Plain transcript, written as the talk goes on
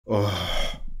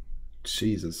Oh,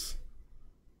 Jesus.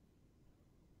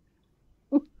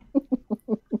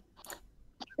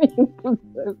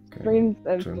 Okay,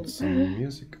 turn some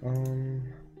music on.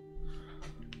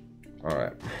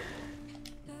 Alright.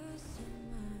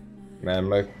 Man,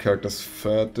 my character's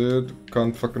fat, dude.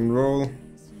 Can't fucking roll.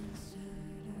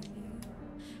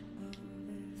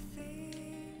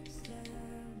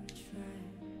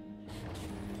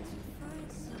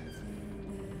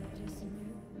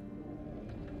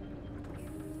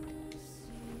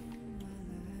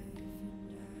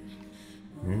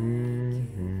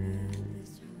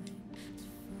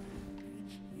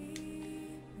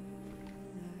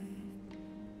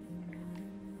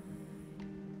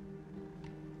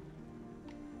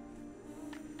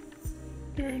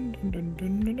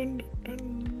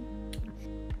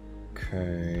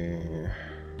 Okay.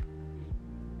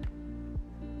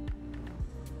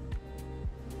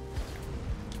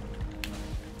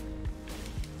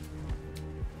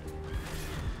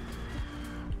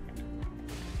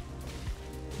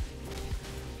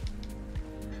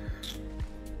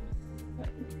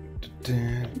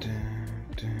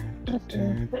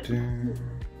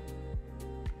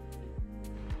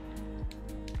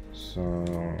 So,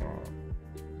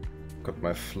 got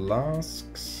my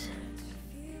flasks.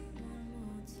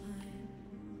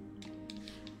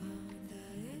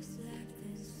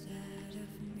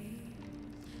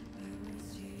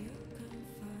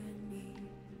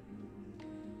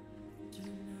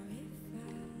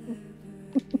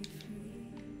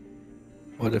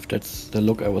 What if that's the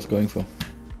look I was going for?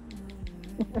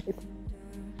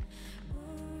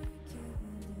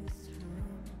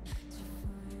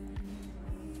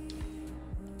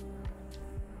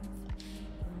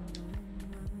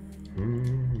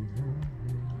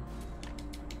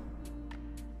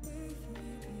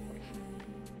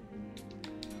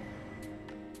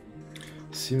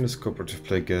 Seamless cooperative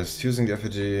play guest using the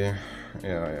effigy.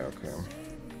 Yeah, okay.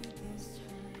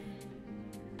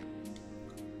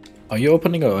 Are you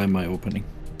opening or am I opening?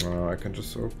 I can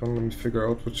just open and figure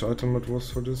out which item it was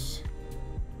for this.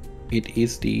 It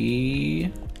is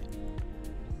the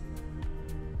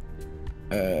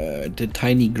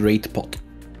tiny grate pot.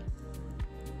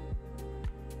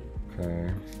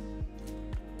 Okay.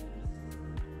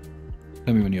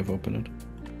 Tell me when you have opened it.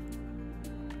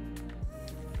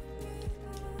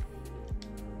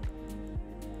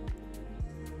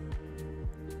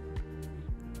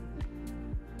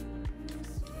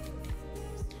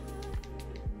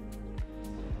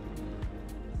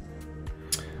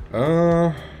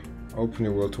 Open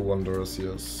your world to wonders,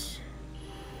 yes.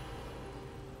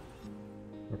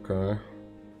 Okay.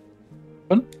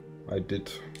 Fun? I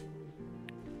did.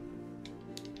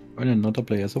 Join another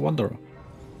player as a wanderer.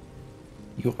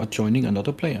 You are joining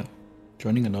another player.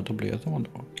 Joining another player as a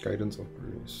wanderer. Guidance of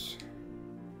Greece.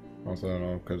 Also, I don't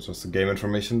know, okay, it's just the game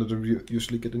information that you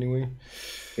usually get anyway.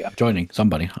 Yeah, I'm joining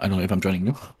somebody. I don't know if I'm joining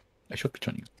you. I should be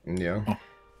joining you. Yeah. Oh,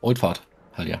 old fart.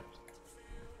 Hell yeah.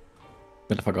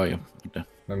 Where the fuck are you? Okay.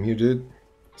 I'm here, dude.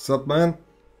 What's up, man?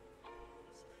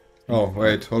 Oh,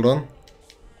 wait, hold on.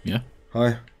 Yeah?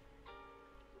 Hi.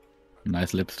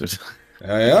 Nice lips, dude.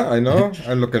 Yeah, I know.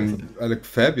 I look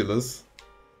fabulous.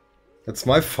 It's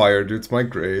my fire, dude. It's my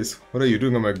grace. What are you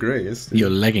doing on my grace? Dude? You're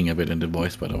lagging a bit in the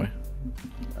voice, by the way.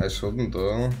 I shouldn't,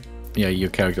 though. Yeah, your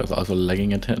character is also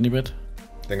lagging a tiny bit.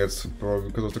 I think it's probably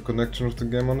because of the connection of the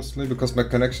game, honestly. Because my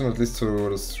connection, at least to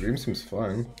the stream, seems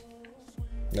fine.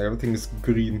 Yeah, everything is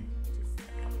green.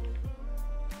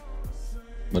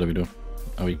 What do we do?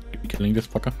 Are we killing this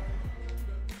fucker?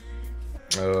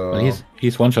 Well,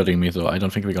 he's one-shotting me, so I don't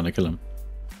think we're gonna kill him.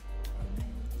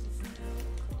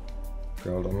 Okay,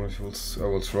 hold on, I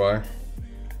will try.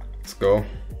 Let's go.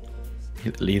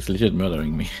 He's legit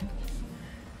murdering me.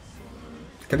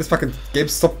 Can this fucking game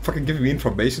stop fucking giving me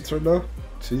information right now?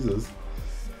 Jesus.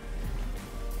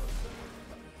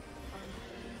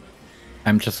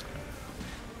 I'm just...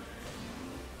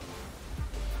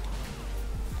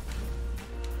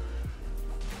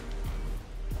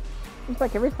 It's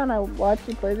like every time I watch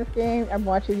you play this game, I'm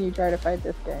watching you try to fight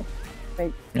this guy.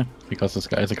 Like, yeah, because this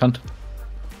guy is a cunt.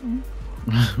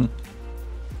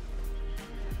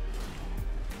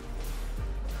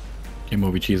 Game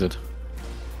over, cheese it.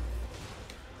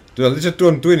 Dude, I legit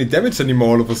don't do any damage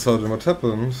anymore all of a sudden. What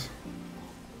happened?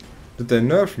 Did they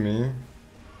nerf me?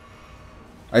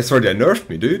 I swear they nerfed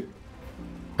me, dude.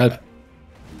 Help.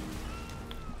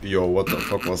 Yo, what the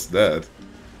fuck was that?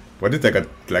 Why did I get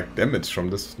like damage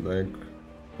from this, like,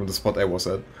 from the spot I was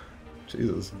at?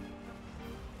 Jesus.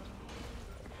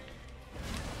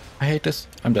 I hate this.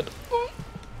 I'm dead.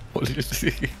 Holy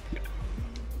shit.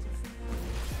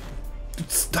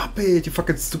 Stop it, you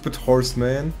fucking stupid horse,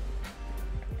 man.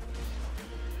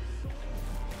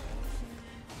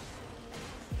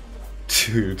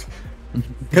 Dude.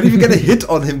 Can't even get a hit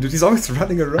on him, dude. He's always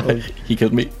running around. He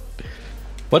killed me.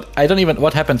 What? I don't even.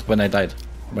 What happens when I died?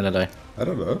 When I die? I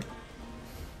don't know.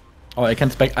 Oh, I can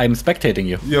I'm spectating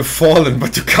you. You're fallen,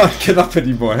 but you can't get up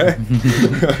anymore, eh?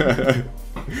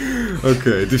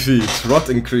 Okay, defeat. Rot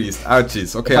increased.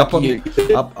 Ouchies. Okay,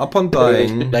 upon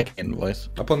dying. Back in voice.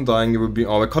 Upon dying, you will be.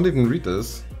 Oh, I can't even read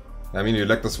this. I mean, you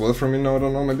lagged as well from me now. I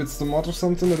don't know. Maybe it's the mod or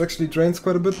something that actually drains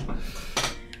quite a bit.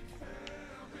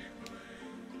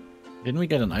 Didn't we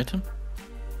get an item?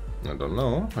 I don't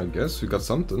know. I guess we got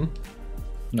something.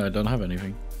 No, I don't have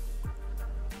anything.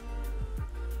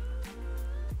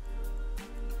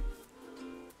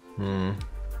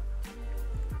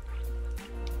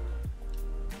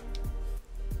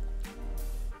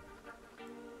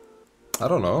 I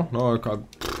don't know. No,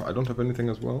 I don't have anything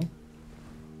as well.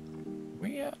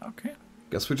 Yeah, okay.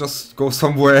 Guess we just go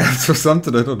somewhere else or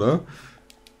something. I don't know.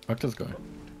 Fuck this guy.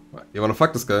 You wanna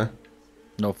fuck this guy?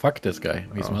 No, fuck this guy.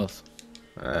 He smells.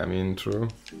 I mean, true.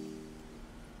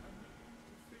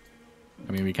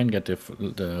 I mean, we can get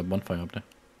the bonfire up there.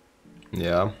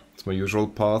 Yeah, it's my usual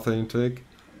path I take.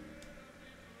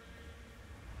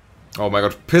 Oh my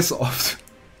god, piss off!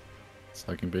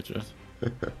 Sucking bitches.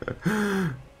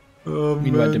 Oh,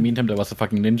 Meanwhile, in the man. meantime, there was a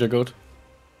fucking ninja goat.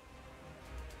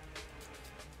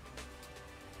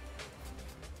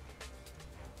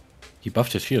 He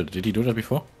buffed his shield. Did he do that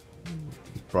before?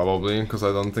 Probably, because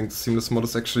I don't think the seamless mod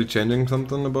is actually changing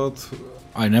something about...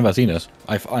 I've never seen this.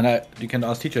 You can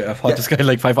ask teacher. I've fought this guy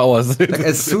like 5 hours. Like,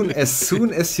 as soon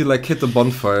as you like hit the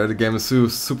bonfire, the game is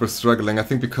super struggling. I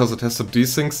think because it has some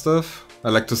desync stuff. I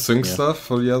like to sync stuff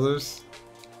for the others.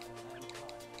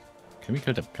 Can we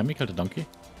kill the donkey?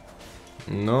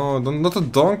 No, not a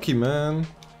donkey, man.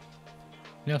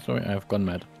 Yeah, sorry, I've gone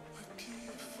mad.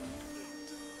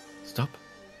 Stop.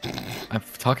 I'm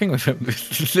talking with him.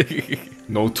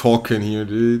 No talking here,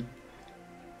 dude.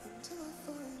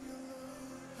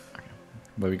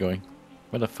 Where are we going?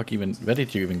 Where the fuck even? Where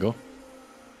did you even go?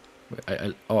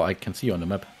 Oh, I can see you on the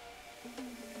map.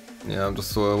 Yeah, I'm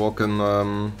just walking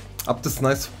up this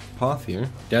nice path here.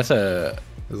 There's a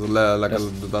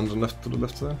dungeon left to the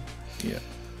left side. Yeah.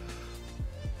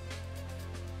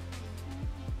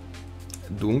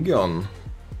 Dungeon.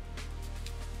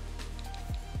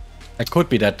 It could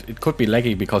be that. It could be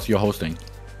laggy because you're hosting.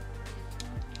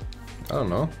 I don't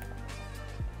know.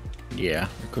 Yeah,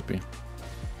 it could be.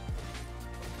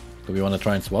 Do we want to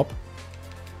try and swap?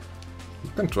 You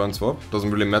can try and swap.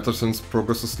 Doesn't really matter since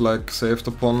progress is like saved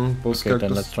upon both characters.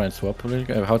 Then let's try and swap.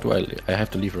 How do I have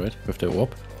to leave, right? With the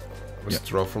warp?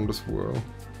 Withdraw from this world.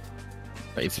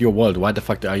 It's your world. Why the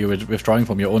fuck are you withdrawing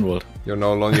from your own world? You're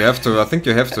no longer. You have to. I think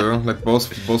you have to. Like both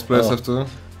players have to.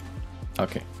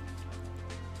 Okay.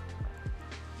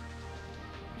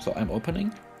 So I'm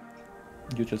opening.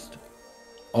 You just.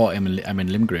 Oh, I'm in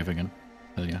Limgrave again.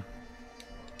 Hell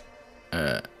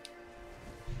yeah.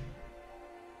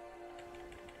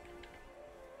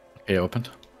 Okay, opened.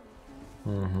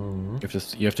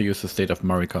 You have to use the state of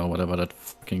Marika or whatever that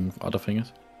fucking other thing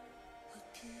is.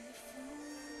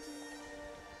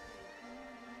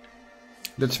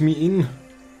 Let me in.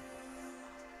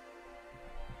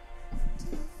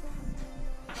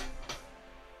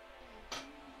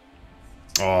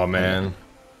 Oh man.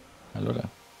 Hello there.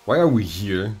 Why are we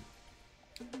here?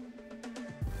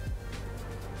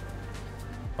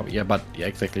 Oh, yeah, but yeah,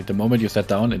 exactly. The moment you sat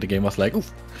down, the game was like,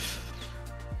 "Oof,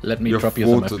 let me You're drop you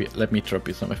some voted. FPS. Let me drop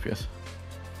you some FPS."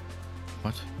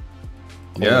 What?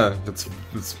 Yeah,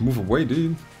 let's move away,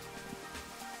 dude.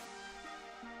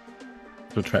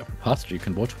 To trap fast, you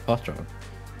can watch fast travel.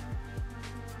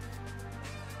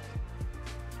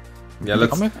 Yeah,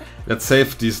 let's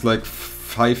save these like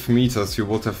 5 meters. You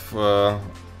would have.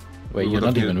 Wait, you're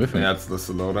not even with me. Yeah, it's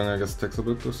the loading. I guess takes a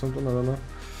bit or something. I don't know.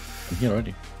 I'm here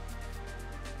already.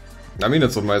 I mean,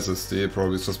 it's on my SSD.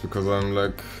 Probably it's just because I'm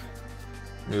like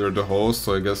near the host,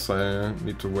 so I guess I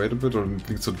need to wait a bit, or it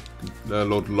needs to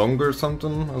load longer or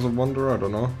something as a wanderer. I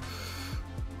don't know.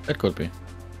 It could be.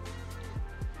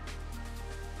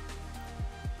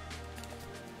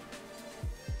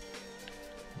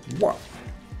 What?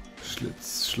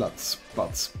 Schlitz, Schlatz,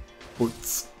 Batz,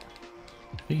 Putz.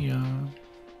 Yeah.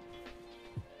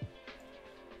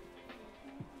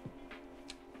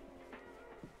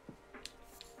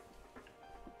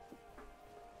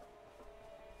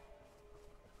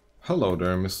 Hello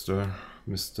there, Mr.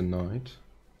 Knight.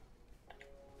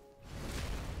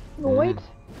 Wait.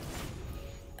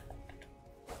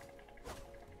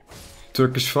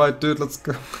 Turkish fight, dude. Let's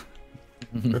go.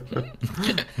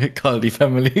 Call the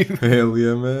family. Hell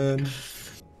yeah, man.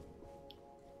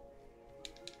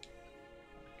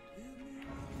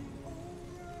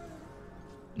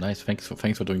 Nice, thanks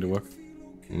for doing the work.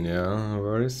 Yeah, no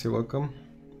worries, you're welcome.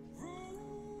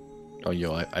 Oh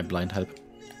yo, I blind help.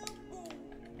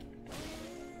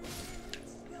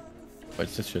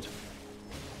 What's this shit?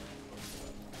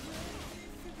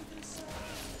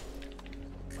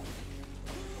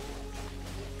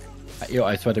 Yo,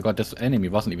 I swear to god, this enemy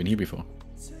wasn't even here before.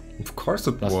 Of course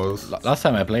it was. Last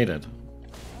time I played it.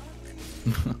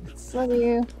 Love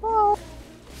you. Oh.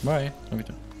 Bye. Love you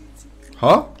too.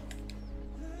 Huh?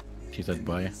 She said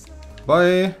bye.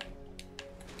 Bye.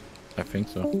 I think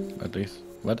so, at least.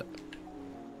 What?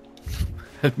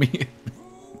 Help me.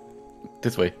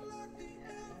 This way.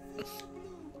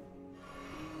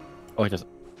 Oh, it does.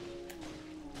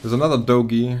 There's another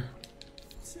doggy.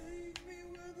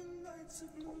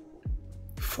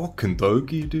 Fucking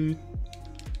doggy, dude.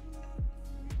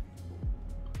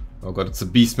 Oh god, it's a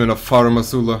beastman of Farum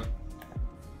Azula.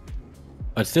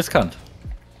 Oh, it's this cunt.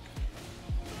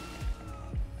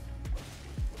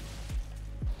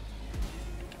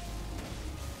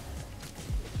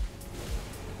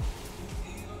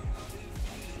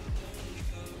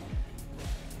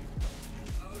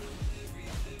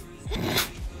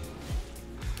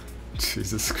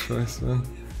 Jesus Christ, man.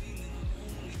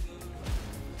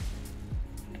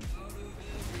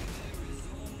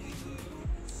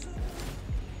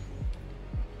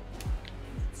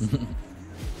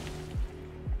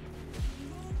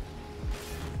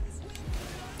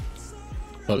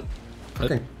 Lol.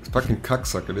 Fucking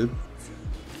cocksucker, dude.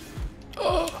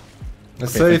 Oh. I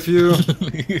save you.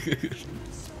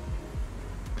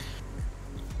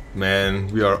 Man,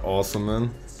 we are awesome,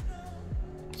 man.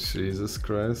 Jesus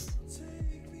Christ.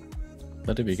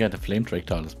 What did we get? A flame drake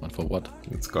talisman for what?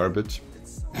 It's garbage.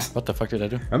 What the fuck did I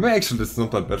do? I mean, actually, it's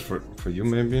not that bad for you,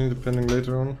 maybe, depending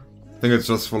later on. I think it's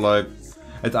just for like...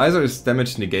 It either is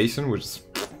damage negation, which is...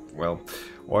 Well...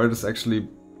 Or it is actually...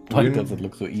 Why does it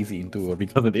look so easy into it?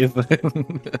 Because it is.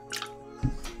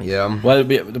 Yeah. Well,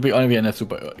 we're in a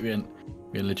super... We're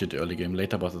in legit early game.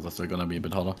 Later bosses are still gonna be a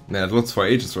bit harder. Yeah, it looks for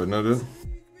ages right now, dude.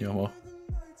 Yeah, more.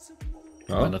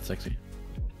 Oh? Why not sexy?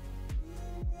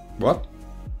 What?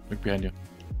 Look behind you.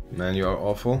 Man, you are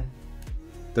awful.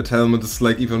 That helmet is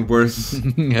like even worse.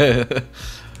 This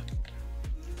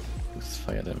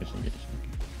fire damage negation.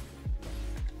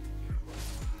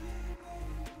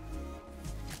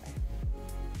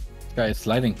 This guy is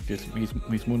sliding. He's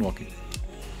moonwalking.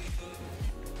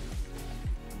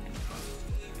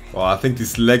 Well, I think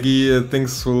these laggy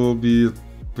things will be,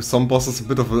 with some bosses, a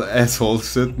bit of an asshole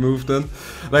shit move then.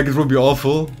 Like, it will be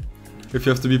awful if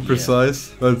you have to be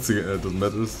precise. Yeah. Well, it doesn't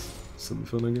matter. It's something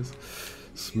fun, I guess.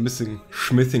 Smithing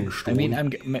stone. I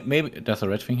mean, maybe there's a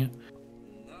red thing here.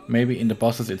 Maybe in the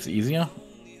bosses it's easier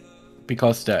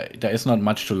because there is not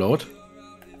much to load.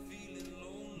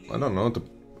 I don't know.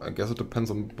 I guess it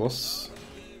depends on the boss.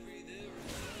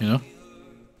 You know?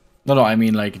 No, I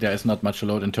mean like there is not much to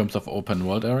load in terms of open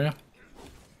world area.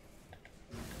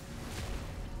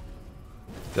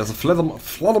 There's a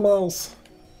fledermaus.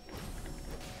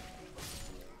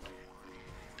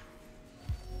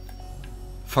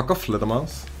 Fuck off,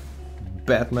 fledermaus.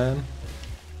 Batman.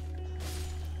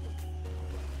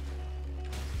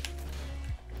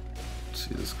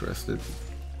 Jesus Christ, dude.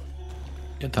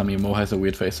 Yeah, Tommy Mo has a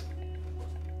weird face.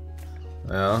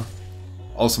 Yeah.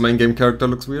 Also, my in-game character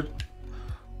looks weird.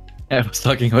 Yeah, I was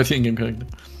talking about the in-game character.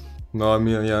 No, I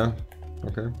mean, yeah.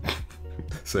 Okay.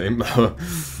 Same.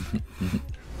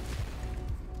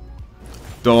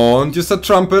 Don't use the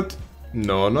trumpet.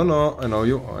 No, no, no. I know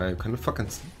you. I kind of fucking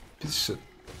piece of shit.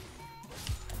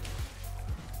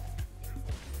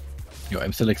 Yo,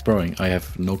 I'm still exploring. I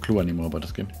have no clue anymore about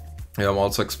this game. Yeah, I'm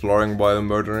also exploring while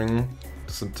murdering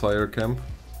this entire camp.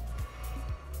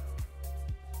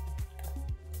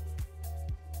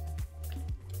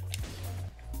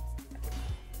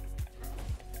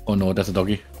 Oh no, that's a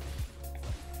doggy.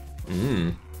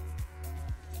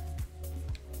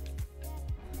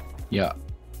 Yeah.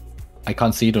 I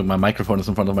can't see it, my microphone is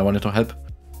in front of my monitor. Help.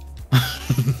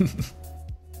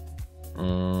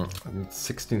 I need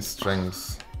 16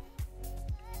 strengths.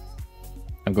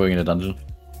 I'm going in a dungeon.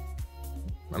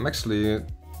 I'm actually...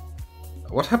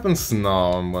 What happens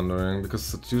now, I'm wondering,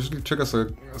 because it usually triggers a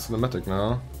cinematic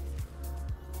now.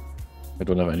 I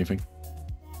don't have anything.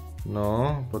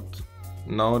 No, but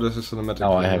now there's a cinematic.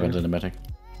 Now I have a cinematic.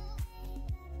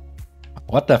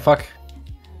 What the fuck?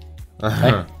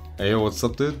 Hey. Hey, what's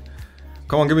up, dude?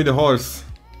 Come on, give me the horse.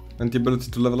 And the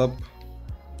ability to level up.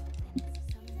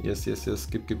 Yes, yes, yes.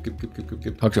 Skip.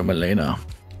 Talk to Melena.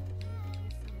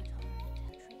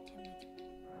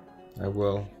 I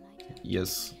will.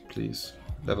 Yes, please.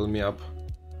 Level me up.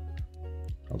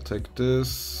 I'll take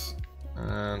this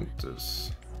and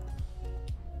this.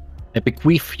 I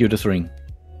bequeath you this ring.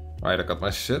 Right, I got my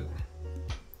shit.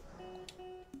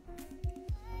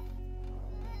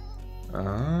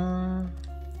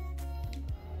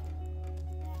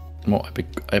 No,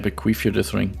 I bequeath you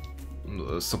this ring.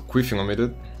 Stop queefing on me,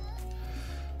 dude.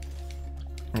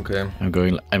 Okay. I'm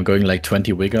going like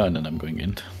 20 vigor and then I'm going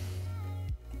in.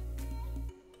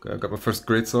 Okay, I got my first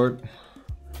greatsword.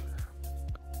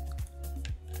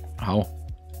 How?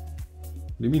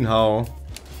 What do you mean how?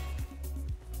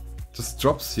 Just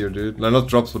drops here, dude. No, not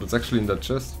drops, but it's actually in that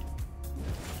chest.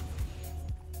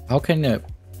 How can you...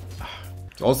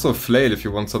 Also a flail if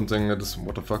you want something that is...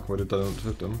 What the fuck, why did I not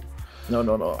hit them?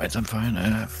 No, it's I'm fine.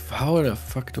 How the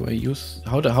fuck do I use...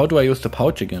 How do I use the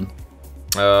pouch again?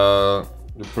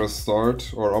 You press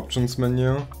start or options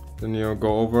menu. Then you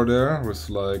go over there with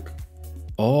like...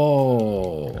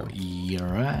 Oh, you're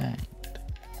right.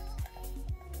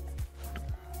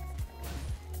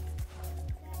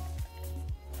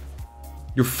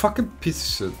 You fucking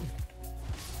piece of shit.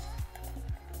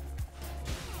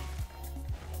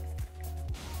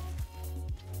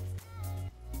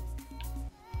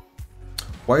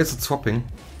 Why is it swapping?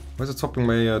 Why is it swapping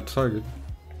my target?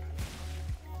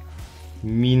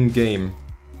 Mean game.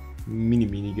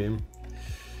 Mini game.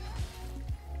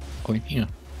 Go in here.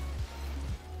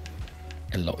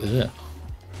 Hello there.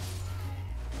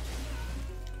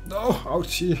 No,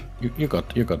 ouchie. You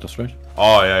got this, right?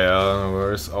 Oh yeah,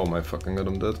 where is... Oh my fucking god,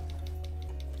 I'm dead.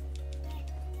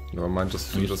 Never mind,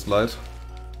 just light.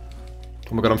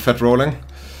 Oh my god, I'm fat rolling.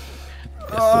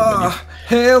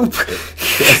 Help!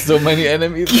 There's so many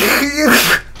enemies.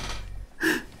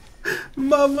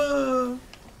 Mama!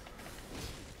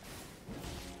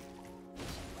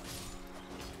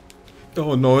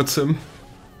 Oh no, it's him.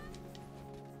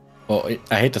 Oh,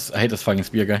 I hate this fucking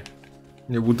spear guy.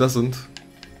 Yeah, who doesn't?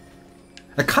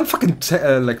 I can't fucking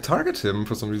like target him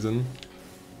for some reason.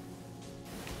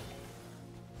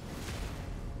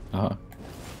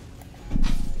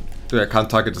 Dude, I can't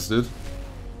target this dude.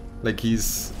 Like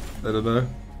he's... I don't know.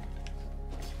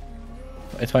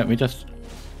 It's fine, we just...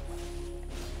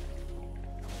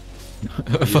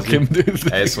 Fuck him, dude.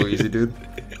 Hey, it's so easy, dude.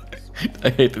 I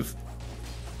hate this.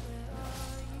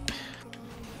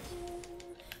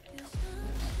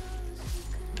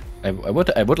 I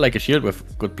would like a shield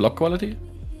with good block quality.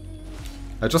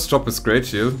 I just dropped his great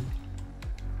shield.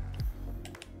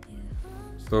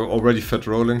 So already fat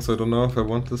rolling, so I don't know if I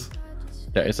want this.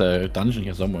 There is a dungeon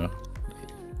here somewhere.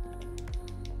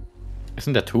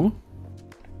 Isn't there two?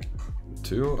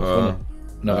 Two?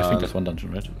 No, I think there's one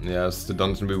dungeon, right? Yeah, it's the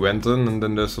dungeon we went in, and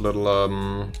then there's a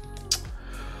little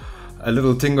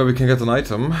thing where we can get an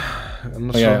item. I'm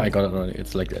not sure. Yeah, I got it already.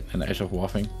 It's like an Ash of War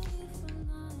thing.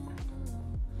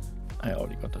 I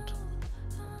already got it.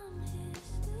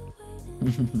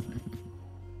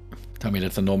 Tell me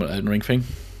that's a normal Elden Ring thing.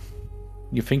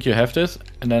 You think you have this,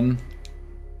 and then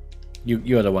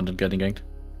you are the one that getting ganked.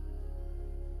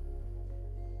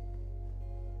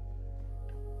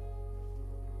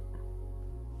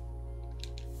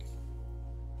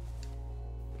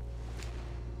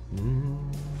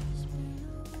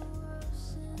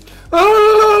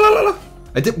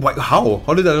 I did. Why, how?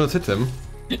 How did I not hit him?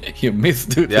 You missed,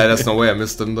 dude. Yeah, there's no way I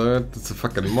missed him, though. It's a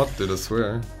fucking mod, dude, I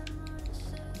swear.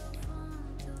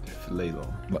 Flail.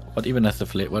 What even has the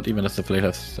flail? What even has the flail?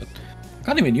 I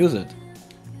can't even use it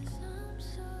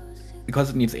because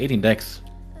it needs 18 dex.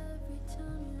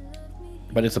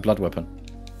 But it's a blood weapon.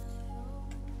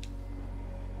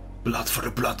 Blood for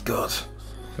the blood god.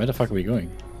 Where the fuck are we going?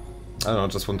 I don't know.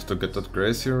 Just wanted to get that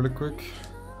grace here really quick.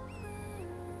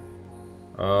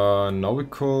 Now we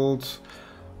called.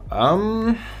 I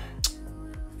mean,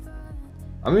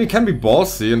 we can be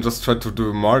ballsy and just try to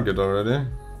do Margit already.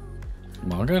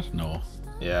 Margit? No.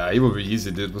 Yeah, it would be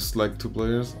easy, dude, with like 2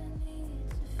 players.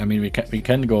 I mean, we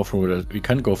can go through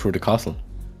the castle.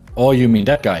 Oh, you mean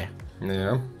that guy?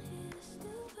 Yeah.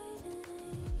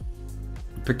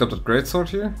 You picked up that greatsword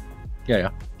here?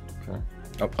 Yeah. Okay.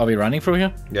 Are we running through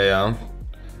here? Yeah.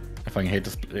 I fucking hate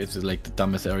this. It's like the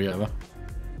dumbest area ever.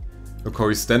 Look how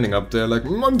he's standing up there like,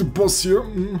 I'm the boss here.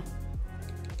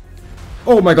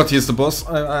 Oh my god, he is the boss.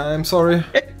 I'm sorry.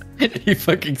 He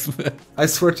fucking... I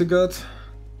swear to god.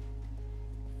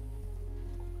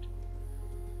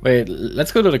 Wait,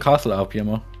 let's go to the castle up here,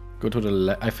 Mo. Go to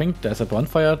the I think there's a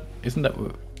bonfire. Isn't that...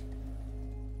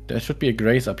 There should be a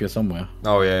grace up here somewhere.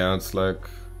 Oh yeah, it's like...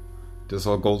 There's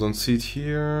a golden seed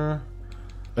here.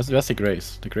 Where's the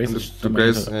grace? The grace is... The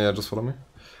grace, yeah, just follow me.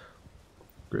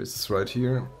 Grace is right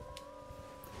here.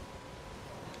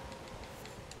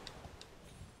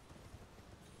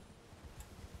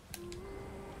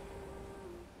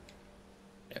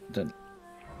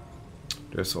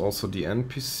 There's also the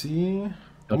NPC.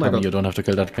 Don't tell me you don't have to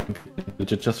kill that thing.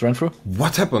 Did you just run through?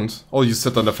 What happened? Oh, you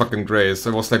sat on the fucking grace. I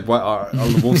was like, why are all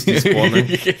the wolves despawning?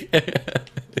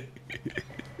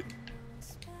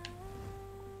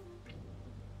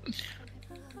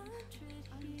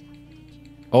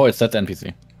 Oh, it's that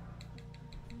NPC.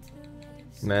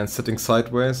 Man, sitting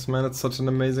sideways, man, it's such an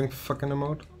amazing fucking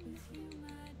emote.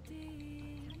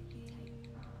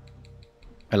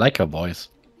 I like her voice.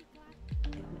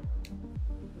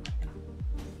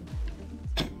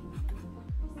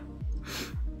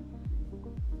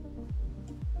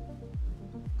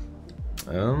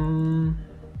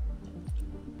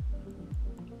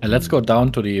 And let's go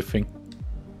down to the thing.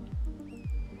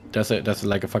 There's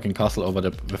like a fucking castle over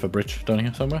the with a bridge down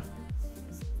here somewhere.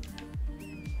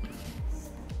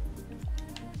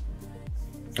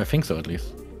 I think so, at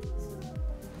least.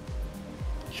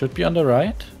 Should be on the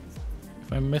right,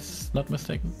 if I'm not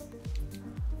mistaken.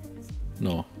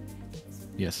 No.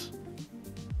 Yes.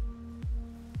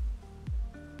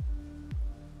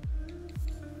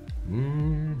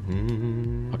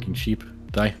 Fucking sheep,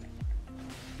 die.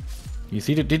 You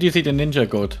see the? Did you see the ninja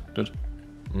goat, dude?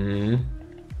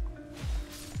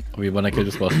 We wanna kill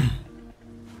this boss.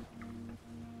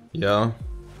 Yeah.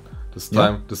 This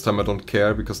time I don't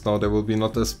care, because now they will be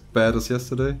not as bad as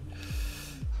yesterday.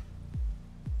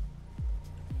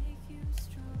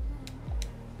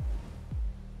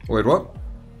 Wait, what?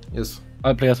 Yes.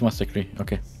 All players must agree.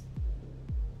 Okay.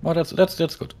 Oh, that's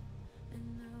good.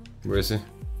 Where is he?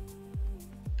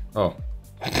 Oh,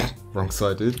 wrong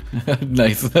side, dude.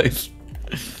 Nice, nice.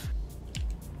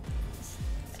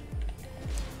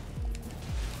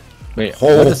 Wait,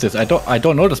 what is this? I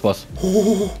don't know this boss.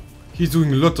 Oh, he's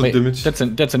doing a lot of damage.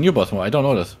 That's a new boss. I don't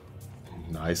know this.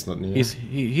 Nice, not new.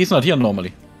 He's not here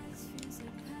normally.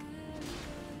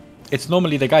 It's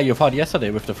normally the guy you fought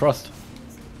yesterday with the frost.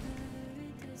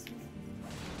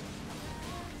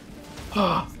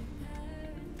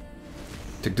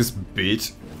 Take this,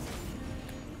 bitch.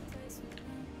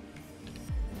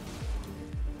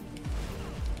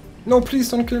 No, please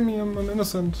don't kill me. I'm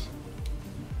innocent.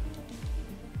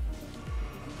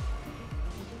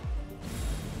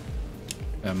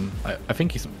 I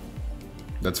think he's.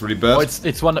 That's really bad. Oh,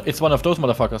 it's one of those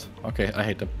motherfuckers. Okay, I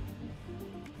hate them.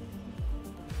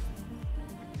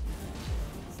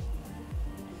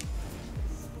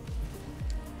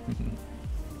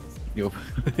 Yo,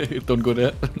 don't go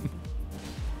there.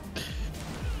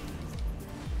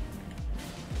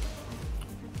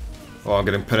 Oh, I'm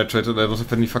getting penetrated. I don't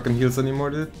have any fucking heals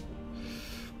anymore, dude.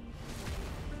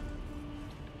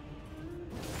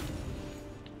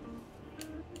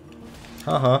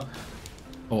 Haha.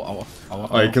 Oh,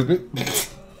 Oh, you killed me?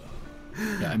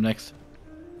 Yeah, I'm next.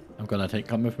 I'm gonna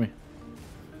come with me.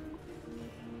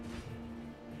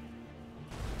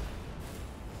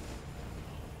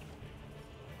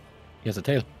 He has a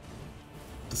tail.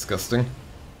 Disgusting.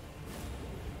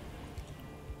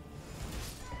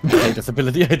 I hate this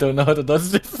ability, I don't know how to do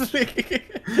this.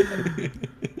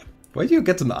 Why do you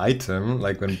get an item,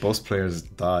 like when boss players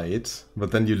died,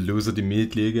 but then you lose it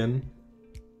immediately again?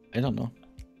 I don't know.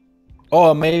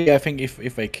 Oh, maybe I think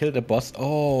if I kill the boss.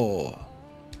 Oh,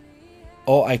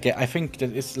 I think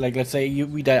that it's like, let's say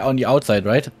we die on the outside,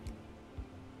 right?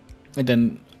 And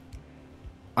then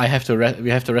we have to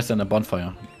rest on a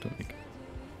bonfire. To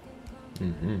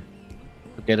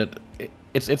get it.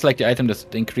 It's like the item that's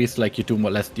increased, like you do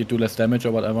less damage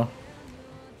or whatever.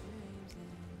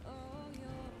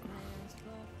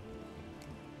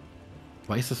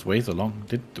 Why is this way so long?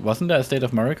 Wasn't there a State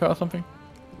of America or something?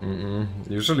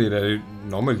 Usually they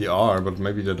normally are, but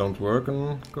maybe they don't work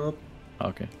in Coop.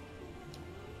 Okay.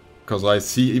 Because I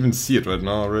even see it right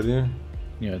now already.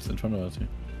 Yeah, it's in front of us here.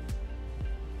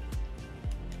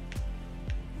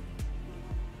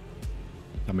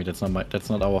 I mean, that's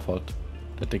not our fault.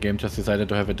 That the game just decided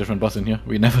to have a different boss in here.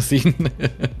 We never seen.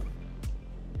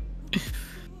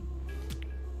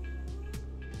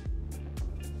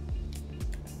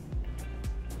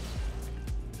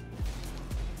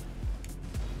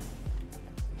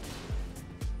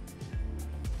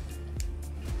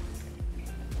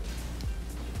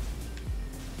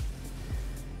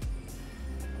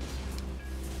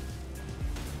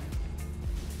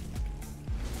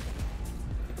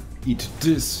 Eat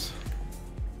this.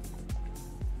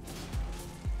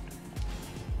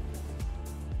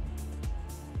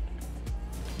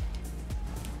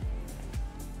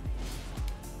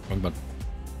 Wrong button.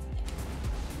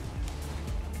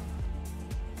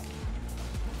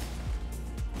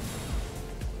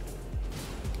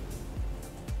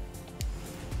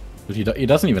 Dude, he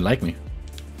doesn't even like me.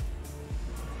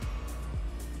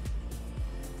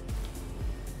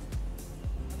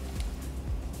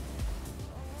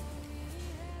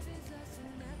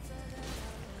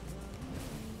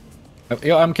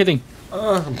 Yo, I'm kidding.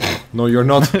 No, you're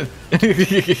not.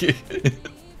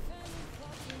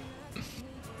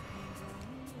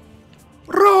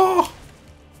 Raw!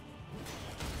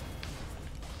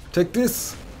 Take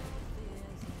this!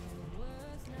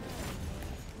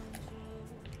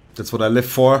 That's what I live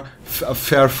for. A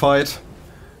fair fight.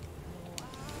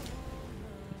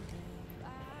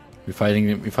 We're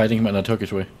fighting him in a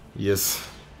Turkish way. Yes.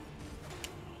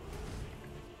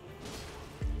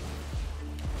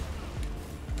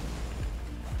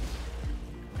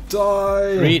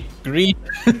 Die! Greed.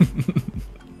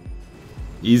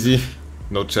 Easy.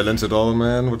 No challenge at all,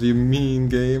 man. What do you mean,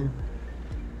 game?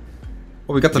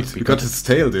 Oh, we got his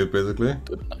tail, dude, basically.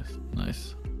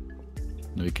 Nice.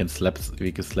 No, we can slap some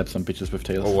bitches with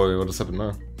tails. Oh, wait, what has happened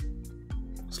now?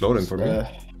 It's loading for me.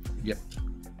 Yep.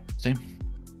 Same.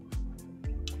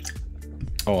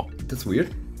 Oh. That's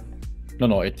weird.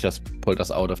 No, it just pulled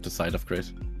us out of the side of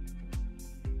Great.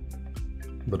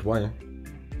 But why?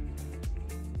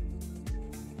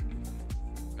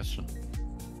 Question.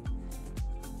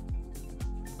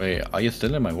 Wait, are you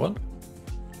still in my world?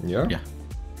 Yeah? Yeah.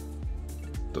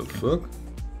 The fuck?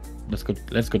 Let's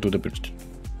go to the bridge.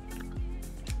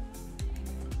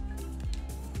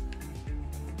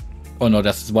 Oh no,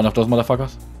 that's one of those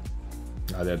motherfuckers.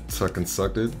 Ah, that fucking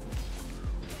sucked, dude.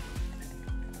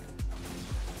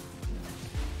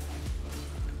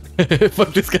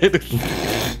 Fuck this guy, dude.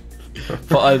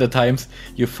 For all the times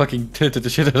you fucking tilted the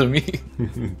shit out of me.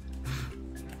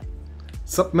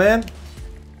 Sup, man?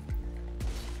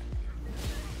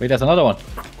 Wait, there's another one.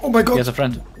 Oh my god! He has a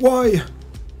friend. Why?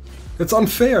 It's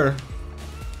unfair.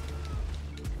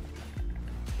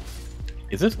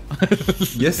 Is it?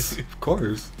 Yes, of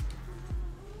course.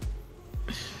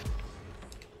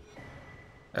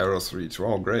 Arrows reach.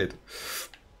 Wow, great.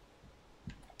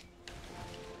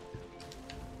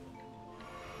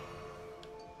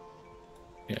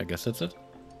 Yeah, I guess that's it.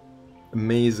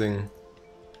 Amazing.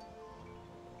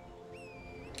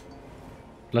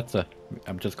 Blitzer.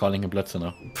 I'm just calling him Blitzer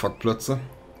now. Fuck Plötze.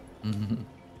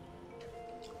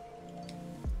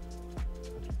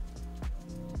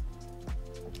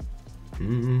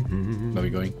 Where are we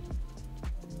going?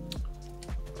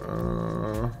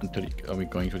 Uh, Are we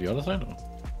going to the other side? Or?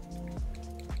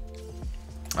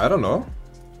 I don't know.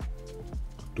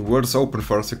 The world is open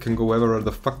for us. You can go wherever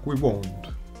the fuck we want.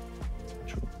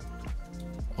 True.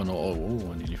 Oh no!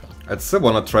 Oh, I nearly fell. I'd still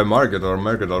wanna try Market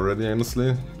already.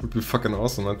 Honestly, would be fucking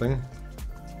awesome. I think.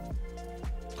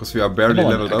 Because we are barely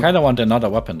leveled I up. kind of want another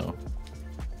weapon though.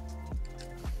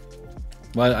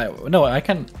 Well, I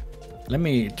can. Let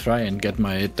me try and get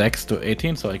my dex to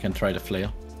 18 so I can try the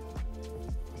flare.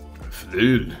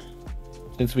 Dude.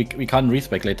 Since we can't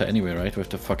respec later anyway, right? With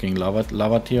the fucking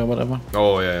lava tier or whatever.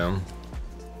 Oh yeah.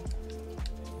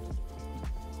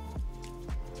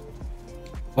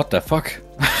 What the fuck?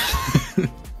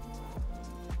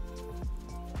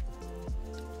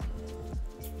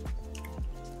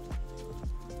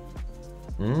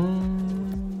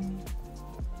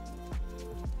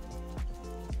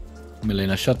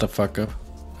 Milena, shut the fuck up.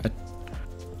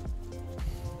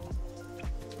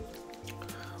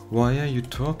 Why are you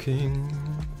talking?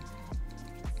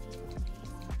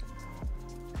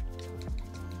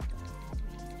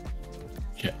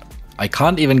 Yeah. I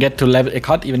can't even get to level. I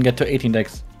can't even get to 18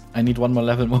 dex. I need one more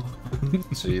level more.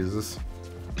 Jesus.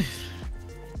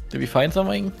 Did we find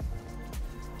something?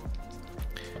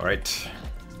 Alright.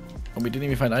 Oh, we didn't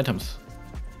even find items.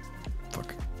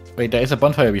 Fuck. Wait, there is a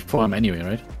bonfire before him anyway,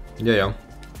 right? Yeah.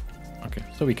 Okay,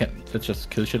 so we can. Let's just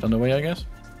kill shit on the way, I guess.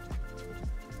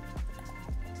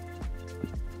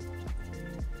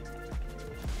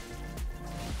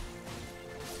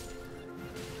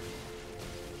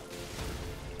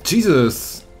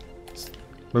 Jesus!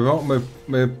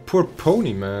 My poor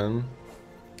pony, man.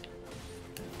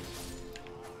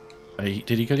 Did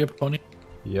he kill your pony?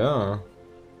 Yeah.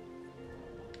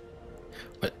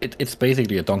 But it's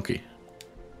basically a donkey.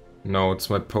 No, it's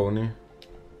my pony.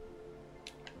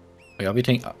 Wait, are we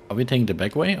taking the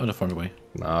back way or the front way?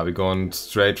 Nah, we're going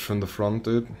straight from the front,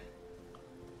 dude.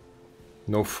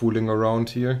 No fooling around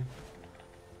here.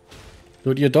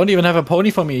 Dude, you don't even have a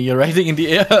pony for me. You're riding in the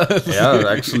air. Yeah,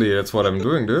 actually, that's what I'm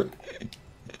doing, dude.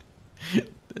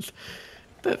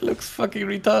 That looks fucking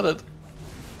retarded.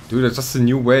 Dude, it's just a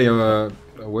new way, a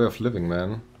way of living,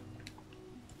 man.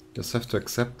 Just have to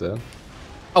accept that.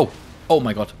 Oh! Oh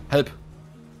my god. Help!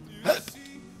 Help!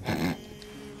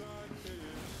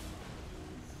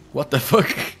 What the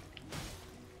fuck?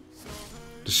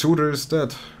 The shooter is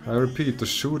dead. I repeat, the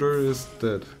shooter is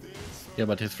dead. Yeah,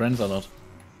 but his friends are not.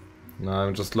 Nah,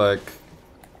 I'm just like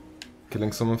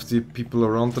killing some of the people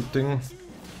around the thing.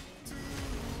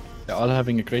 They're all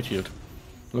having a great shield.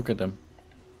 Look at them.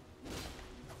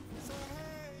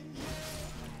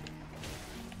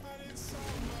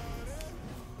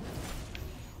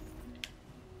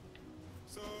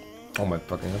 Oh my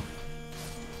fucking hell.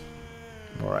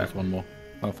 Alright. There's one more.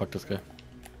 Oh fuck this guy.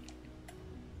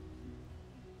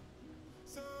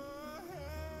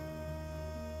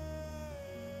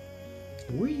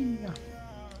 Whee!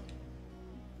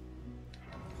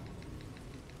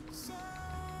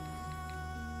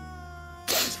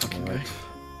 This fucking guy.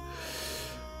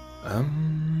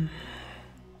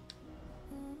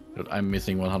 Dude, I'm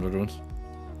missing 100 runes.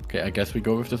 Okay, I guess we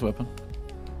go with this weapon.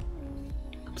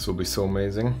 This will be so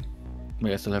amazing.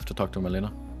 Maybe I still have to talk to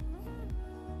Malena.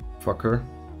 Fuck her.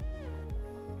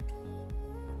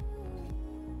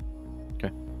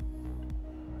 Okay.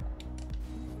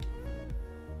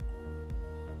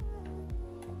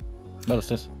 What is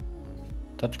this?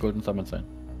 Touch golden summon sign.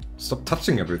 Stop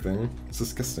touching everything. It's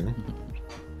disgusting.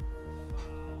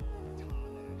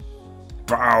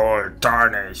 Foul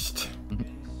tarnished.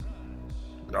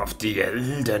 Of the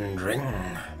Elden Ring.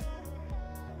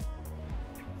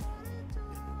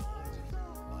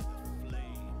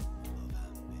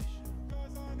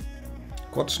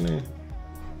 Quatschnee.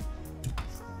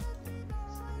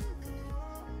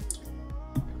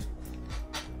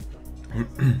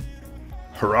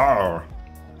 Hurrah!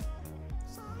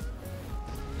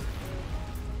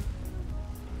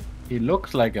 He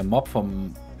looks like a mob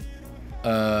from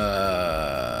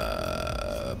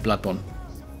Bloodborne.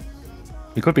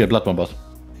 He could be a Bloodborne boss.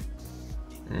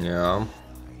 Yeah.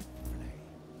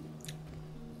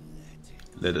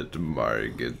 Let it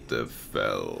market the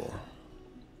fell.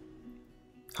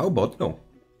 How about no?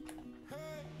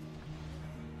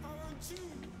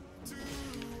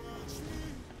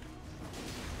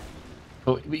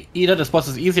 So either this boss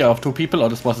is easier of 2 people or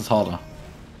this boss is harder.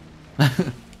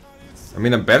 I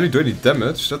mean, I barely do any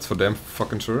damage, that's for damn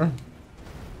fucking sure.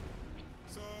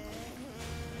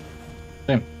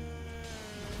 Same.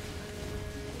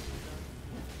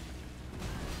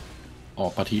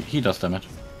 Oh, but he does damage.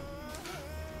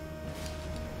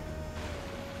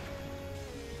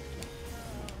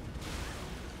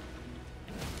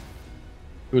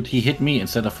 Dude, he hit me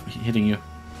instead of hitting you.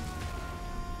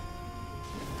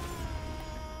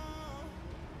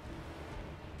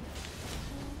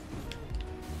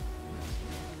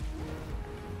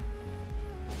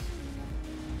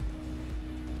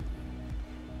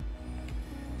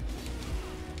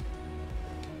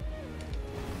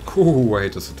 Ooh, I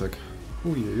hate this attack.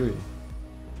 Ooh.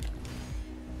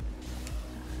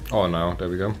 Oh no, there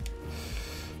we go.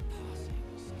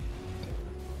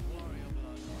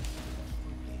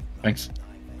 Thanks.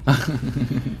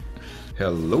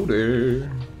 Hello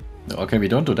there. Okay, we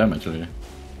don't do damage really.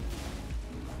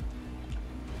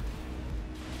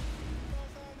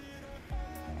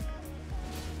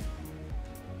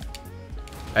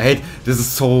 I hate this is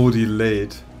so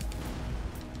delayed.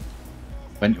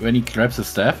 When he grabs his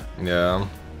staff? Yeah.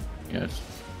 Yes.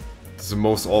 It's the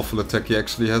most awful attack he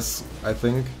actually has, I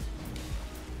think.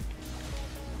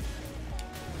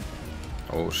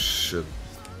 Oh shit.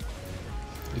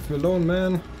 Leave me alone,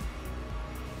 man.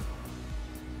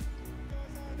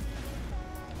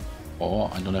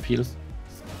 Oh, I don't have heals.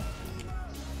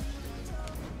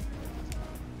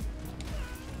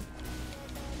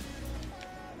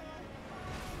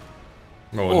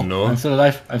 Oh no. I'm still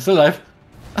alive. I'm still alive.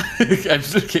 I'm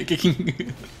still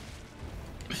kicking.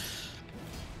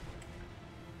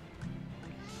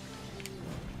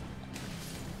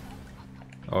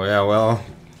 Oh yeah, well.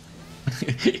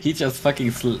 He just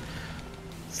fucking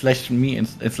slashed me and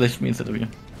slashed me instead of you.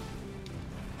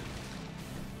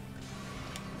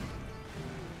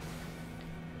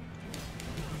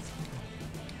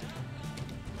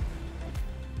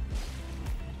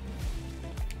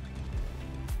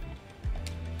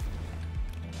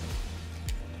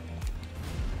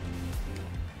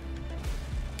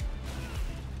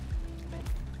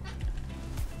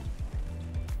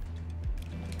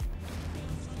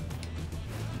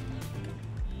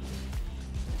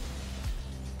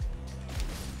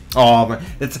 Oh man,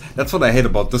 that's what I hate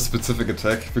about this specific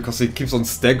attack, because he keeps on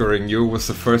staggering you with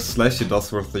the first slash he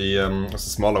does with the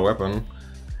smaller weapon.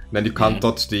 Then you can't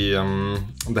dodge the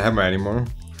hammer anymore.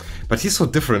 But he's so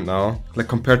different now, like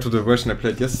compared to the version I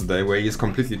played yesterday, where he's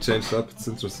completely changed up. It's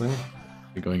interesting.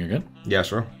 You going again? Yeah,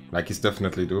 sure. Like he's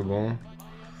definitely doable.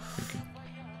 Okay.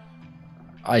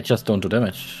 I just don't do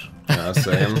damage. Yeah,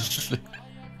 same.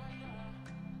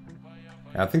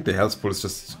 I think the health pool is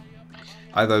just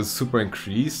either super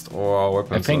increased or our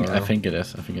weapons I think it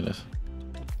is. I think it is.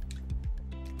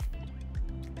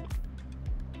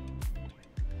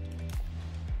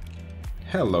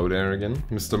 Hello there again,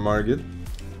 Mr. Margit.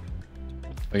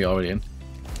 Are you already in?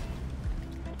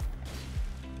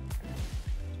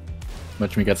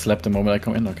 Watch me get slapped the moment I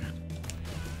come in, okay.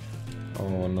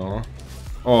 Oh no.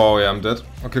 Oh yeah, I'm dead.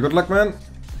 Okay, good luck, man.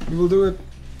 You will do it.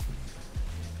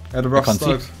 At a rough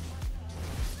start.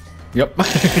 Yep.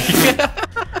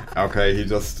 Okay, he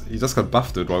just got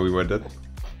buffed it while we were dead.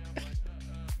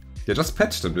 They just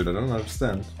patched him, dude. I don't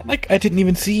understand. Like, I didn't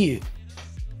even see.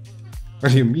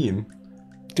 What do you mean?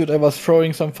 Dude, I was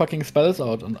throwing some fucking spells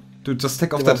out. And dude, just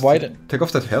take off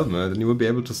that helmet and you will be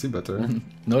able to see better.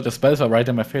 No, the spells were right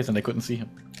in my face and I couldn't see him.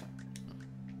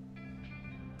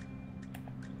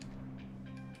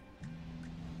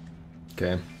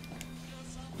 Okay.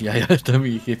 Yeah, tell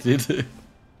me he did.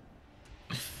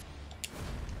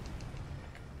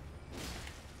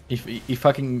 He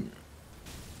fucking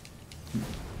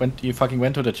went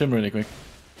to the gym really quick.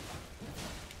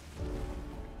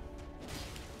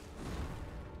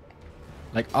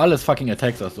 Like, all his fucking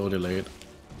attacks are so delayed.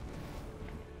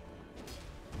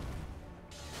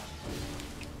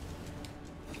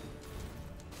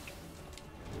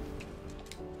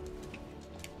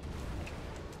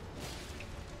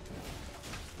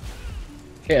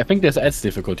 Okay, I think this adds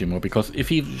difficulty more, because if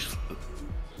he...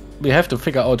 We have to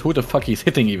figure out who the fuck he's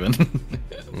hitting even.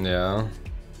 Yeah.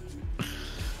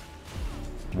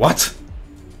 What?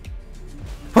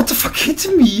 What the fuck hit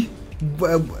me?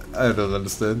 Well, I don't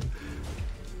understand.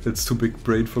 It's too big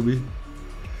brain for me.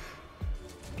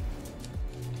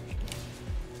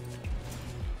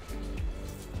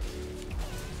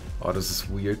 Oh, this is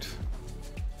weird.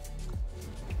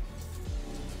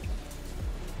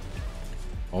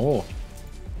 Oh.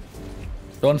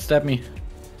 Don't stab me.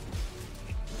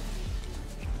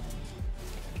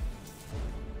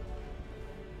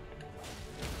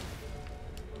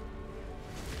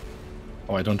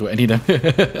 Oh, I don't do any damage.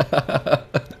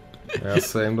 Yeah,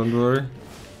 same, don't worry.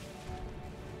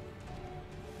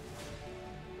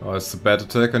 Oh, it's a bad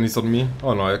attack and he's on me.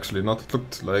 Oh no, actually not. It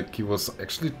looked like he was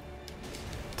actually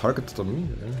targeted on me.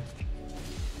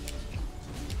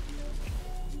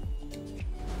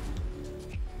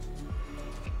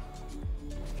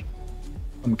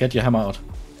 Yeah. Get your hammer out.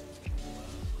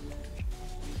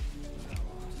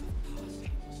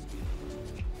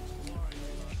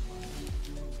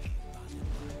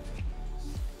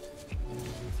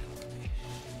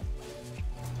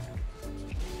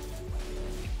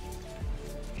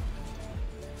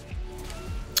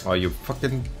 Oh, you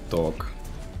fucking dog.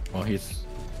 Oh, he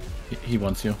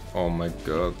wants you. Oh my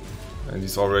god. And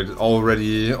he's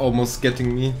already almost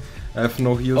getting me. I have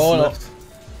no heals left.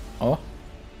 No. Oh.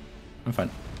 I'm fine.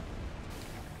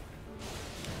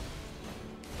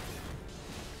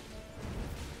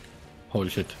 Holy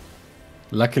shit.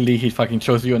 Luckily he fucking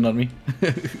chose you and not me.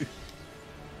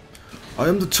 I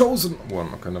am the chosen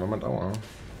one. Okay, never mind. Oh,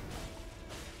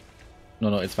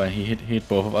 No, it's fine. He hit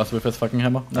both of us with his fucking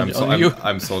hammer.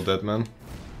 I'm so dead, man.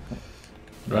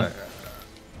 Right.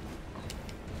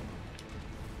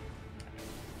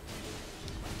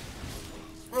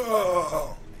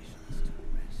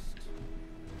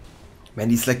 Man,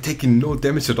 he's like taking no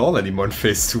damage at all anymore in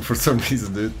phase 2 for some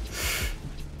reason, dude.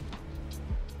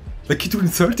 Like, he's doing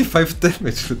 35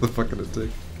 damage with the fucking attack.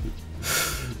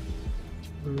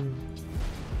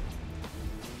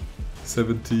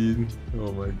 17.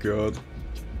 Oh my god.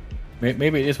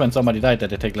 Maybe it is when somebody died that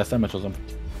they take less damage or something.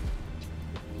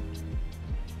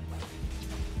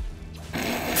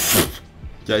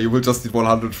 Yeah, you will just need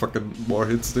 100 fucking more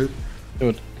hits, dude.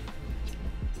 Dude.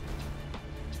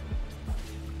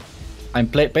 I'm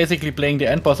basically playing the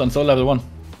end boss on soul level 1.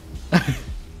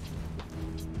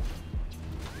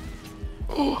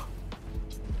 Oh.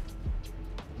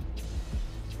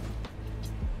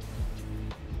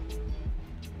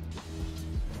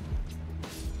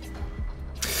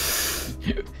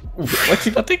 What's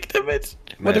he not taking damage?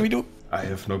 Man, what do we do? I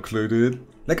have no clue, dude.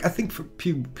 Like, I think for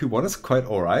P1 is quite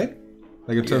alright.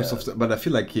 Like, in terms of... But I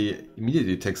feel like he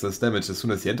immediately takes less damage as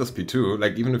soon as he enters P2.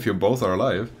 Like, even if you both are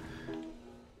alive.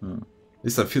 At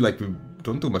least I feel like we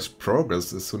don't do much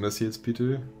progress as soon as he hits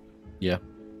P2. Yeah.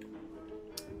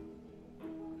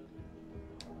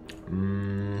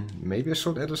 Maybe I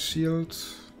should add a shield.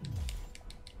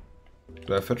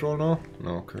 Do I have fat roll now?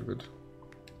 No, okay, good.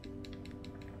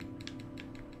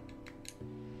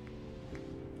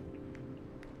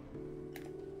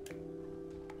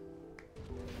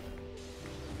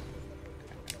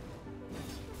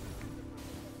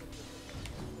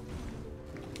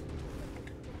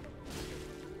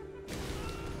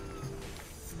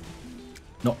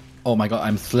 No. Oh my god,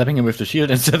 I'm slapping him with the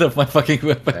shield instead of my fucking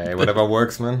weapon. Hey, whatever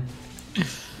works, man.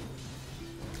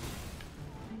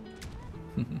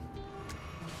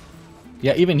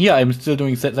 Yeah, even here I'm still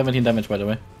doing 17 damage, by the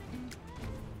way.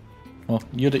 Oh,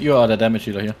 you are the damage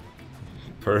dealer here.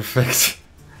 Perfect.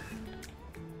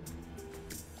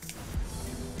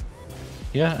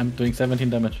 Yeah, I'm doing 17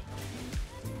 damage.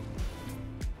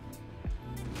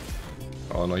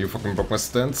 Oh no, you fucking broke my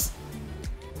stance.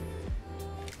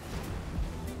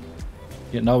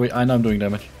 Yeah, now I know I'm doing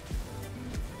damage.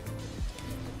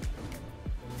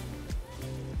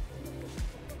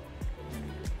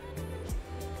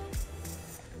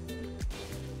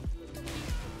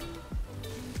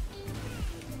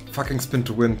 Fucking spin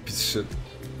to win, piece of shit.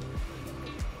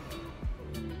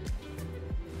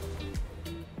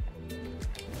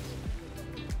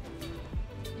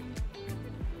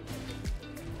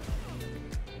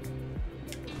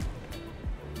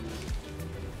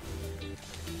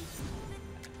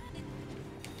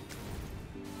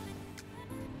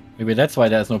 Maybe that's why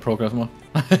there's no progress more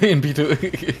in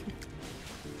B2.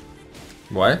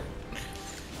 Why?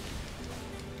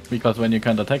 Because when you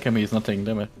can't attack him, he's not taking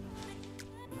damage.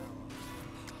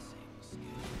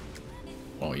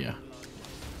 Oh yeah.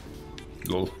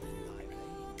 Lol.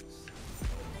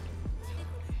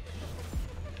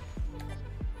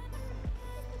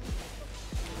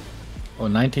 Oh,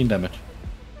 19 damage.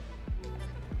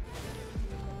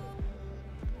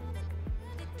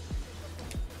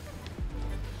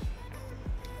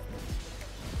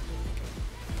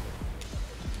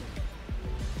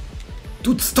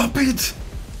 Dude, stop it!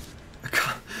 I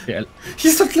can't. Yeah.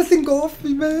 He's not letting go of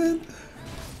me, man!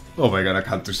 Oh my god, I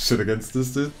can't do shit against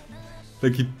this, dude.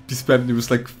 Like, he spammed me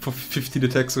with like 15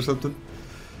 attacks or something.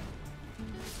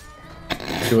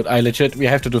 Dude, we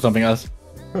have to do something else.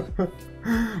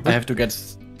 I have to get...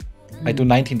 I do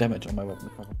 19 damage on my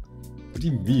weapon. What do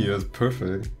you mean? That's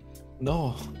perfect.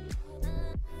 No.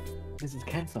 This is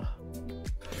cancer.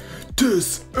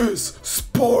 This is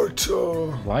Sparta!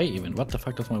 Why even? What the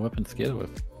fuck does my weapon scale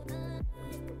with?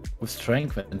 With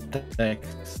strength and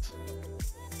dex.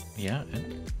 Yeah,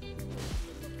 and...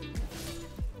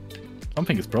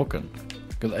 Something is broken.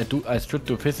 Because I should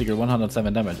do physical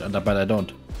 107 damage, but I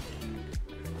don't.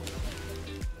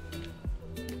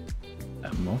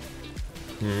 Ammo.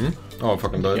 Hmm? Oh, I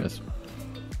fucking died. Yes.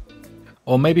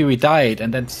 Or maybe we died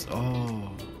and that's...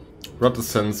 Oh.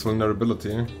 Reticence,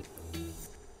 vulnerability.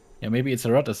 Yeah, maybe it's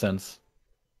a reticence.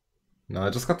 No, I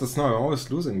just got the snow. I'm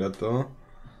always losing that though.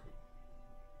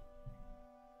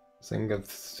 I think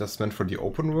that's just meant for the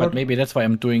open world. But maybe that's why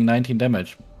I'm doing 19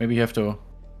 damage. Maybe you have to...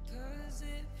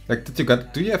 Like,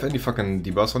 do you have any fucking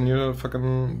debuffs on your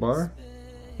fucking bar?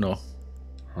 No.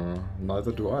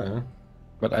 Neither do I, eh?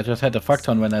 But I just had a fuck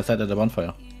ton when I sat at the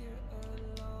bonfire.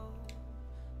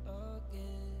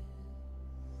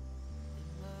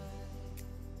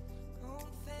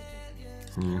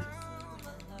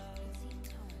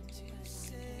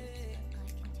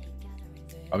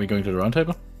 Are we going to the round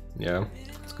table? Yeah,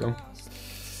 let's go.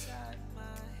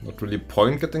 Not really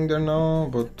point getting there now,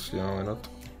 but yeah, why not?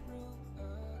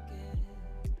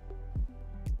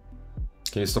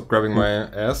 Can you stop grabbing my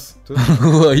ass, dude?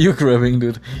 Who are you grabbing,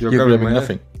 dude? You're grabbing my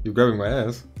nothing. You're grabbing my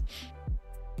ass.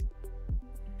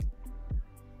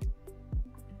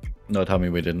 No, tell me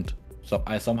we didn't. So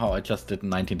somehow I just did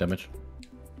 19 damage.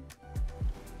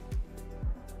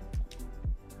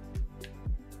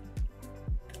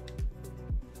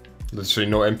 Literally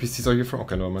no NPCs are here from.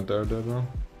 Okay, no, I meant there now.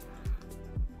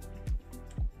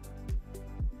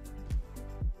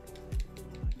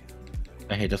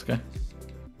 I hate this guy.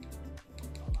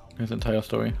 His entire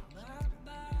story.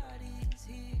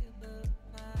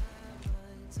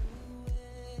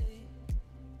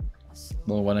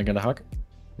 Well, wanna get a hug?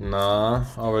 Nah,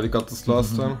 I already got this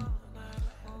last time.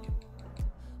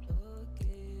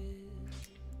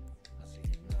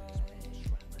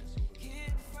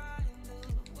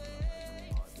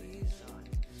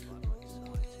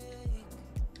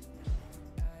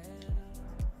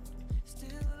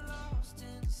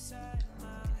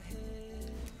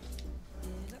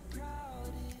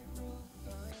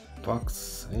 Fuck's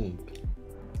sake.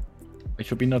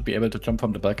 Should we not be able to jump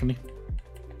from the balcony?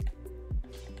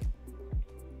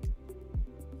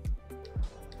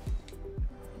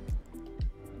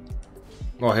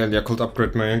 Oh hell yeah, I could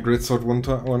upgrade my greatsword one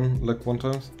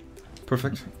time.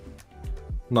 Perfect.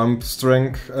 Now I'm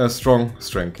strong.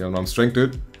 Yeah, now I'm strength,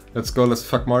 dude. Let's go, let's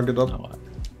fuck Market up.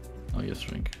 Oh, you're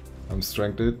strength. I'm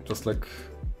strength, dude. Just like...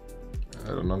 I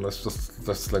don't know,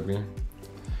 that's like me.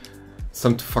 It's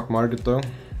time to fuck Market though.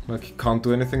 Like, he can't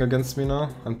do anything against me now.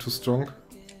 I'm too strong.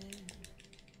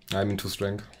 I'm in too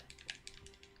strength.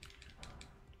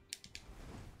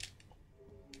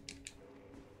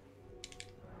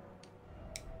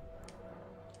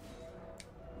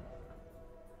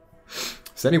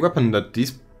 Is there any weapon that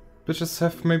these bitches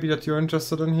have maybe that you're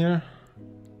interested in here?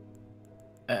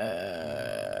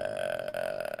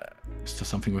 Is there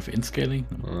something with in-scaling?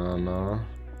 No.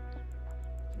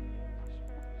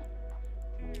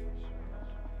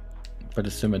 But the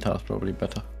scimitar is probably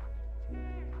better.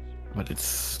 But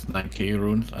it's 9k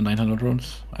runes, 900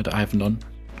 runes. I have none.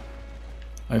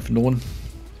 I have no one.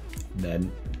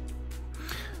 Then.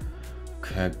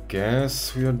 Okay, I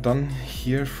guess we are done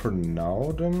here for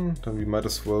now then. Then we might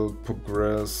as well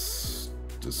progress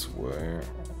this way.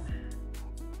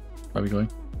 Where are we going?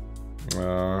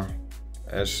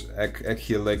 Egg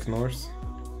Hill Lake North.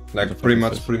 Like pretty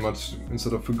much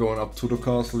instead of going up to the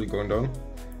castle, we're going down.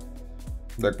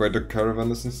 Like by the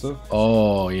caravan is and stuff.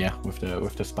 Oh yeah, with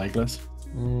the spyglass.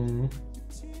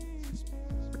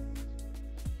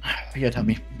 Yeah, tell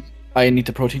me. I need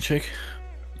the protein shake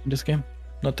in this game,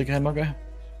 not the camera guy.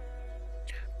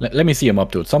 Let me see him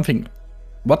up, dude. Something.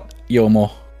 What?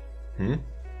 Yomo.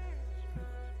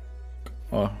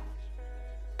 Oh.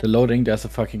 The loading, there's a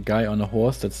fucking guy on a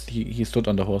horse. That's he stood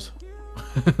on the horse.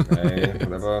 Hey,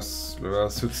 whatever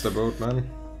suits the boat, man.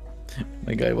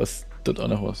 My guy was stood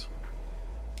on a horse.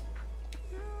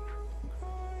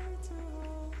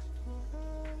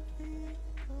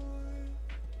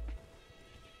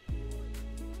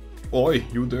 Oi,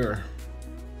 you there.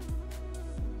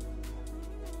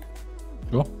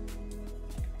 Oh.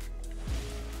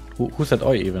 Who said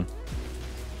oi even?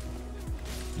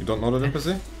 You don't know that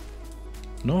NPC?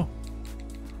 No.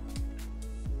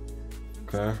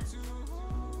 Okay.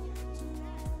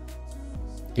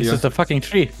 This is the fucking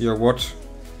tree. Here, watch.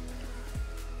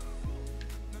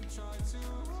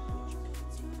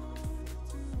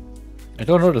 I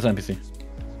don't know this NPC.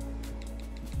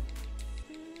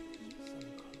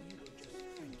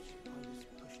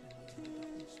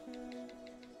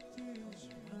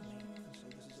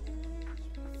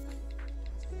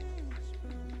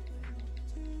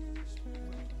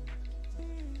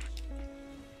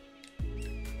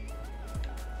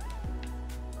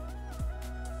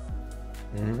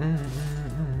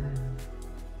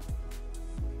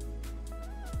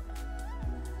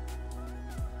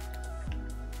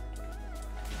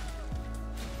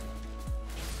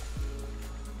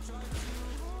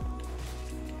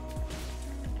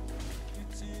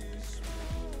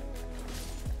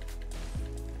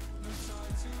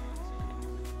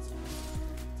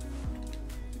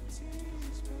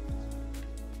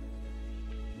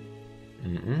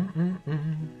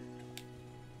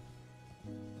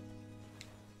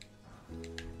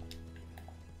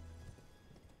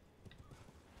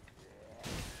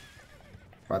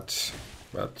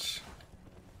 But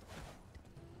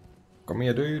come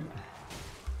here, dude.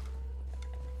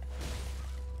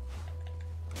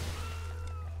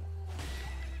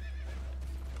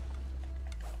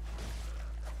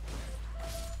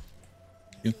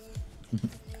 Yeah.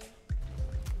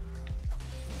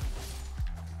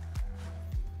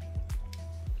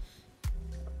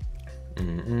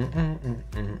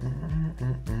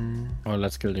 Oh,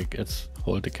 let's kill the kids.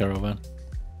 Hold the caravan.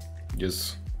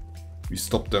 Yes. We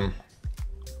stop them.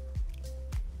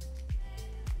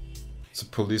 It's a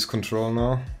police control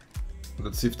now.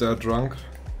 Let's see if they're drunk.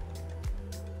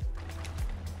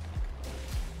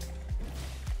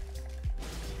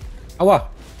 Aua!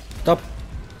 Stop!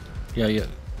 Yeah. I'm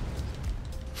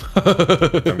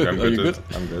Are you good. good?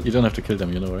 I'm good. You don't have to kill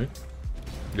them, you know, right?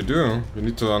 You do. You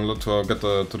need to unload to get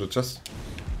to the chest.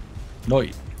 No,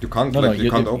 You can't. No, like no,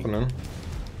 you can't open it.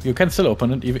 you can still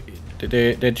open it. Even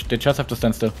they just have to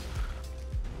stand still.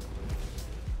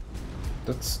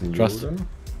 That's new Trust. then.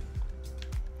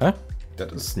 Huh?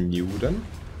 That is new then.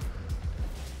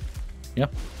 Yeah.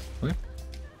 Okay.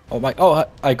 Oh my! Oh,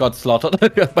 I got slaughtered.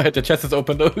 But the chest is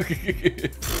open though.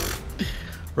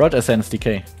 Rod essence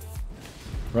decay.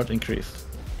 Rod increase.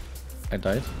 I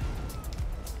died.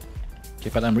 Okay,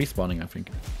 but I'm respawning, I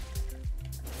think.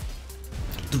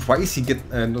 Dude, why is he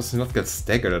does he not get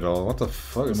staggered at all? What the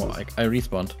fuck is No, this? I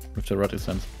respawned with the rod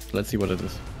essence. Let's see what it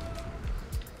is.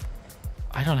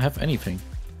 I don't have anything.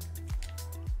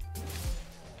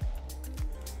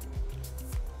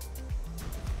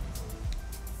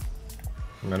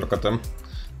 Man, look at them.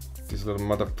 These little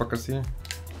motherfuckers here.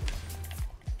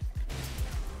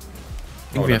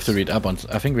 I think we have to read up on.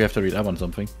 I think we have to read up on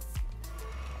something.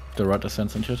 The rod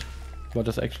essence and shit. What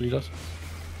this actually does.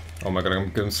 Oh my god, I'm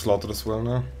getting slaughtered as well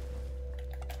now.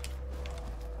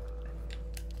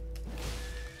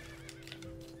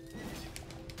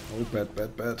 Oh,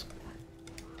 bad.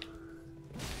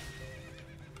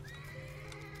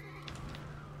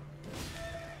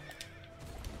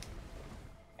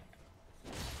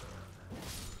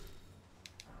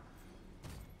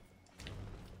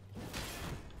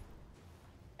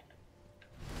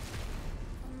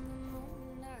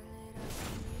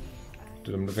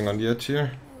 Dude, I'm living on the edge here.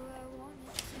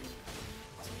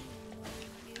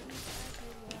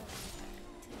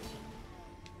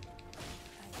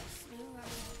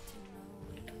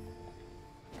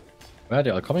 Where are they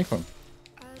all coming from?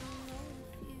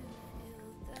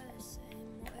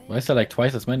 Why is there like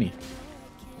twice as many?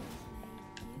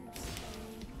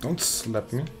 Don't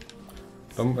slap me.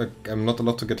 I'm not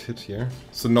allowed to get hit here.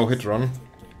 It's a no-hit run.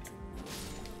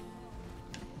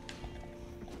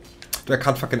 Dude, I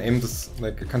can't fucking aim this,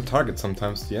 like, I can't target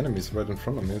sometimes the enemies right in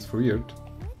front of me, it's weird.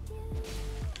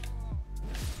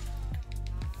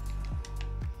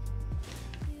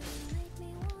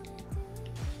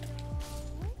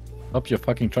 Up your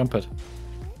fucking trumpet.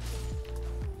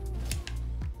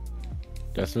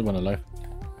 There's still one alive.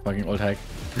 Fucking old hag.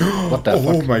 What the fuck?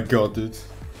 Oh my god, dude.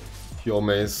 Your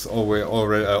maze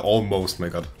already almost, my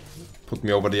god. Put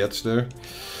me over the edge there.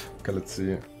 Okay, let's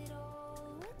see.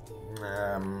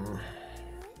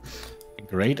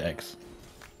 Great axe.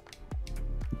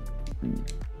 Dude,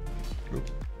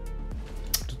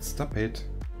 stop it.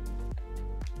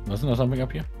 Wasn't there something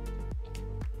up here?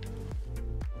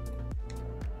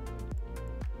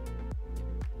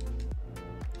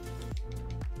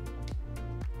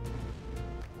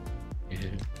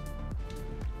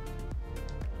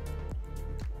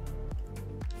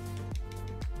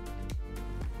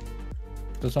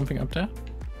 There's something up there?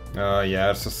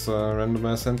 Yeah, it's just a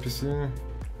randomized NPC.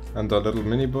 And a little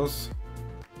mini boss.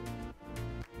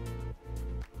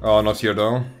 Oh, not here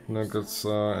though. Look, it's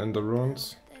in the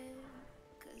ruins.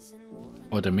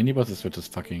 Oh, the mini boss is with this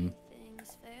fucking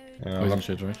poison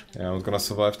shit, right? Yeah, I'm gonna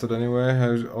survive that anyway. I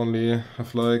only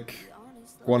have like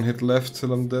one hit left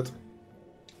till I'm dead.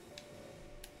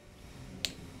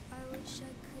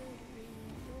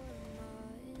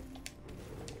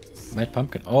 Mad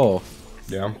pumpkin. Oh.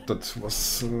 Yeah, that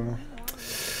was.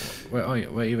 Where are you?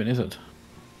 Where even is it?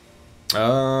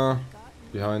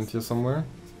 Behind here somewhere.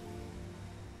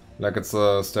 Like it's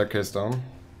a staircase down.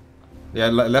 Yeah,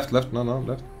 left, no,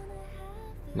 left.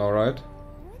 No, right.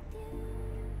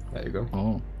 There you go.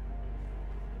 Oh.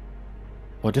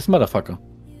 Oh, this motherfucker.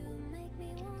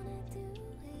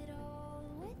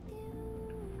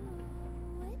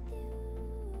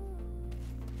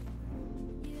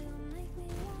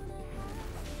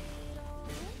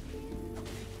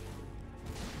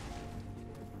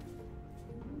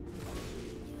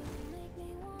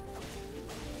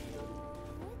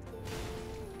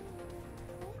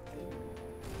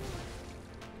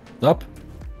 Stop.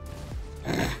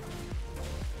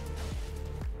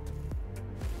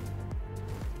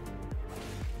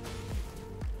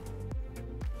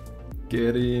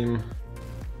 Get him.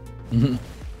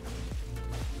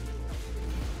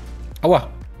 Aua.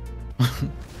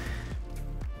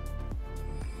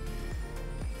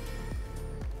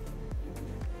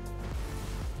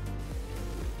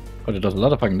 But it does a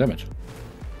lot of fucking damage.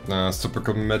 Nah, it's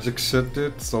typical magic shit,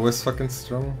 dude. It's always fucking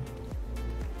strong.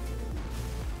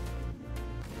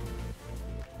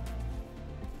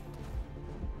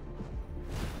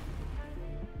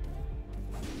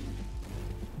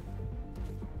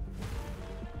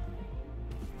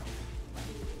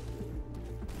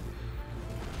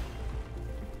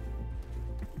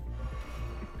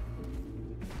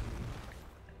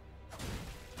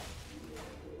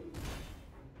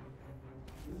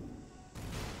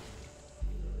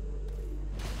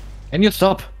 Can you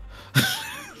stop?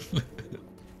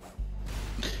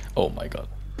 Oh my god.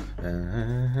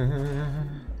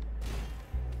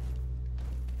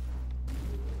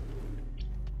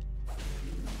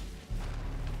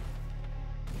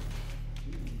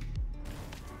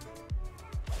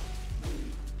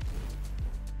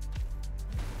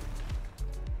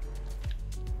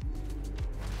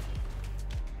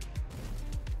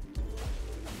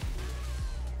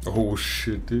 Oh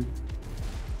shit, dude.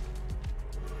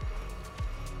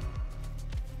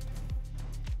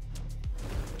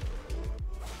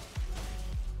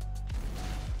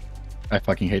 I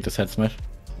fucking hate this head smash.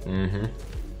 Yeah,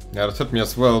 that hit me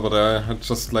as well, but I had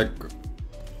just like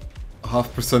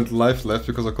 0.5% life left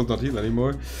because I could not heal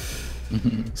anymore.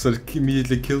 So it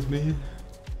immediately killed me.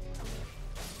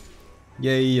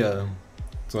 Yay!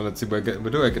 So let's see where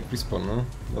do I get respawn, no?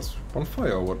 That's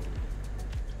bonfire or what?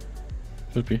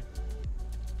 Should be.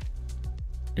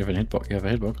 You have a hitbox. You have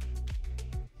a hitbox.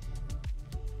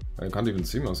 I can't even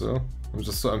see myself.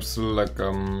 I'm still like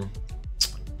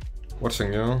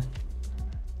watching you.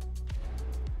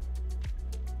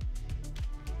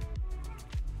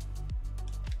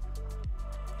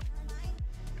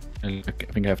 I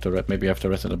think I have to maybe I have to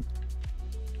reset him.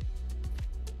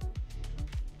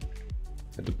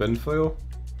 At the bonfire?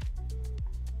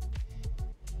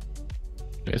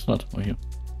 There is not. Oh, here.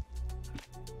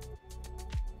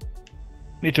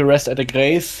 Need to rest at the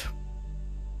grace.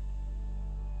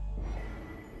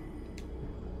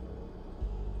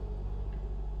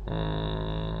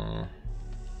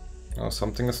 Oh,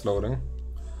 something is loading.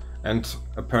 And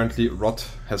apparently rot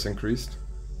has increased.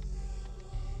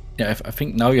 Yeah, I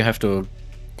think now you have to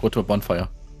go to a bonfire.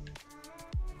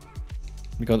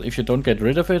 Because if you don't get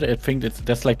rid of it, I think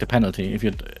that's like the penalty if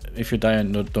you die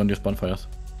and don't use bonfires.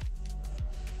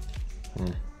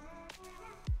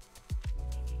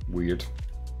 Weird.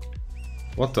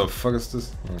 What the fuck is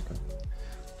this? Okay.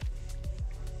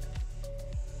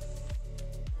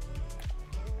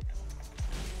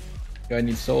 I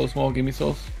need souls more, give me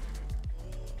souls.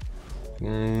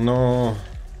 No.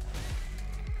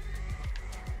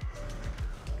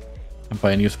 I'm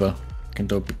buying a new spell. Can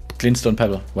do Glintstone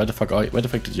Pebble. Where the fuck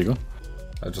did you go?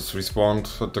 I just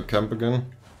respawned at the camp again.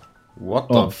 What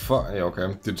Oh. the fuck? Yeah,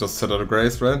 okay. You just set out a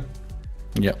grace, right?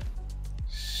 Yeah.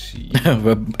 Shit.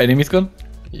 Were enemies gone?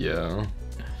 Yeah.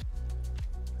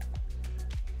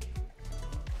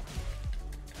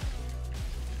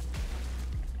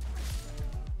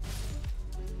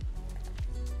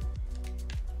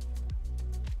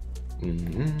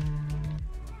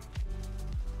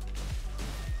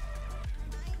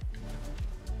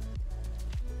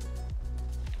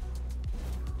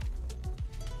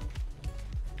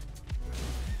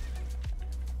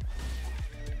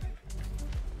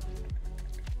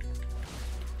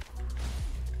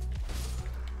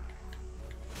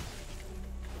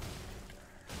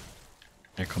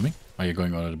 Are you coming? Are you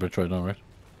going on the bridge right now, right?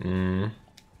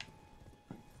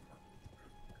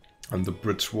 I'm the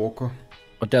bridge walker.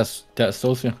 But there's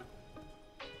souls here.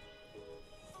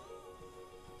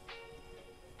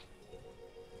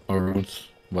 Or runes,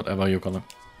 whatever you call them.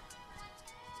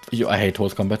 I hate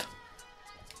horse combat.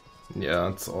 Yeah,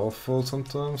 it's awful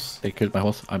sometimes. They killed my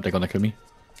horse. They're gonna kill me.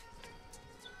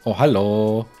 Oh,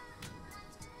 hello.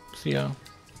 See ya.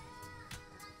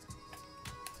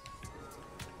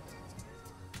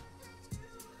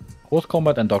 Horse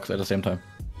combat and dogs at the same time.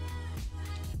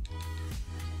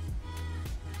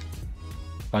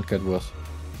 Can't get worse.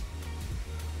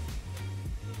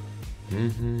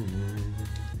 Dude,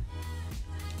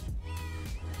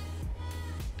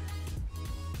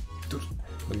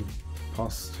 let me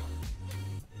past.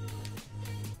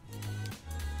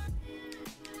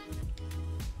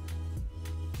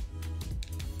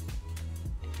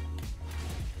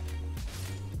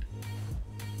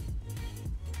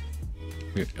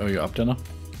 Are you up there now?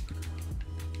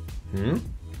 Hmm?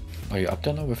 Are you up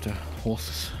there now with the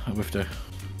horses? With the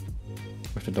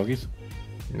doggies?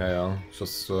 Yeah,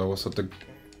 just was at the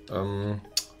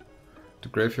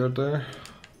graveyard there.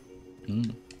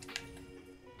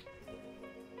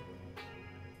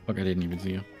 Fuck, I didn't even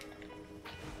see you.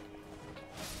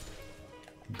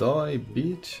 Die,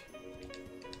 bitch.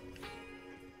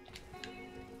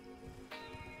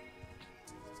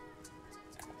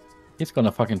 He's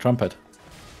gonna fucking trumpet.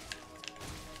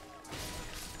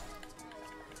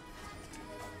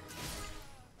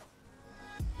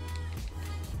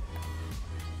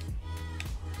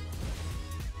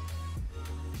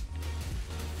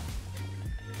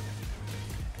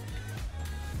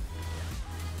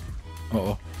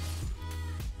 Uh-oh.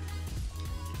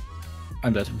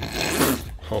 I'm dead.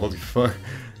 Holy fuck.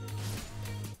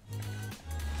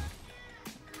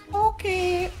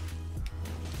 Okay.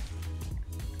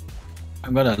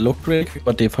 I'm gonna look real quick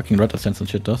what the fucking red sense and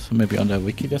shit does. Maybe on the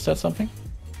wiki they said something.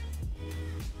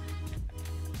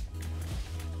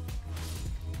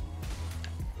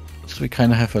 So we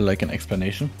kinda have like an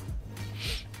explanation.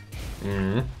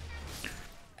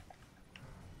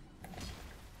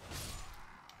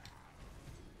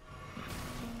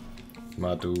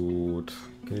 My dude,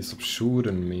 can you stop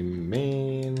shooting me,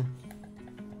 man?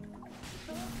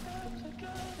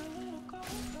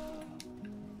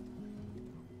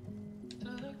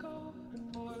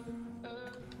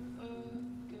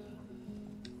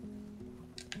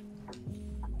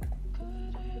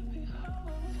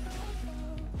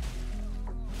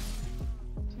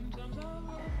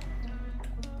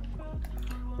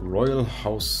 Royal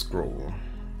House Scroll.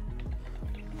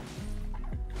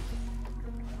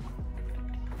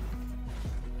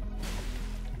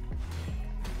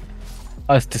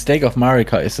 The Stake of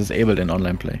Marika is disabled in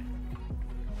online play.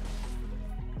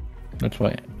 That's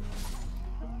why.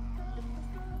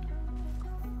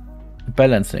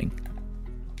 Balancing.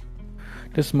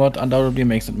 This mod undoubtedly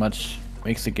makes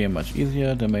the game much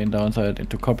easier. The main downside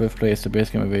into cooperative play is the base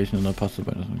game evasion is not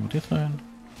possible in this line.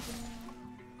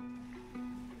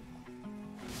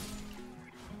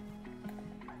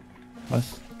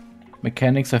 Was?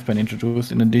 Mechanics have been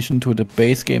introduced in addition to the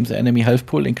base game's enemy health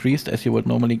pool increased as you would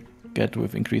normally get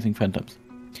with increasing phantoms.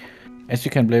 As you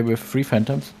can play with 3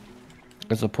 phantoms,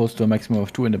 as opposed to a maximum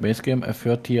of 2 in the base game, a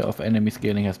third tier of enemy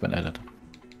scaling has been added.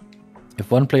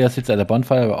 If one player sits at a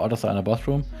bonfire while others are in a boss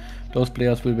room, those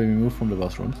players will be removed from the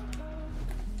boss rooms.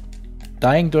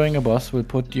 Dying during a boss will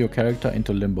put your character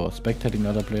into limbo, spectating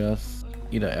other players.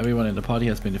 Either everyone in the party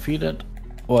has been defeated,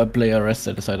 or a player rests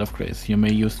at the side of grace. You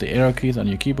may use the arrow keys on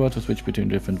your keyboard to switch between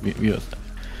different views.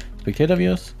 Spectator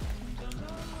views.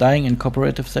 Dying in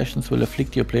cooperative sessions will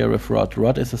afflict your player with Rot.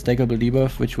 Rot is a stackable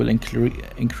debuff which will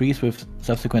increase with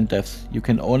subsequent deaths. You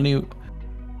can only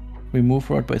remove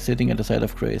Rot by sitting at the side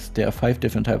of grace. There are 5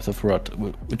 different types of Rot,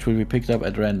 which will be picked up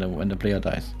at random when the player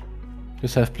dies.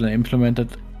 This has been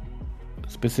implemented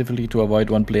specifically to avoid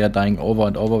one player dying over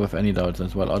and over with any doubts,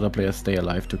 while other players stay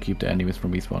alive to keep the enemies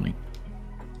from respawning.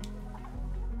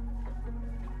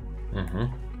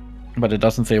 But it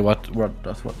doesn't say what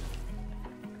does what.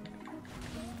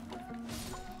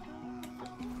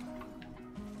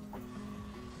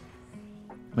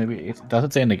 Maybe does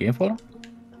it say in the game folder?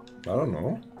 I don't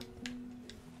know.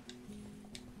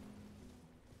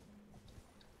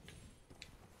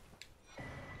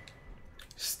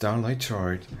 Starlight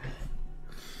chart.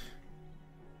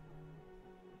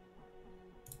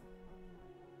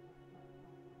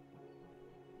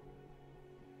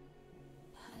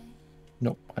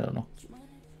 No, I don't know.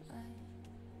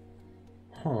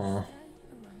 Huh.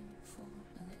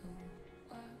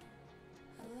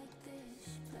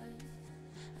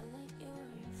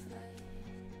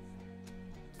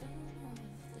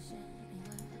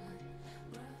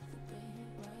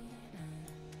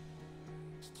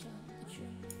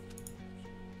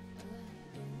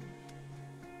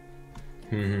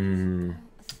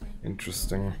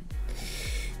 Interesting.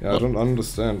 Yeah, I don't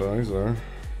understand either.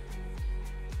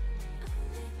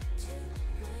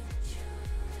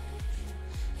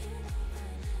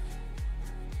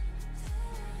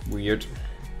 Weird.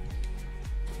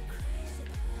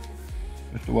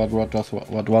 What does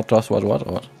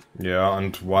what? Yeah,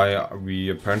 and why are we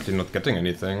apparently not getting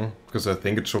anything? Because I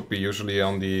think it should be usually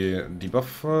on the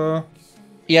debuff.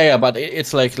 Yeah, but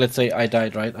it's like, let's say I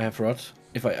died, right? I have rot.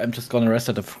 If I'm just gonna rest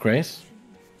at the grace,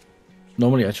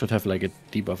 normally I should have like a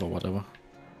debuff or whatever.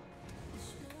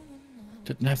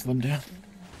 Didn't have one there.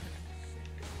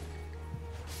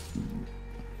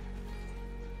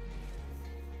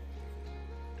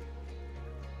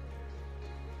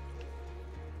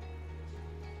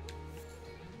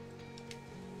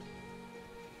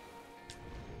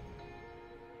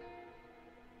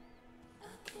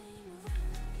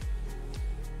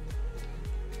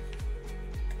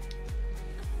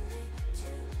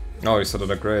 Oh, you said it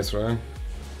at grace, right?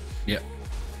 Yeah.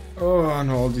 Oh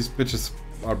no, all these bitches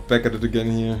are back at it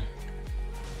again here.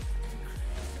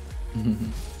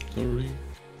 Sorry.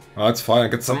 Oh, it's fine.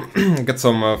 Get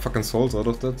some, fucking souls out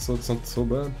of that, so it's not so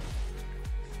bad.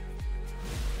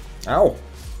 Ow!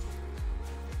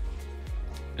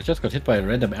 I just got hit by a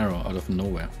random arrow out of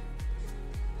nowhere.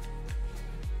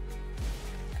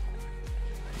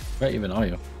 Where even are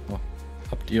you? Oh,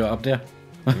 you're up there.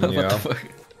 What Yeah. the fuck?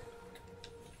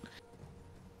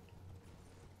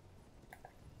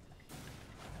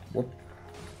 What?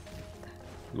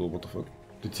 Oh, what the fuck?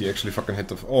 Did he actually fucking hit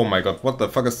the... Oh my god, what the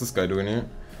fuck is this guy doing here?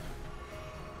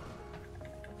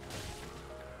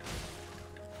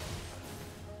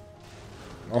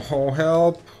 Oh,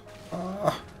 help!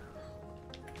 Ah.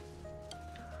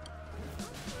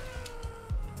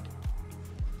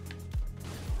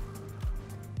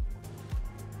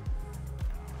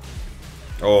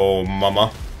 Oh,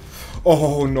 mama.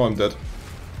 Oh, no, I'm dead.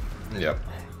 Yep.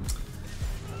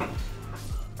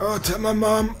 Oh, tell my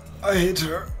mom I hate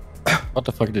her. What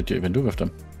the fuck did you even do with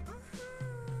them?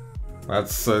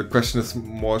 That's question is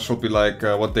more should be like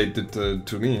what they did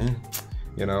to me.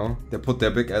 You know, they put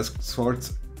their big ass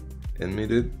swords in me,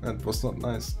 dude. That was not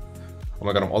nice. Oh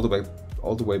my god, I'm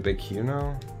all the way back here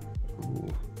now.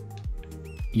 Ooh.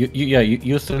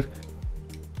 You still.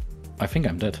 I think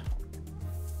I'm dead.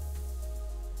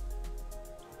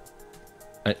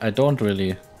 I don't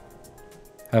really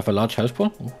have a large health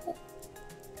pool.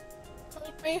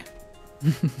 Help me.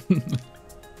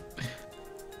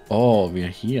 Oh, we're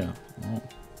here. Oh.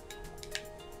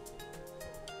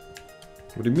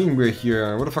 What do you mean we're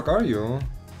here? Where the fuck are you?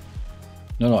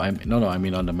 No, I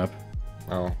mean on the map.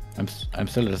 Oh, I'm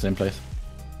still at the same place.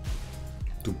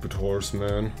 stupid horse,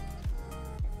 man.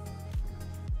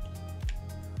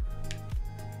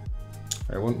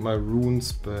 I want my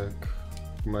runes back.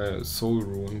 My soul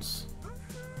runes.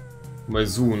 My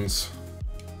zoons.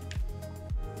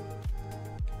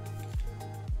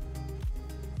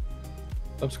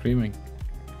 Stop screaming.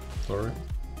 Sorry.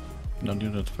 Don't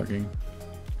do that fucking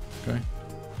guy.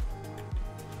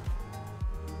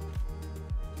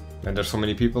 And there's so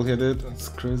many people here, dude. That's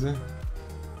crazy.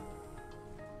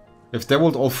 If they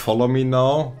would all follow me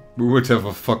now, we would have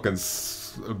a fucking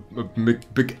a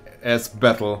big ass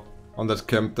battle on that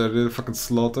camp there, dude. Fucking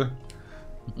slaughter.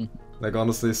 Like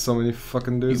honestly, so many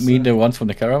fucking dudes. You mean the ones from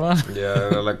the caravan?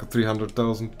 Yeah, like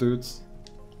 300,000 dudes.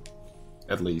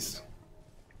 At least.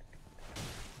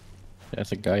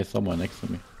 There's a guy somewhere next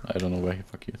to me. I don't know where the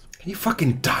fuck he is. Can you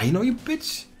fucking die now, you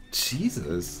bitch?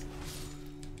 Jesus.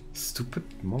 Stupid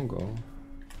Mongo.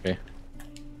 Okay.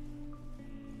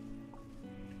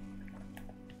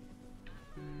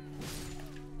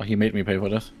 Oh, he made me pay for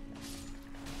this.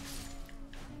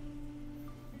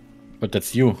 But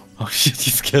that's you. Oh shit, he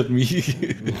scared me.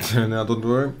 Nah, don't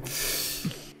worry.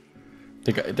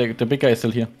 The big guy is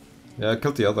still here. Yeah, I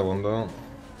killed the other one though.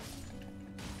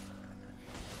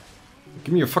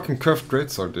 Give me a fucking curved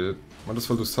greatsword, dude. Might as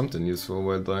well do something useful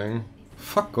while dying.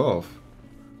 Fuck off.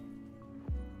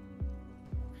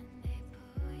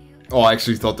 Oh, I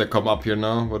actually thought they come up here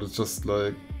now, but it's just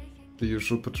like the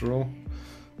usual patrol.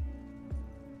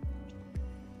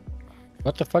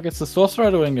 What the fuck is the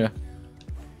sorcerer doing here?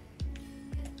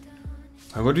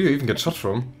 Where do you even get shot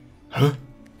from? Huh?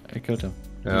 I killed him.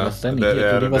 Yeah, he was standing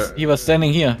here. yeah, He was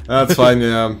standing here. That's fine,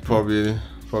 yeah, I'm probably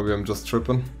I'm just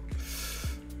tripping.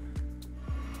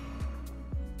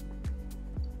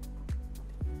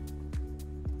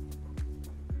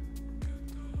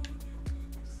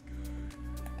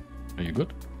 Are you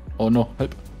good? Oh no,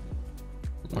 help.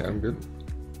 Yeah, I'm good.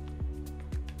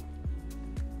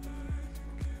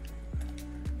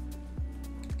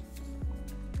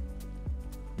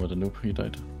 What a noob, he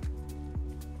died.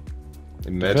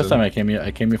 Imagine. The first time I came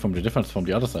here from the difference from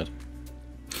the other side.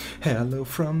 Hello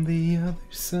from the other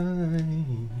side.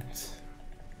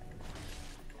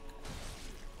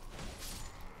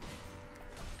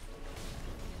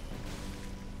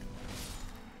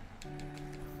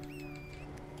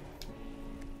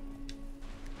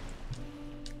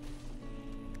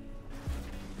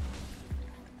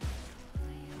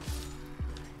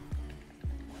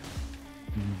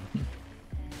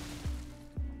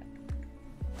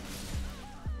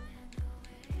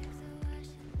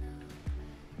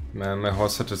 Man, my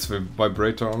horse had its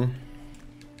vibrator on.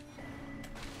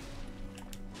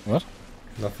 What?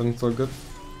 Nothing so good.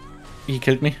 He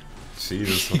killed me.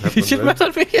 Jesus, what He happened just there?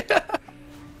 murdered me.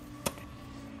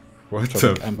 What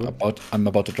the I'm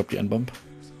about to drop the N-bomb.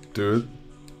 Dude.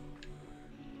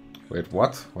 Wait,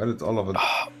 what? Why did all of it...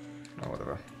 Oh,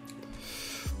 whatever.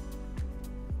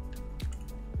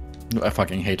 No, I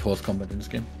fucking hate horse combat in this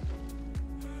game.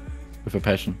 With a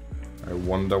passion. I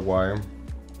wonder why.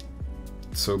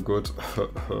 It's so good.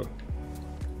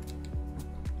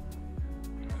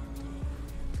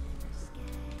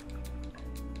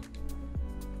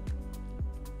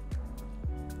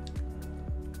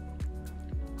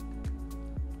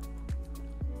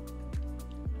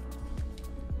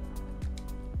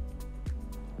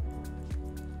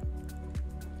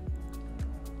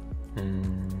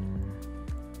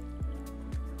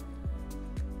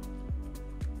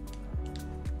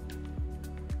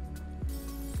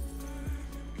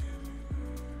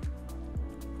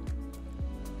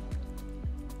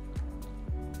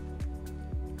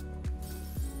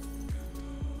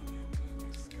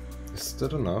 Is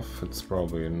that enough? It's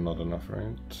probably not enough,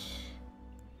 right?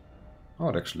 Oh,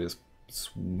 it actually is.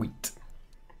 Sweet.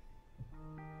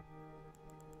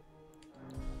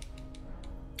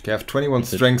 Okay, I have 21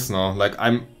 strengths now. Like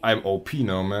I'm OP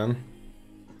now, man.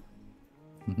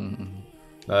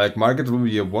 Like Market will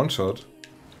be a one shot.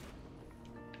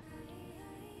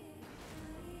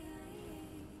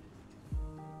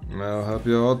 I'll help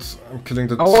you out. I'm killing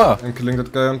that. I'm killing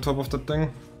that guy on top of that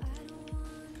thing.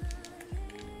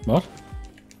 What?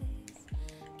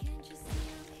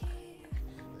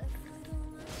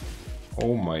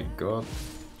 Oh my god.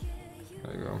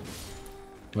 There you go.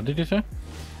 What did you say?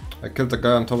 I killed the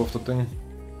guy on top of the thing.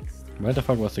 Where the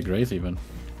fuck was the grace even?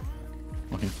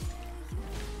 Okay.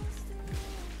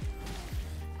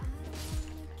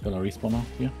 Gonna respawn now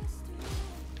here.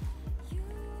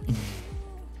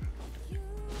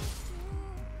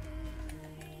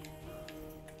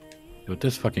 Dude,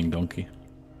 this fucking donkey.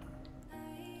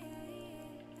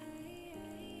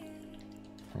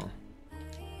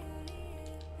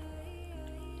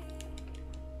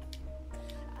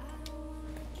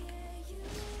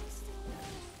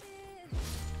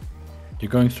 You're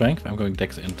going strength? I'm going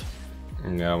dex int.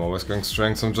 Yeah, I'm always going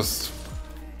strength. I'm just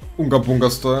Unga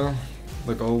Bunga style,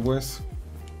 like always.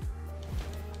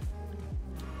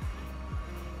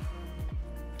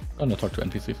 Gonna talk to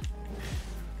NPCs.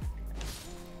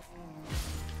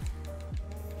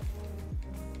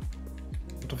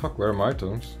 What the fuck? Where are my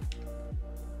items?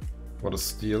 What a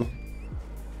steal.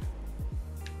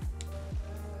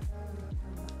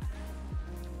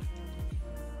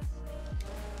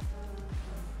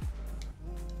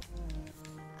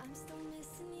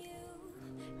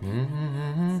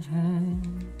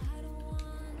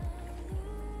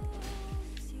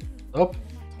 Stop.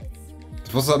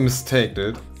 It was a mistake,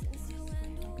 dude.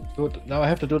 Dude, now I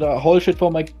have to do the whole shit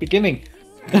for my beginning.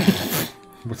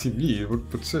 What do you mean?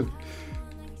 What shit?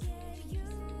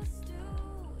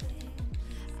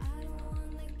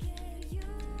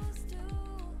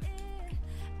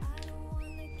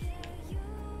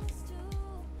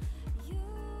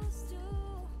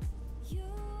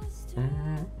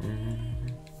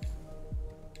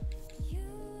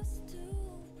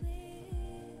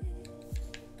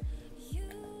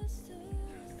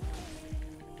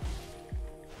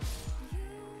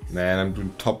 Man, I'm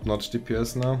doing top-notch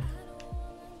DPS now.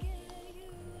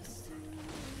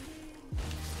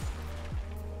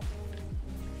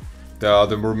 There are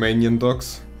the Romanian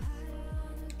dogs.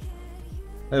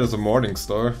 Hey, there's a Morning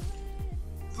Star.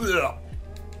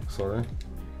 Sorry.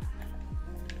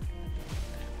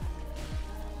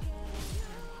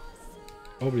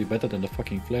 Probably better than the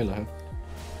fucking flail I have.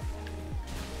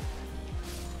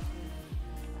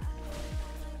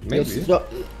 Maybe.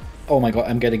 Oh my god,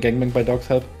 I'm getting gangbanged by dogs,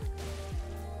 help.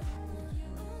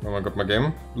 Oh my god, my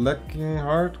game lagging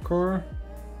hardcore.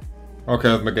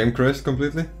 Okay, my game crashed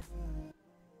completely.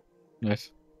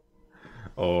 Nice.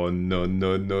 Oh no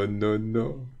no no no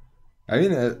no. I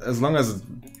mean, as long as it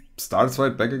starts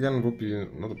right back again, it would be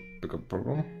not a bigger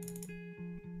problem.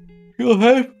 You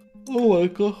have... Oh my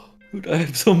god. Dude, I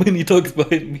have so many dogs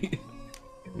behind me.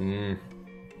 Mm.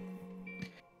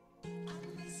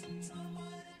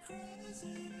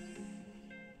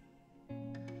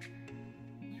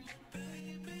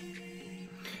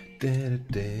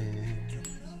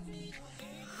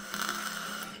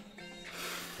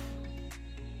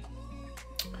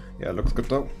 Yeah, looks good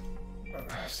though.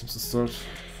 Seems to start.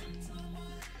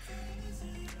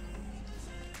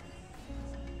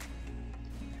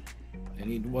 I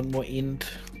need one more int.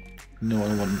 No,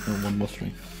 I want one more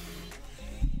string.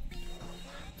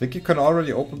 Think you can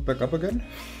already open back up again?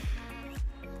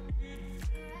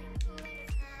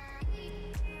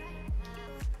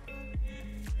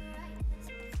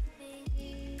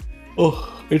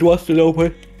 Oh, it was still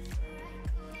open.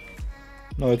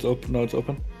 Now it's open. Now it's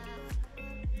open.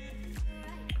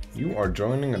 You are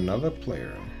joining another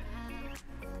player.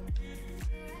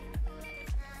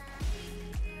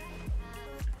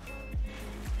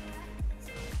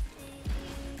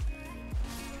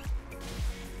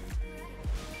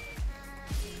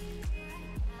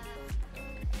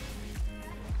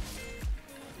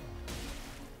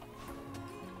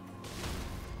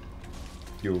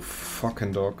 You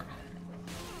fucking dog.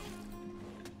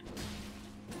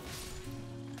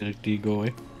 Did it go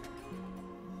away?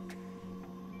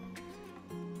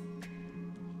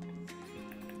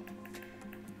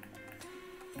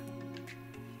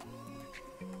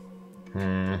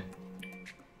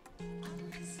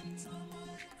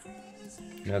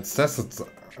 Yeah, it says it's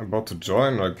about to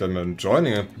join, like that I'm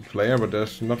joining a player, but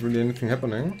there's not really anything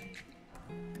happening.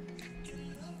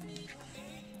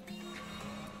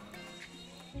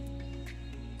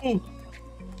 Oh.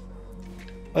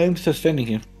 I am still standing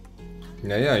here.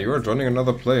 Yeah, you are joining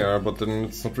another player, but then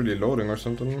it's not really loading or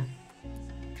something.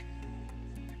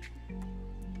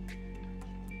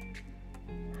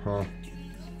 Huh.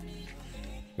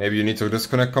 Maybe you need to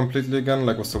disconnect completely again,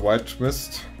 like with the white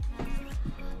mist.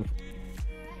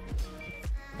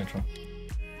 I try.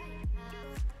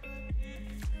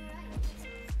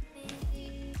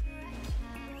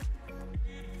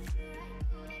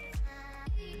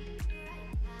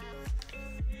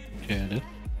 Yeah, I did.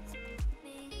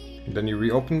 Then you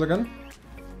reopened again?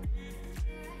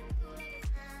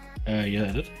 Yeah,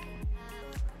 I did.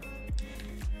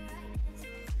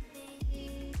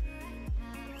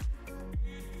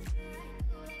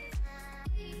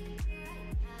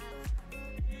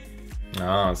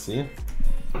 Ah, see?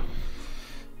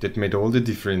 That made all the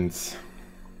difference.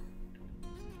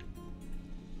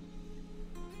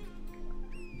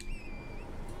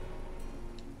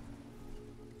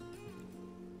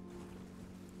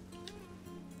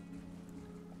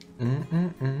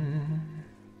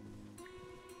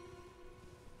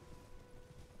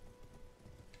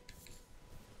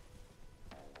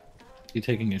 He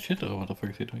taking a shit or what the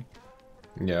fuck is he doing?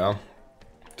 Yeah.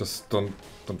 Just don't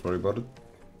worry about it.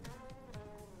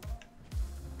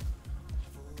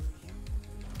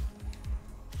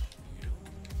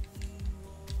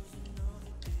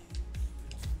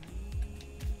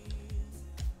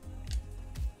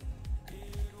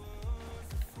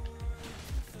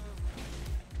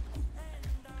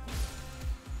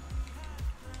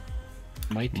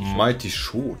 Mighty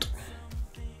Shot.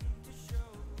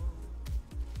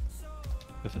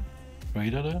 Is it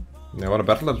Raider there? Yeah, wanna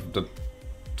battle that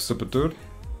stupid dude?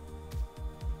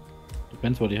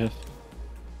 Depends what he has.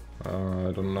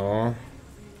 I don't know.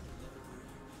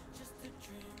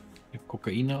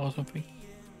 Cocaine or something?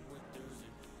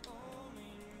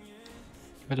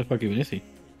 Where the fuck even is he?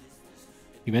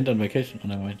 He went on vacation. Oh,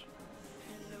 never mind.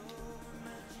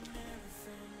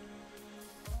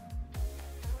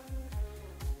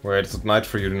 Wait, is it night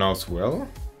for you now as well?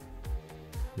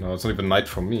 No, it's not even night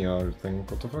for me, I think.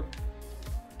 What the fuck?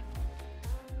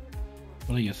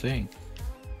 What are you saying?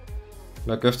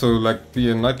 Like, I have to like be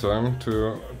in nighttime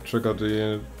to trigger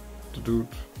the dude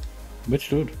Which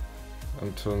dude?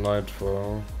 until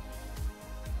nightfall.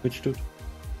 Which dude?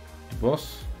 The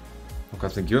boss? Okay, I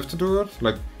think you have to do it.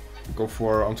 Like, go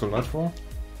for until nightfall.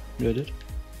 Yeah, I did.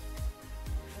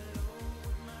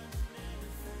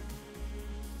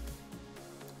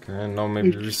 Okay, now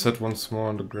maybe reset once more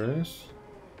on the grace.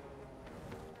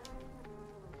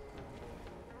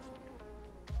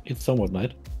 It's somewhat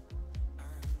night.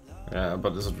 Yeah,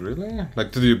 but is it really?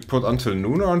 Like, did you put until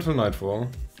noon or until nightfall?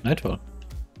 Nightfall.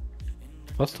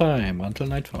 First time until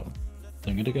nightfall.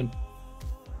 Doing it again.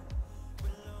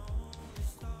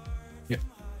 Yeah.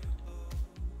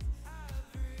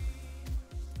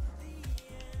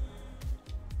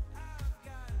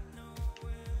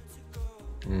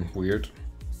 Weird.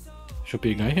 Should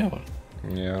be a guy here. Or?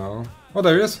 Yeah. Oh,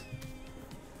 there he is.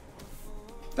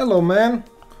 Hello, man.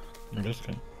 No, this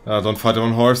guy. Don't fight him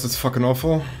on horse, it's fucking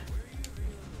awful.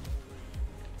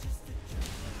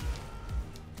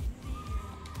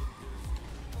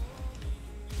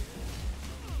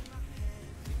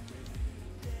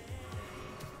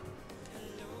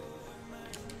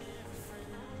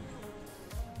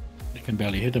 I can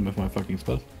barely hit him with my fucking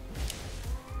spell.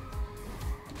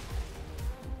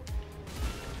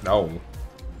 No.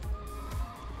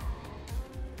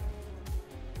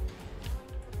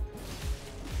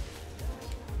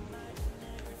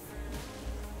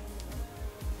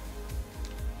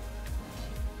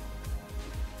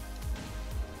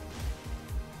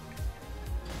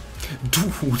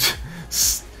 Dude,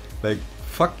 like,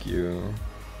 fuck you.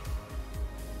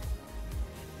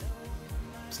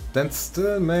 Stand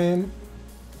still, man.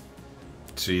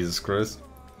 Jesus Christ.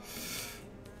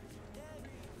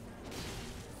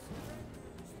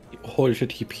 Holy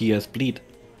shit, he has bleed.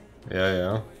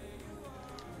 Yeah.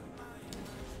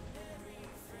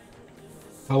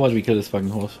 How about we kill this fucking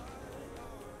horse?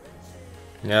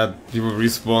 Yeah, people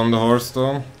respawn the horse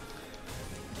though.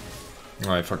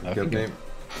 Oh, I fucking get me.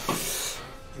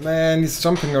 Man, he's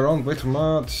jumping around way too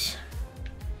much.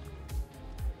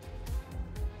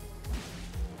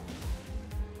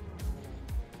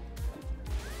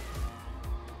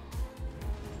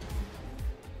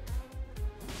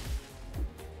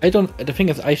 The thing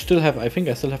is, I think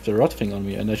I still have the rod thing on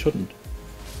me, and I shouldn't.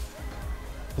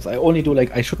 Because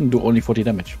I shouldn't do only 40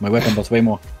 damage. My weapon does way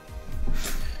more.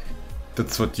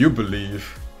 That's what you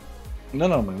believe. No,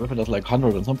 my weapon does like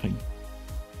 100 and something.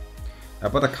 Yeah,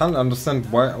 but I can't understand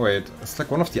why. Wait, it's like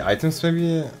one of the items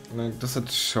maybe? Like, does it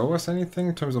show us anything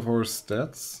in terms of our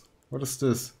stats? What is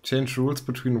this? Change rules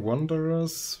between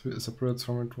wanderers? Separates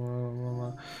from it.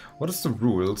 What is the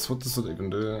rules? What does it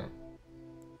even do?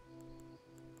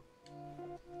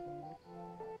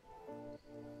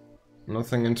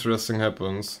 Nothing interesting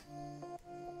happens.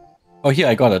 Oh, here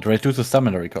I got it. Reduce the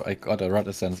stamina. I got a Rod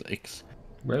Essence X.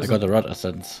 Where's I got a Rod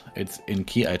Essence. It's in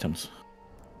key items.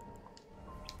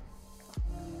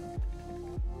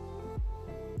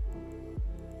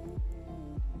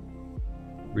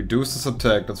 Reduce this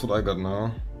attack, that's what I got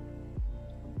now.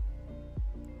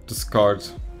 Discard.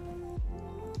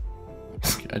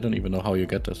 I don't even know how you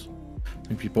get this. I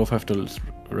think we both have to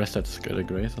rest at the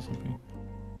grace or something.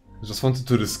 I just wanted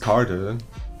to discard it.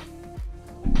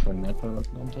 When that for a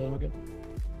long time again.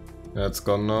 Yeah, it's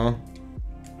gone now.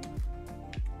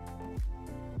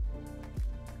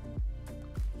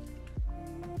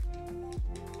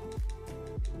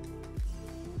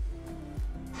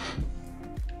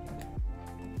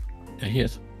 Yeah, he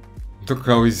is. Look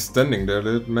how he's standing there,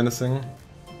 menacing.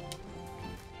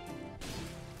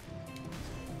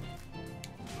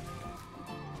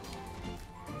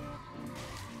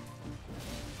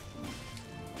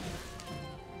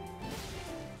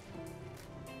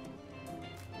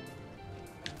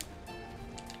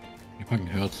 He fucking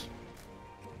hurts.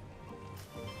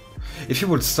 If you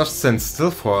would just stand still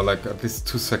for like at least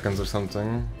 2 seconds or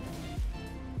something.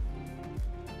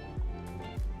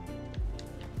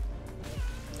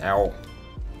 Ow.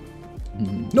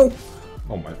 No!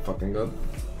 Oh my fucking god.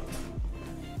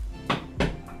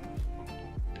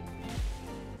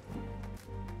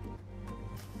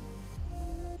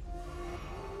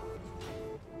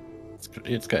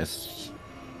 It's guys.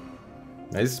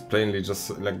 He's plainly just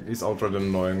like he's outright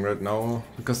annoying right now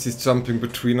because he's jumping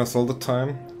between us all the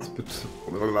time. It's a bit,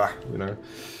 you know.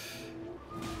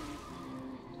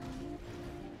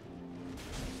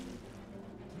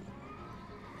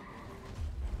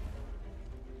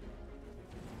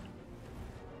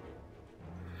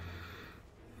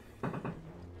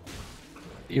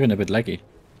 Even a bit laggy.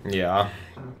 Yeah,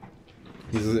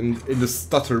 he's in the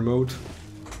stutter mode.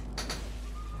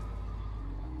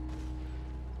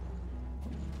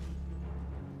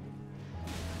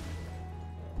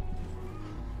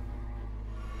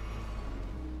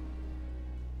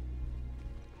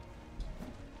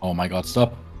 Oh my god,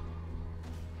 stop.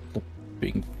 Stop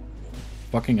being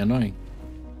fucking annoying.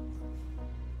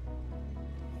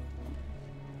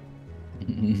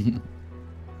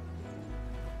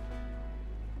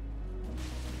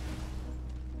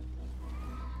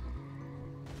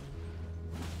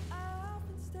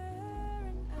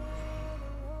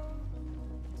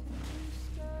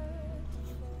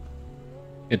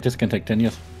 This can take 10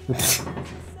 years.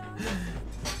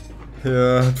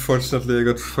 Yeah, unfortunately I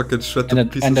got fucking shredded to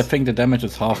pieces. And I think the damage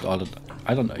is halved all the time.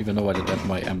 I don't even know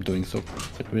why I'm doing so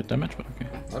weird damage, but okay.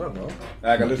 I don't know.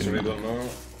 I literally don't know.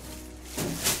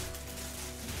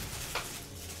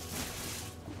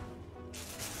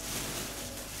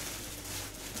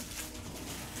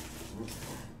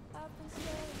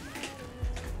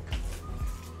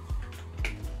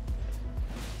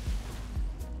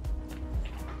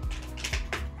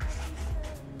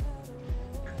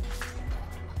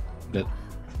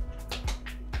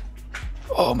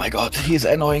 Oh my god, he's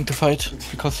annoying to fight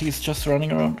because he's just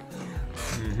running around.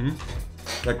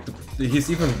 Like he's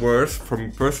even worse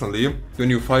from personally when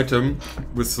you fight him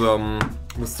with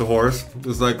the horse.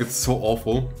 It's like it's so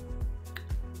awful.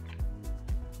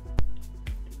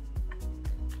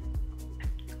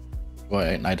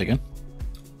 Why at night again?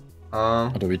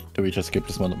 Or do we just skip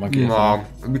this one monkey? Nah,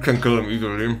 we can kill him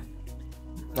easily.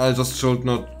 I just should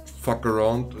not fuck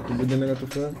around at the beginning of the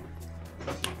fight.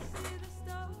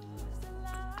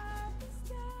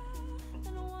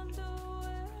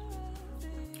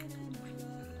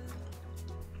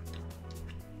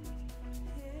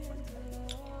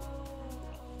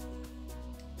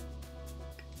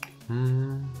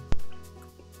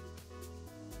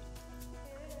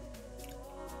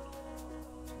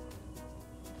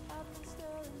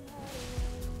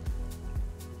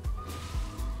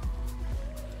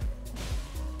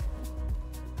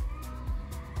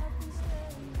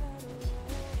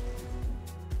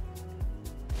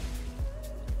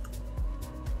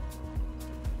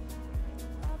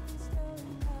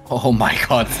 Oh my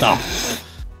god, stop!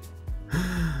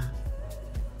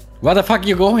 Where the fuck are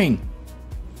you going?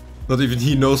 Not even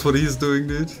he knows what he's doing,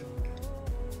 dude.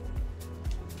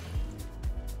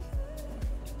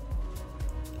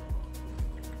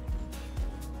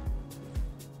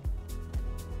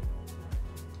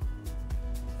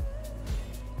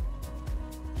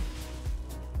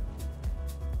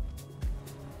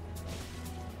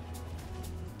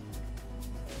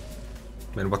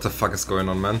 Man, what the fuck is going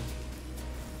on, man?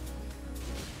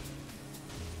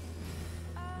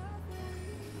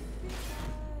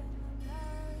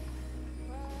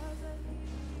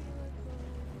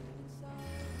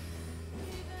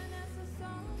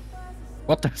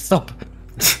 What the stop?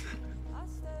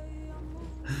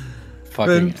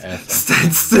 Fucking Man, ass.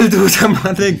 stand still, dude, I'm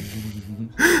running.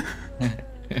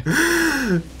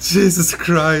 Jesus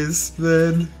Christ,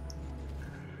 man.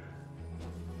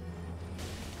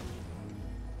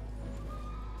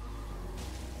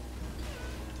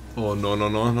 Oh no, no,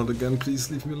 no, not again,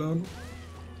 please leave me alone.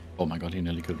 Oh my god, he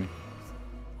nearly killed me.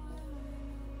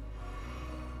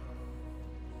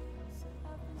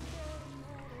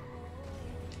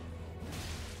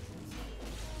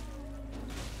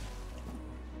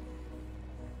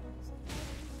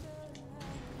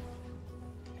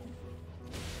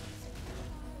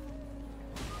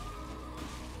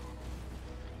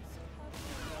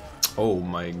 Oh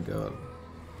my god.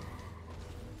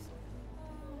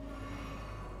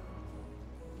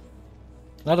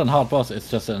 Not a hard boss, it's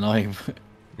just annoying.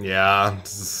 Yeah,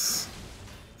 this is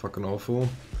fucking awful.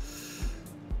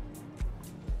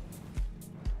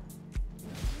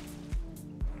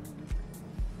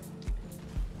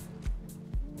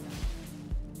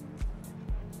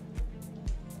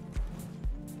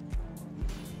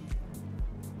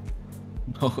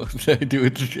 Oh,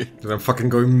 dude. I'm fucking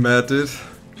going mad, dude.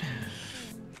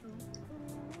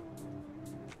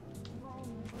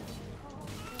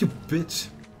 You bitch.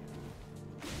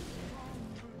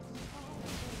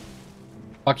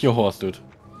 Fuck your horse, dude.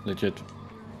 Legit.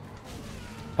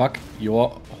 Fuck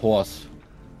your horse.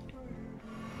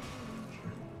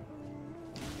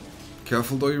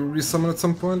 Careful though, you resummon at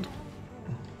some point.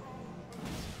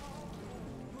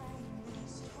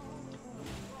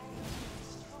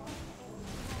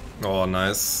 Oh,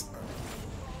 nice.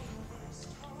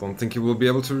 Don't think you will be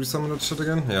able to resummon that shit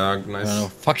again? Yeah, nice. No,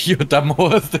 fuck you, dumb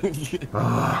horse.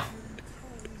 Ah.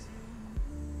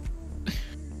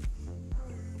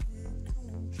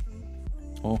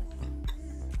 Oh,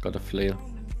 got a flail.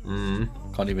 Mm.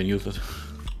 Can't even use it.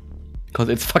 Cause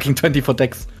it's fucking 24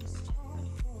 decks.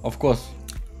 Of course.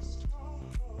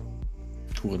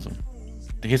 Tourism.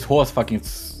 His horse thing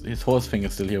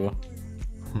is still here.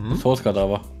 Hmm? His horse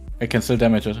cadaver. I can still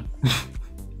damage it.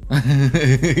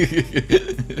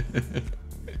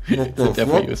 Is it there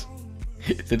for you? Is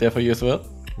it there for you as well?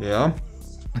 Yeah.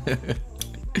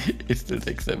 It still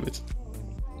takes damage.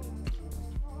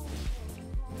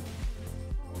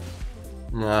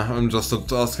 Nah, I'm just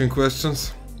not asking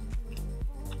questions.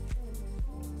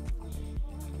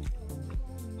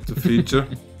 The feature.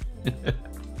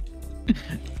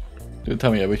 Don't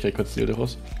tell me I wish I could steal the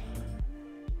horse.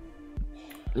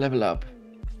 Level up.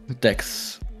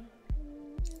 Dex.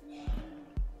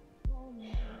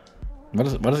 What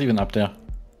is even up there?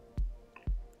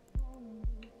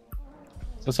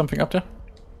 Is there something up there?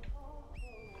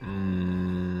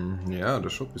 Yeah, there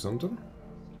should be something.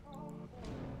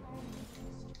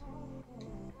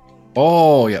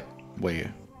 Oh, yeah. Wait.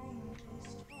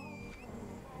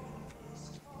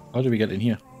 How do we get in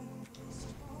here?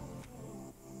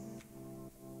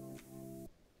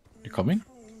 You coming?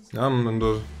 Yeah, I'm in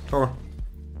the tower.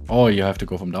 Oh, you have to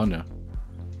go from down there.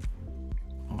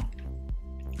 Oh.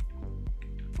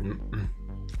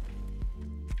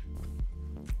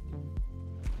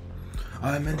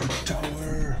 I'm in the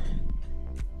tower.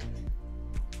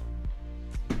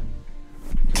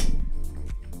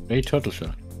 Great turtle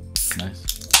shell.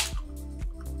 Nice.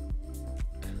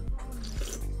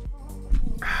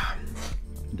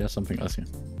 There's something else here.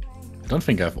 I don't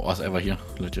think I was ever here,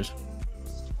 legit.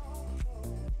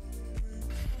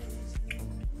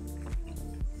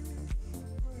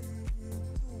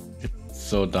 It's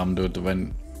so dumb, dude,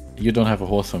 when you don't have a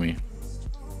horse for me.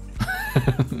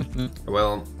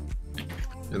 Well,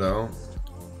 you know,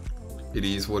 it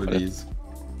is what it is.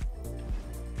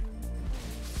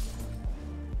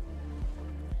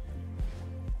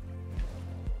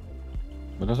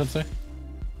 What does it say?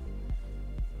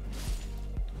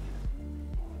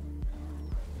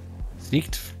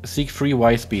 Seek 3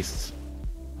 wise beasts.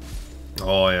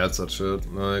 Oh yeah, that's that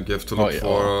shit. Like you have to look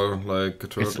for like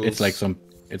turtles.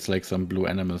 It's like some blue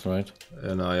animals, right?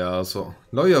 And yeah, so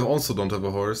no, you also don't have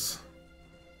a horse.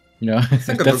 Yeah,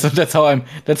 that's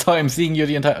how I'm seeing you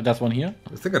the entire. That's one here.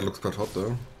 I think it looks quite hot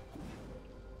though.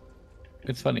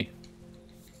 It's funny.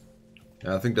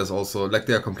 Yeah, I think there's also like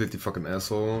they are completely fucking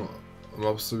asshole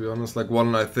mobs, to be honest. Like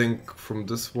one I think from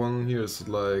this one here is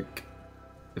like,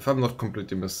 if I'm not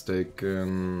completely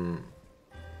mistaken,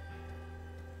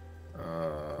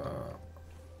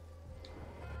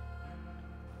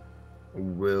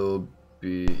 will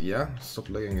be stop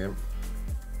lagging him.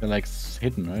 They're like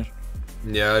hidden, right?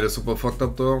 Yeah, they're super fucked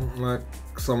up though. Like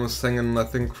some is hanging, I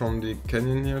think, from the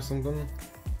canyon here or something,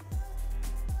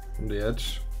 from the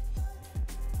edge.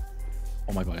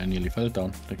 Oh my god, I nearly fell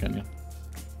down the canyon.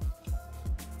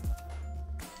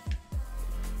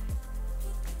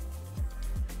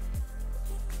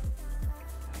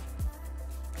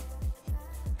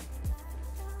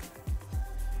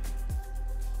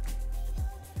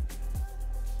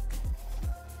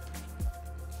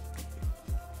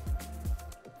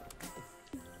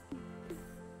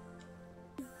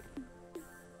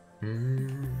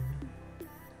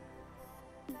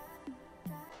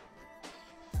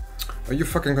 Are you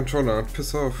fucking controller?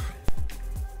 Piss off.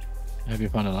 Have you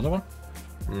found another one?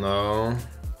 No.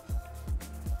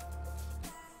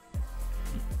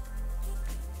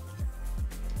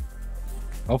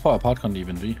 How far apart can they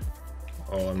even be?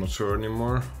 Oh, I'm not sure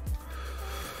anymore.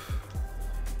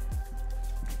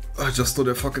 I just know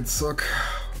they fucking suck.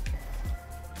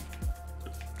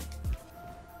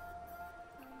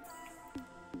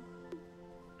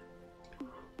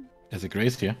 There's a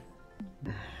grace here.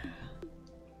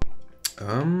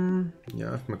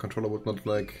 Yeah, if my controller would not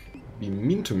like be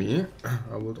mean to me,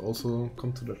 I would also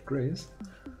come to that grace.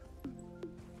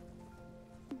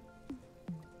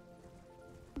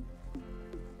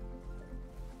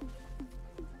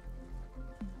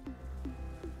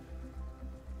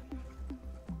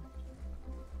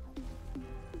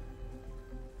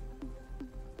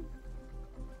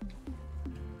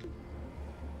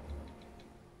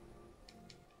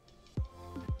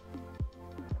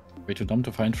 Way too dumb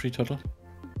to find 3 turtle?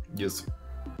 Yes.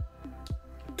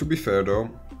 To be fair though,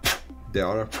 there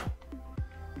are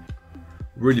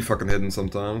really fucking hidden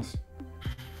sometimes.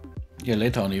 Yeah,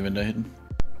 later on even they're hidden.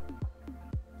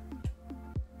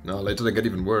 No, later they get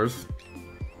even worse.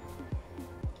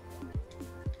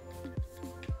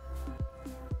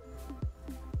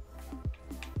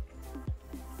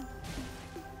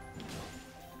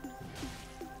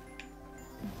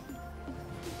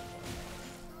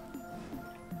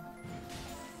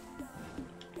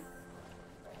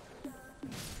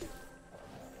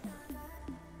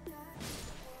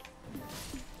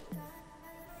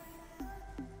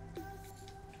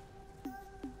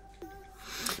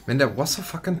 Man, there was a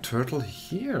fucking turtle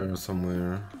here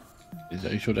somewhere. Are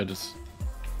you sure that is?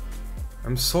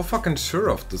 I'm so fucking sure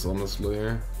of this,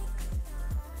 honestly.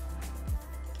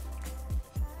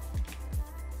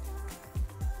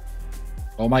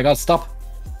 Oh my god, stop!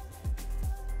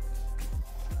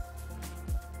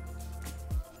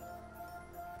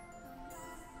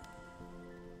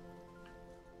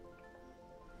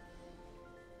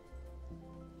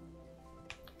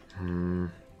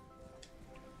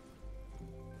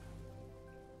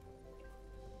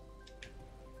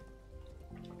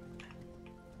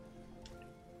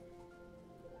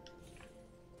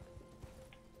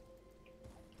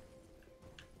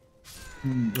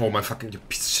 Oh my fucking, you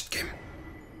piece of shit game.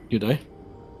 You die?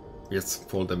 Yes,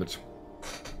 full damage.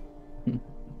 What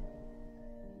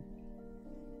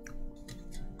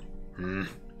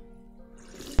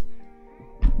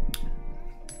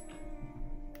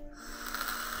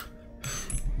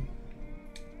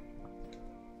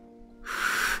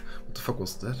the fuck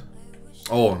was that?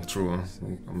 Oh, true.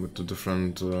 I'm with the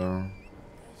different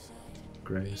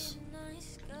grays.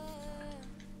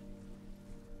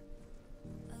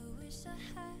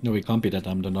 No, we can't be that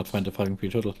dumb to not find the fucking free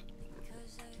turtle.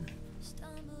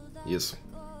 Yes.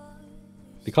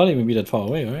 We can't even be that far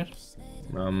away, right?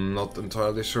 I'm not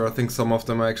entirely sure. I think some of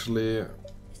them are actually,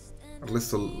 at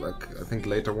least like, I think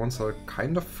later ones are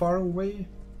kind of far away.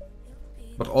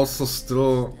 But also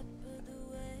still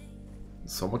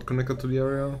somewhat connected to the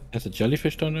area. There's a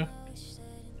jellyfish down there?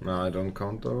 No, I don't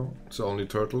count though. It's only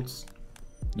turtles.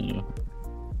 No.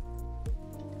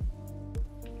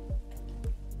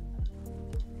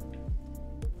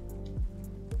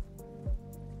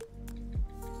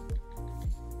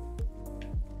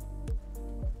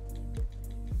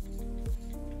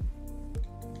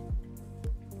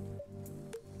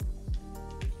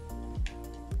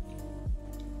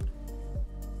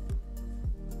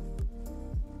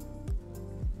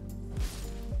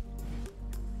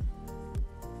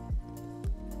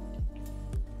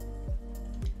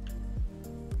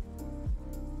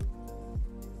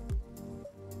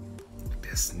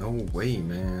 There's no way,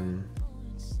 man.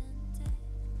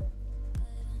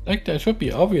 Like, that should be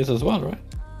obvious as well, right?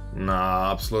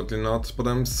 Nah, absolutely not. But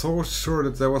I'm so sure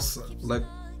that there was, like,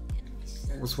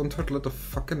 was one turtle at the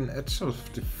fucking edge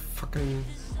of the fucking,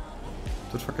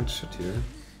 that fucking shit here.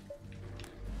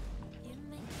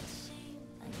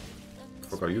 What the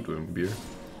fuck are you doing, beer?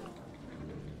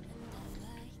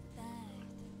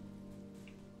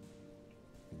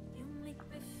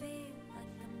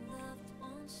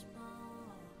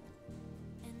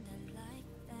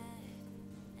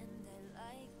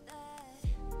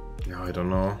 Yeah, I don't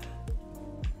know.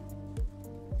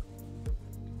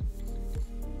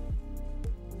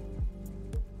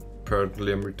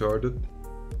 Apparently I'm retarded.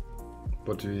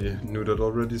 But we knew that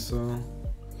already, so...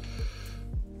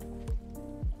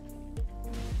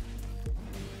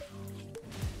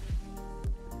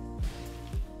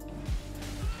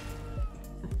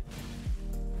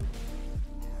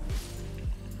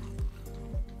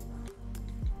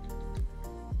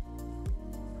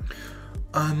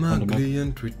 I'm ugly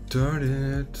and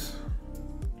retarded.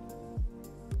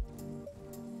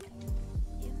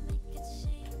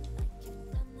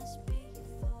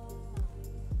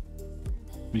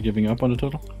 We giving up on the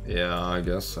turtle? Yeah, I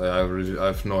guess. I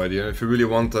have no idea. If you really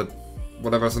want that,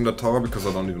 whatever's in the tower, because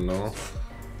I don't even know,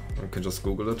 I can just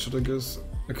Google that shit, I guess.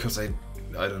 Because I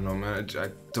don't know, man. I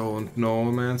don't know,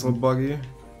 man. It's all buggy.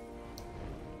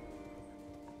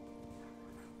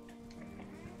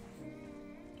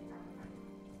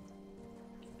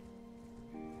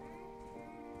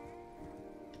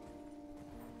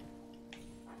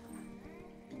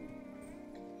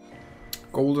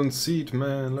 Golden seed,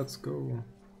 man, let's go.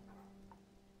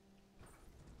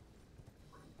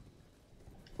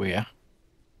 Where?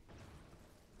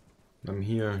 I'm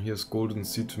here. Here's golden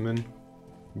seed, man.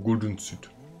 Golden seed.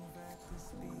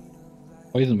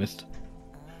 Poison mist.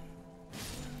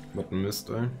 What a mist,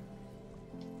 eh?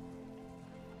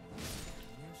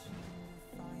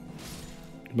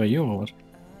 By you or what?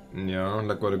 Yeah,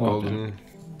 like by the Oh, golden... okay.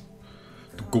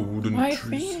 The golden I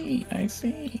trees. see, I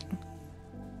see.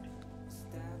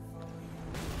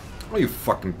 Oh, you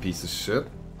fucking piece of shit.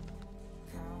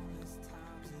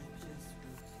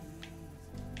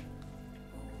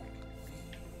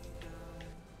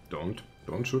 Don't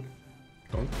shoot.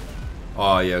 Don't.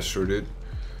 Ah, yeah, sure, dude.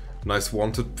 Nice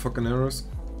wanted fucking arrows.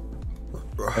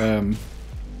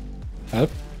 Help.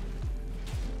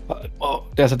 Oh,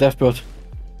 there's a death bird.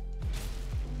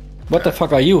 What the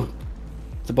fuck are you?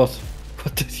 The boss.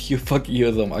 What the you fucking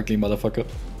you're some ugly motherfucker.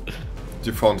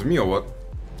 You found me or what?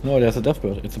 No, there's a death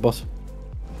bird. It's a boss.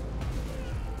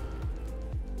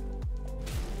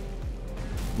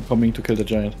 I'm coming to kill the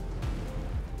giant.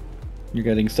 You're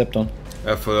getting stepped on. I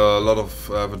have a lot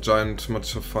of a giant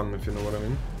much of fun, if you know what I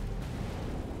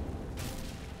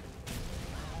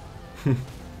mean.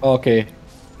 Okay.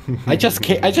 I just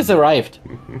arrived.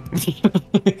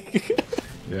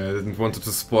 Yeah, I didn't want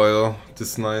to spoil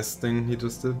this nice thing he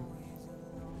just did.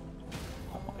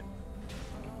 I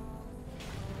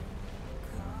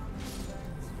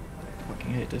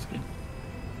fucking hate this game.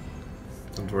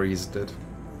 Don't worry, he's dead.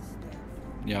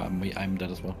 Yeah, I'm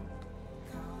dead as well.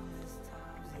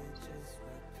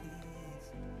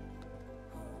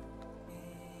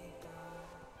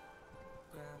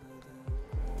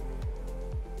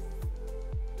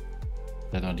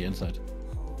 Dead on the inside.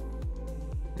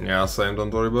 Yeah, same,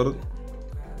 don't worry about it.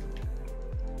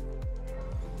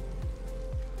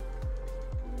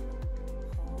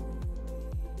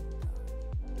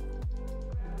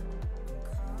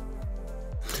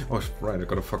 Oh, right, I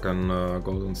got a fucking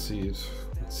golden seed.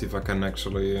 Let's see if I can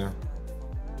actually...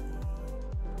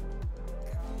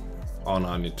 Oh no,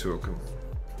 I need two, okay.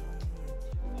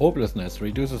 Hopelessness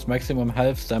reduces maximum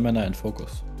health, stamina, and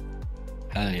focus.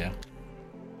 Hell yeah.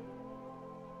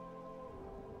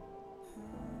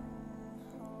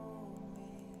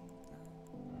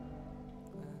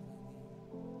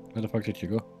 Where the fuck did you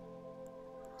go?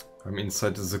 I'm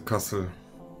inside the castle.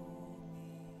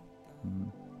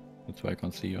 That's why I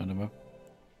can't see you on the map.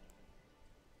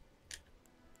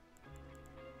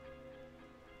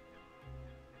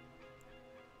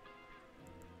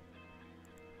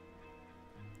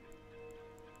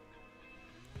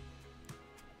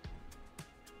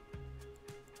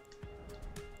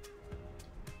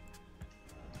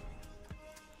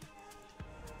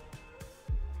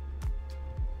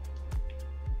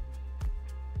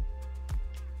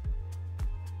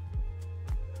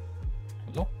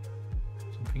 Hello?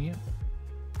 Something here?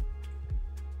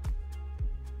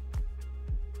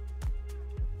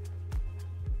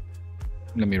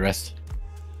 Let me rest.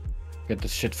 Get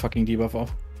this shit fucking debuff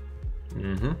off.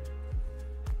 Mm-hmm.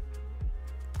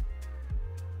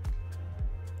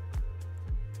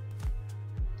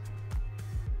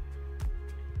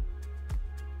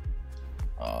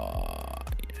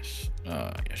 Yes.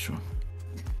 Yeah, sure.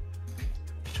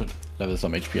 Should level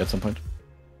some HP at some point.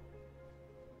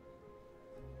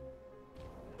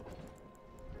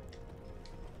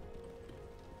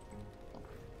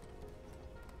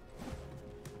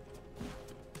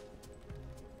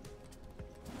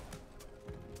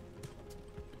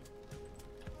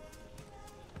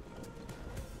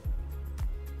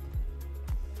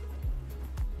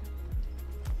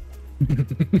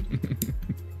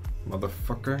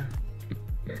 Motherfucker.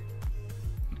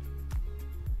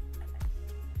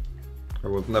 I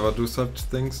would never do such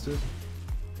things, dude.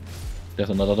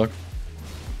 There's another dog.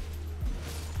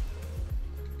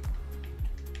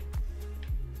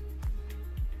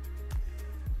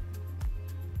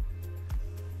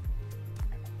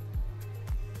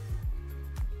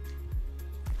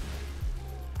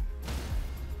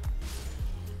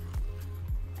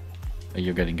 Are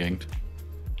you getting ganked?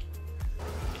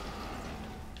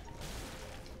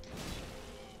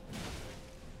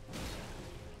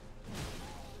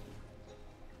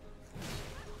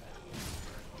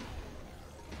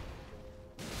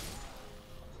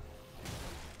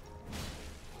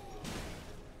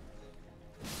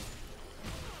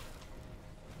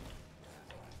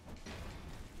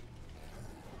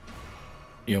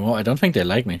 You know, I don't think they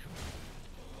like me.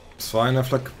 It's fine, I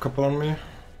have like a couple on me.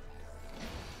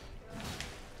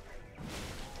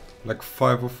 Like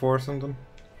 5 or 4 or something.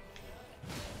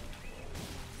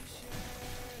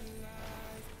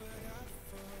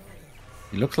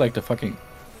 He looks like the fucking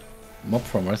mob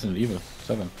from Resident Evil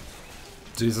 7.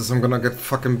 Jesus, I'm gonna get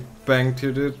fucking banged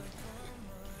here, dude.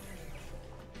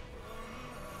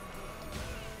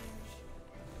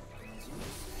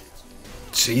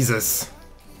 Jesus.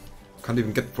 Can't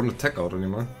even get one attack out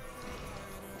anymore.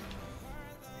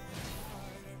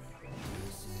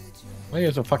 Why are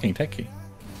you so fucking techy?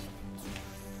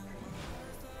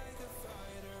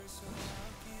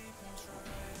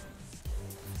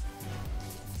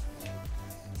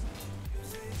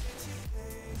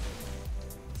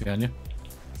 Behind you.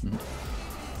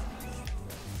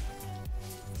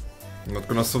 I'm not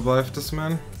gonna survive this,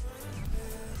 man.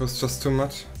 It was just too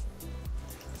much.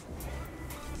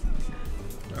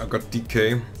 I got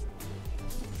DK.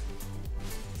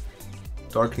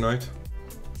 Dark Knight.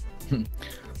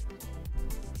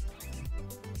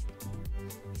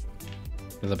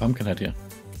 There's a pumpkin head here.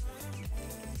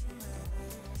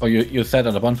 Oh, you sat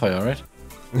at a bonfire, right?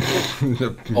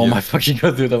 Oh my fucking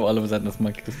god, dude, all of a sudden this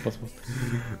monkey is possible.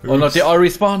 Oh no, they all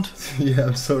respawned! Yeah,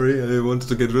 I'm sorry, I wanted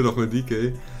to get rid of my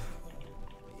DK.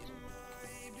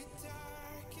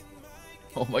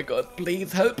 Oh my god,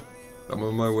 please help! I'm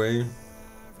on my way.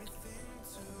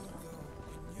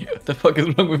 What the fuck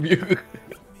is wrong with you?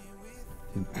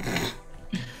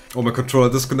 Oh, my controller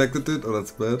disconnected it? Oh,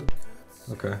 that's bad.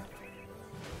 Okay.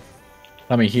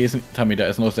 Tommy, Tommy, there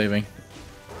is no saving.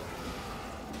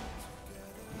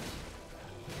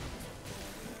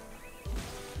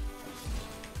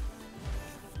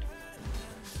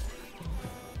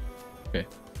 Okay.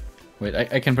 Wait,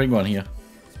 I can bring one here.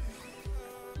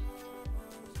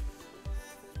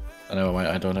 Oh, never mind,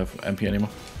 I don't have MP anymore.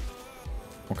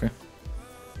 Okay.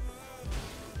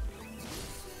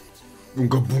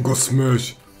 Bunga bunga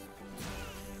smash!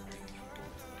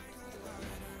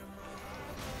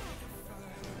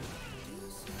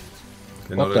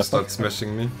 Okay, now they start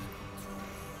smashing me.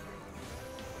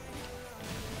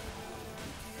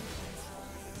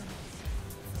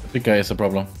 The big guy is a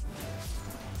problem.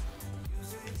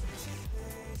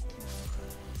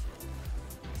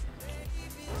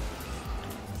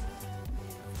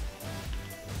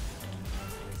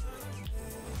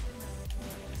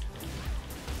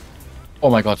 Oh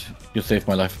my god, you saved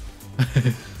my life.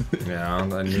 Yeah,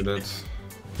 I knew that.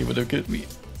 He would have killed me.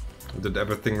 I did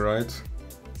everything right.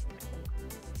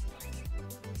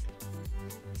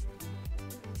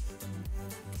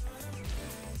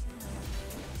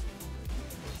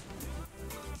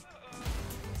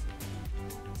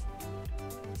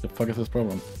 The fuck is this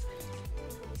problem?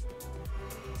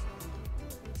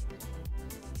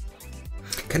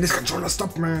 Can this controller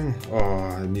stop, man? Oh,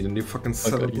 I need a new fucking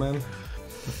setup, man.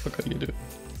 What the fuck are you doing?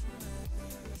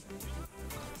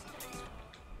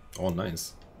 Oh,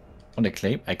 nice. On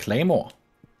a claymore.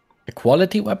 A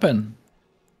quality weapon.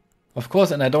 Of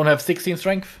course, and I don't have 16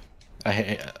 strength.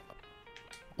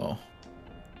 Oh.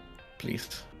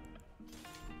 Please.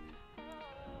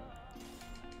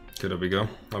 Okay, there we go.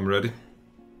 I'm ready.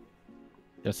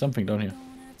 There's something down here.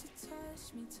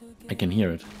 I can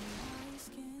hear it.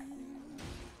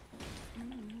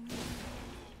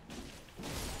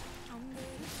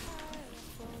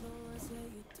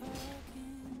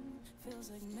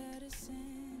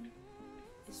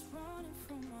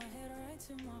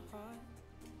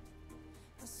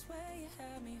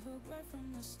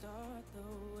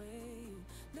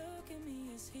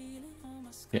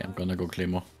 Yeah, I'm gonna go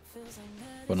claymore.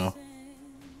 For now.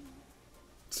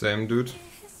 Same, dude.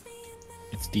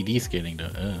 It's DD scaling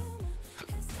though.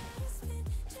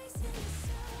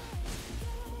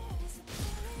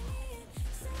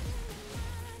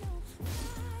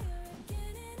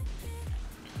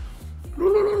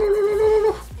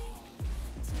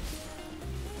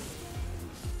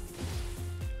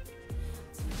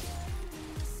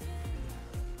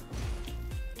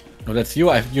 Oh, that's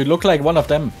you. You look like one of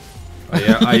them.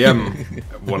 Yeah, I am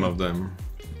one of them.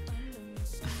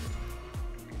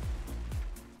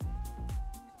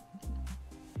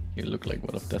 You look like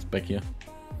one of that's back here.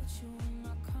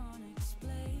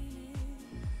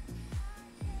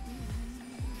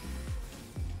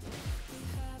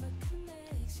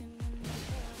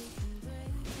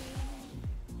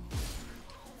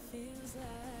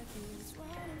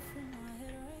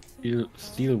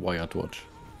 Steel wire torch.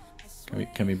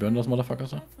 Can we burn those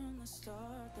motherfuckers? Huh?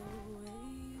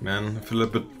 Man, I feel a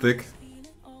bit thick.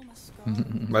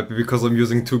 Might be because I'm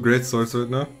using 2 great swords right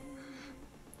now.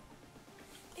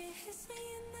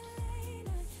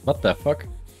 What the fuck?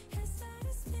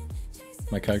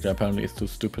 My character apparently is too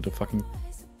stupid to fucking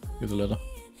use a ladder.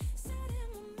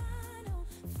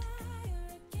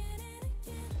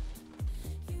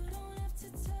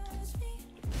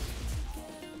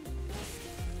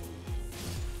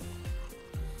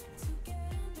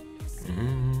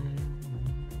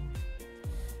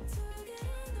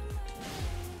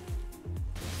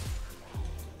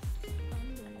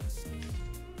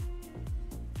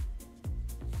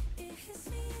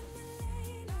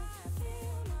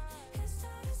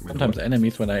 Sometimes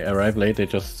enemies, when I arrive late, they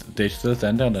still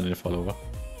stand there and then they fall over.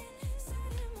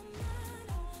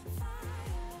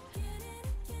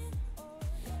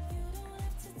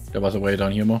 There was a way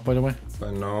down here more, by the way.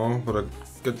 I know, but I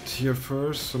get here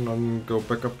first and then go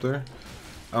back up there.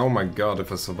 Oh my god,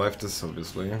 if I survive this,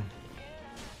 obviously.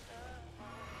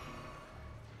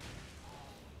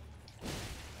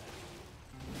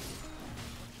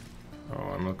 Oh,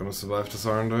 I'm not gonna survive this,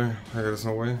 aren't I? There's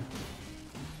no way.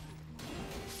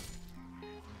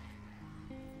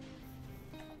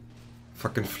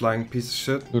 Fucking flying piece of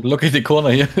shit. Dude, look at the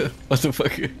corner here. What the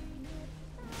fuck?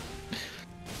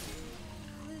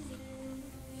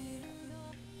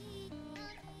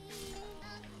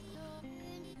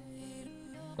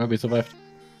 Well, we survived.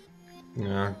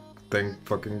 Yeah, thank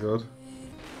fucking god.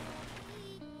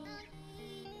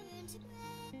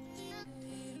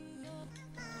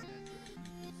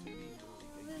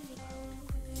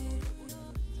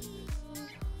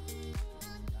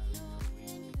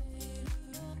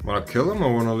 Wanna kill him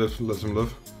or wanna let him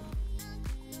live?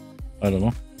 I don't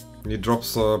know. He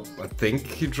drops a... I think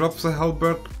he drops a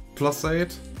halberd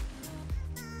 +8.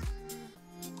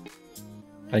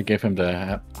 I gave him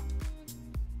the...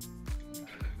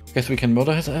 Guess we can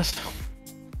murder his ass.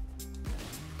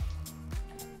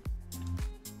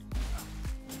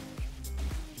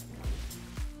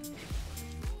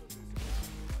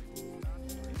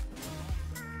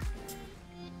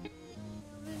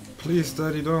 Please,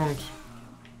 daddy, don't.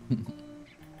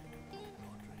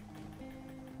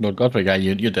 Lord Godfrey guy,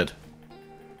 you're dead.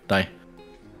 Die.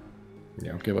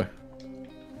 Yeah. Okay, bye.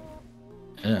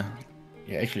 Yeah.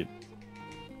 Yeah, actually.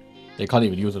 They can't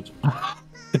even use it.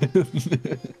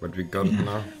 But we got it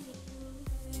now.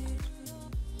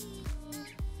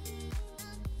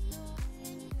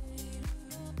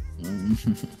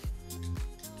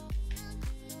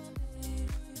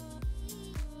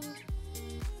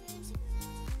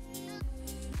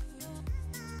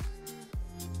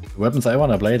 Weapons I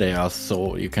wanna play, they are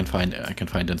so I can find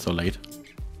them so late.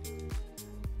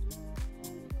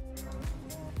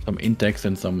 Some index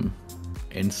and some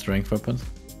in strength weapons.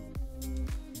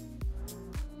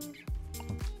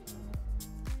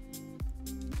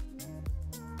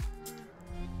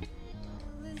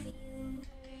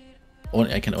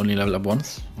 I can only level up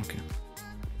once? Okay.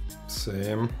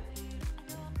 Same.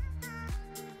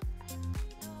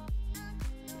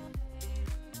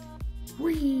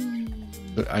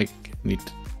 But I need...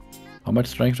 How much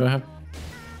strength do I have?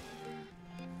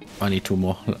 I need two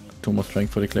more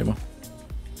strength for the claymore.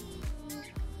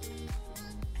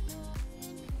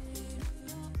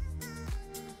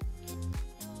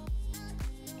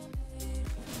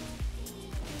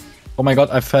 Oh my god,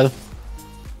 I fell.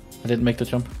 I didn't make the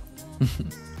jump.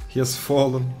 He has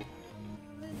fallen.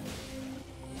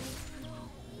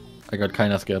 I got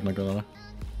kinda scared, not gonna lie.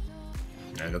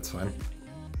 Yeah, that's fine.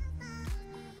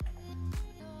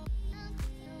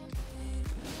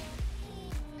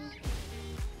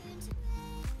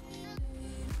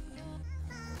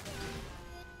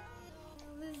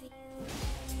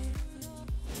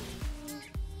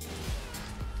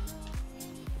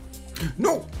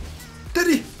 No!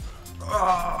 Daddy!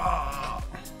 Ah!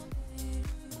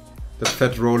 That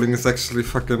fat rolling is actually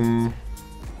fucking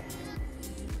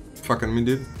me,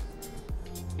 dude.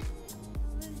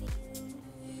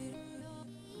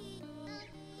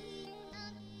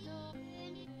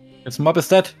 This mob is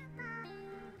dead.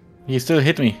 He still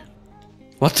hit me.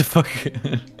 What the fuck?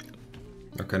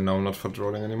 Okay, now I'm not fat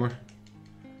rolling anymore.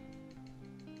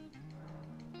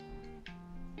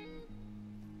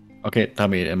 Okay,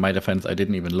 Tommy, in my defense, I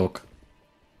didn't even look.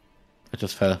 I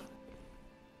just fell.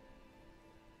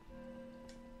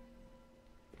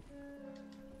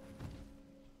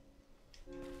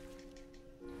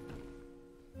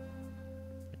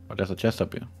 Oh, there's a chest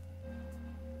up here.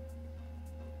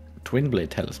 Twin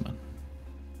Blade Talisman.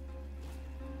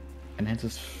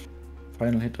 Enhances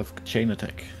final hit of chain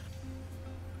attack.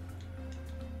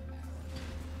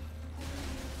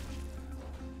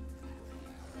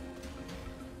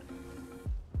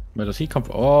 Where does he come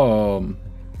from? Oh,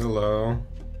 Hello.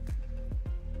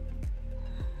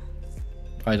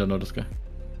 I don't know this guy.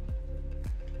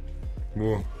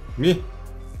 Whoa. Me?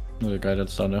 No, the guy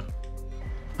that's down there.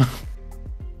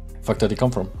 Fuck, did he come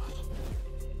from?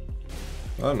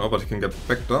 I don't know, but he can get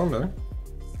back down there.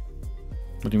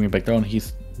 What do you mean back down?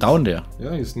 He's down there.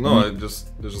 Yeah, he's no. I just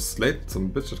slayed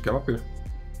some bitch that came up here.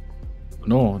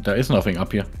 No, there is nothing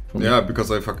up here. For me. Yeah,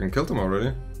 because I fucking killed him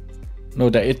already.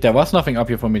 No, there was nothing up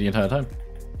here for me the entire time.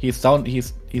 He's down.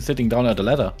 He's sitting down at the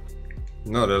ladder.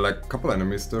 No, there are like a couple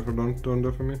enemies there for down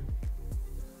there for me.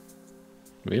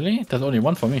 Really? There's only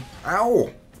one for me. Ow!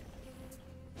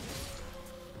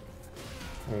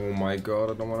 Oh my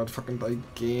god, I don't wanna fucking die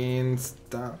again.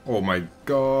 Stop. Oh my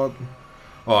god.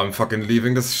 Oh, I'm fucking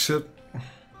leaving this shit.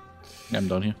 Yeah, I'm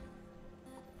down here.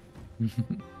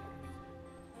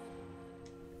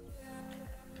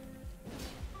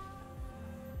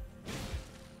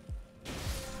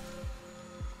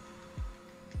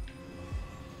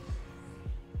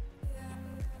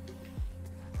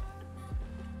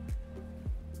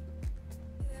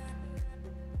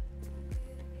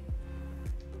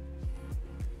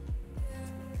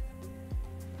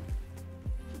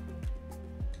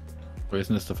 Or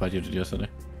isn't this the fight you did yesterday?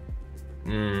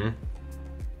 Mm.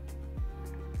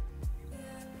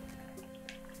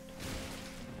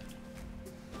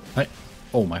 Hi.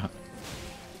 Oh my.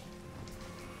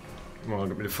 Well,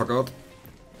 get me the fuck out.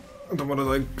 I don't wanna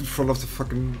like in front of the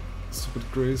fucking stupid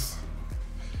Grace.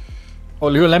 Oh,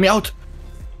 Leo, let me out!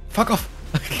 Fuck off!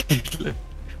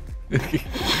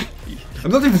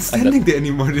 I'm not even standing there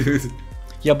anymore, dude.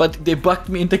 Yeah, but they bugged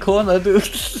me in the corner, dude.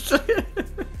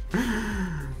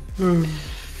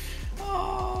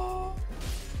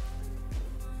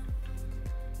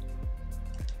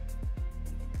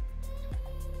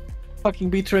 Fucking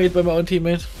betrayed by my own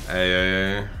teammate.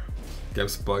 Hey.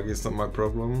 Game's buggy, it's not my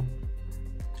problem.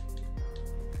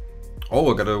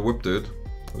 Oh, I got a whip, dude.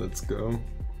 Let's go.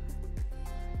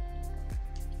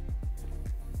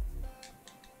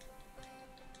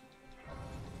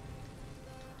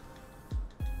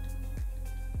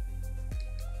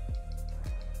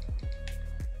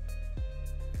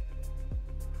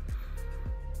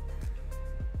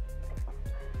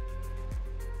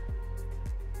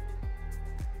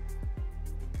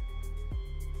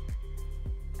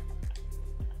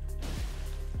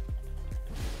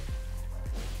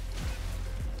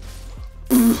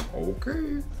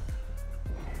 Okay.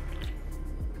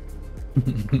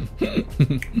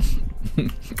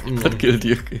 What killed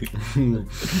you?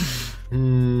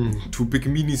 Two big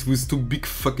minis with two big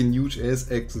fucking huge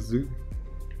ass axes, dude.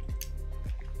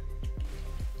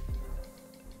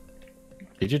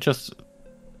 Did you just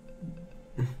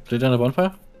split on a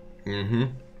bonfire? Mm-hmm.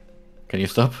 Can you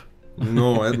stop?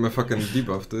 No, I had my fucking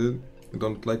debuff, dude. I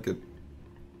don't like it.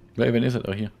 Where even is it?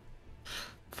 Oh, here.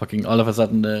 Fucking all of a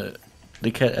sudden the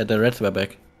reds were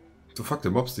back. So fuck the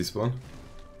mobs despawn.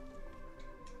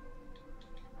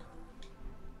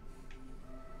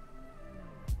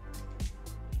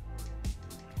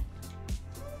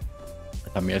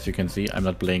 I mean, as you can see, I'm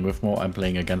not playing with Mo, I'm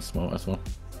playing against Mo as well.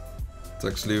 It's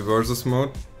actually versus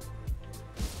mode.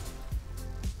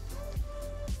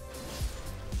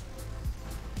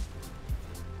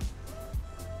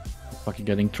 Fucking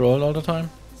getting trolled all the time.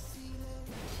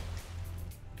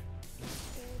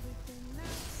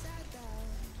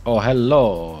 Oh,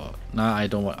 hello. Nah, I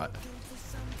don't want...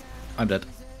 I'm dead.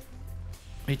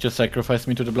 He just sacrificed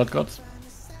me to the blood gods.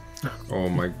 Oh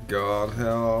my god,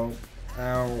 help.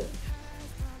 Ow.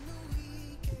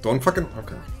 Don't fucking...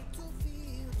 Okay.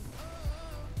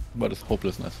 What is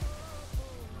hopelessness?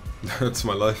 That's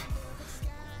my life.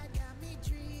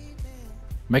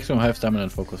 Maximum health, stamina,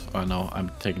 and focus. Oh no,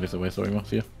 I'm taking this away, sorry, Mo.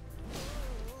 See ya.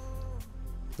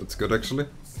 That's good, actually.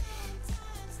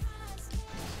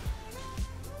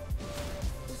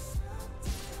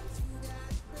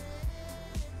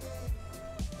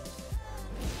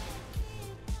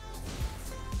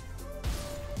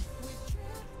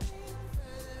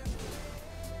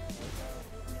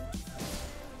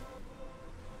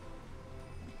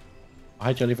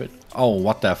 Hi, Jellyfish. Oh,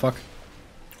 what the fuck?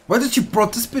 Why did you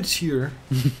brought this bitch here?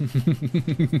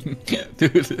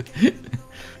 Dude.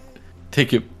 Take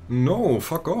him. No,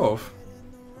 fuck off.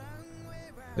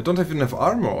 I don't even have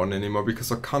armor on anymore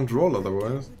because I can't roll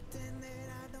otherwise.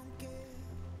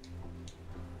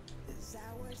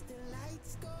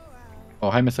 Oh,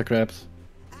 hi, Mr. Krabs.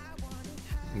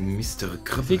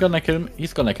 Mr. Is he gonna kill me?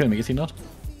 He's gonna kill me, is he not?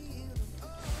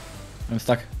 I'm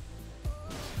stuck.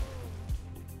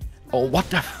 Oh, what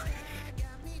the f-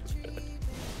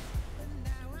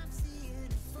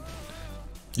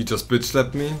 You just bitch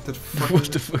slapped me? That fucking... What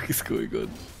the fuck is going on?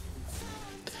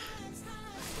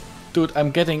 Dude, I'm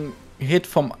getting hit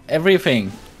from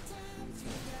everything.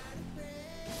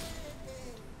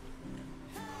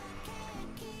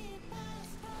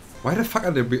 Why the fuck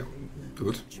are they be...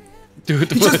 Dude.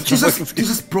 Dude, You what just, the you fuck just, is you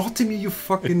just brought him here, you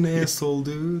fucking asshole,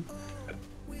 dude.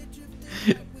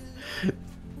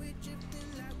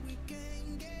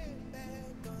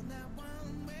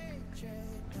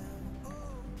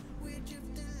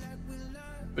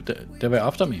 But they were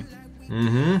after me.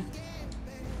 Mm-hmm.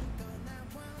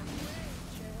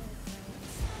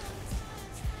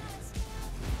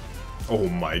 Oh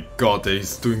my god,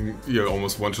 he's doing... Yeah,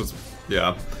 almost one shots.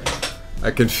 Yeah.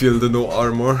 I can feel the no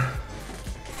armor.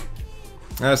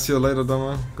 See you later,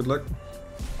 Dama. Good luck.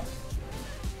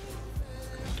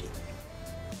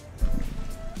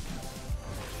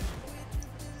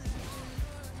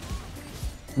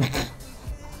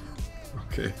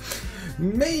 Okay.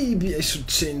 Maybe I should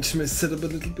change my setup a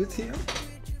little bit here.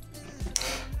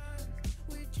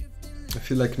 I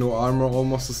feel like no armor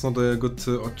almost is not a good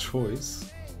choice.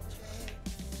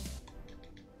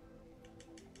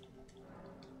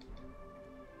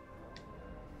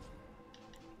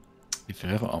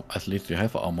 At least you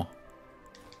have armor.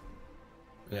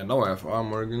 Yeah, now I have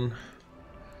armor again.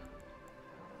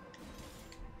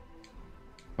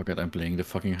 Forget I'm playing the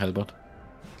fucking Hellbot.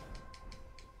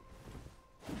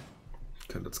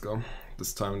 Okay, let's go.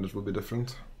 This time it will be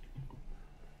different.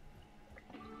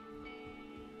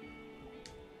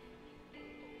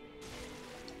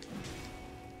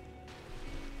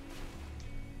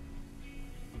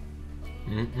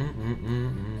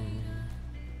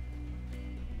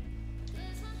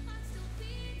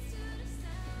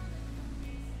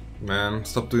 Man,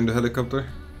 stop doing the helicopter.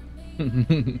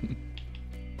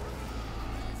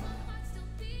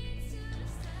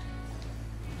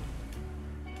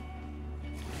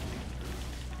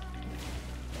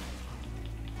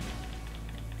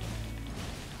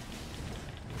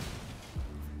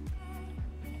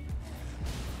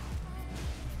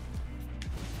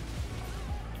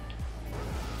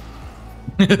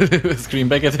 Scream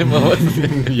back at him or what?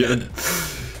 Yeah.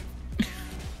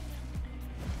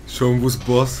 Show him who's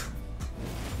boss.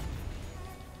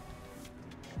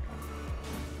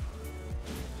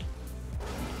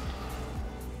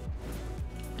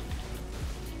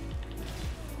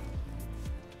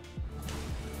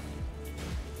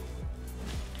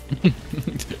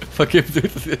 Fuck him,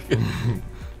 dude.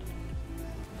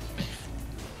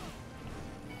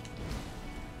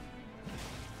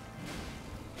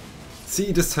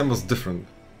 See, this time was different.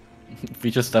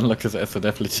 We just unlocked his ass, so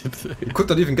definitely You could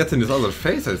not even get in his other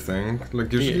face, I think.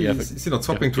 Like, usually, Yeah, is he not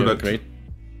swapping through that? Great.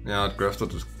 Yeah, it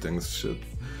grafted things, shit.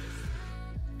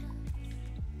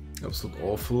 Absolute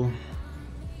awful.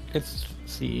 Let's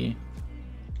see.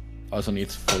 Also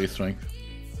needs 40 strength.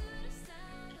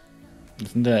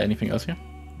 Isn't there anything else here?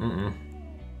 Mm-mm.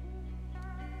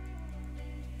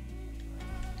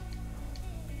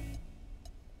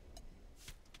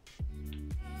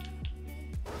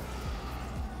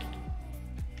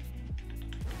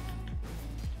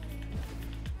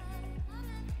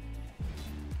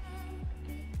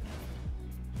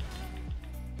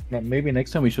 Maybe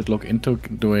next time we should look into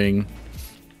doing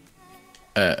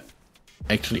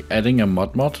actually adding a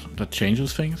mod that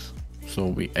changes things, so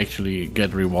we actually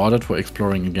get rewarded for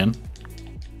exploring again,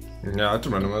 Yeah,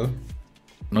 item randomizer.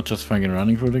 not just fucking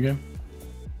running through the game.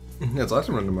 Yeah, it's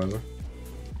item randomizer.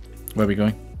 Where are we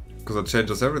going? Because it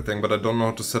changes everything, but I don't know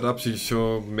how to set up,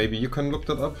 so maybe you can look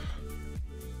that up?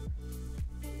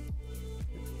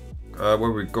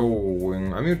 Where we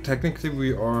going? I mean, technically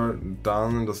we are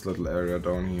down in this little area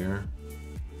down here.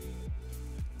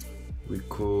 We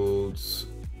could...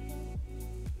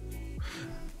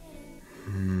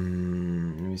 let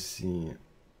me see.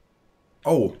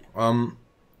 Oh,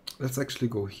 let's actually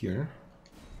go here.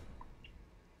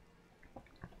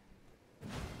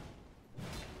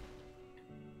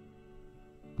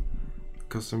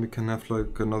 Because then we can have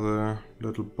like another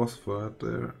little boss fight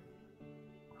there.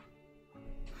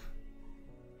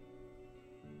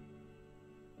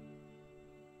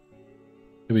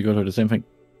 Here we go to the same thing.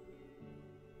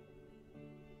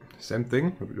 Same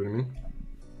thing? What do you mean?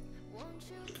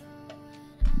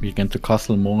 We get to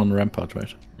Castle Moron Rampart,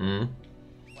 right? Mm.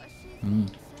 Mm.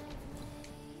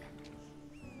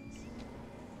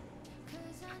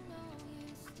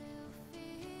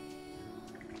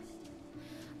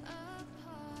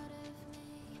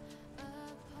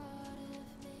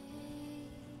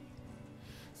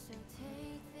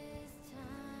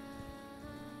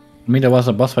 I mean, there was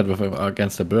a boss fight with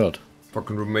against a bird.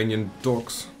 Fucking Romanian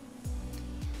dogs.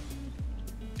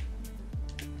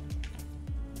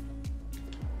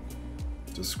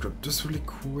 Just grab this really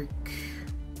quick.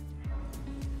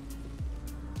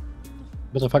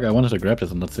 What the fuck, I wanted to grab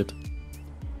this and that's it.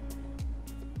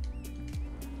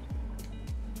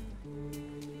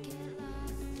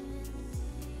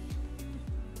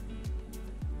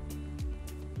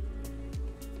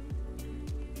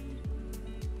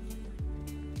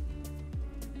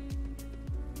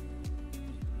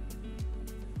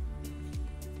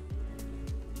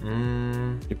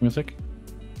 Give me a sec.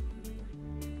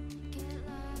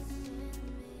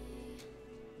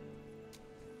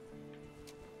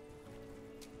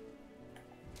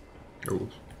 Oh,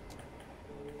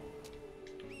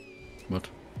 What?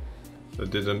 I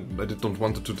didn't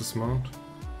want it to dismount.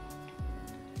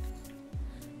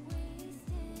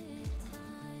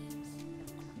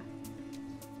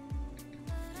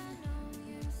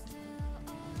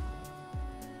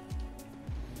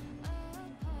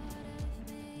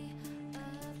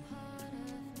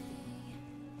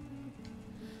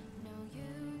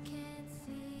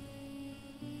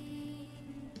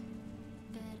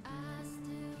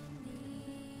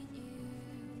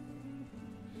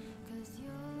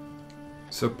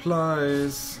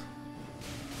 Supplies.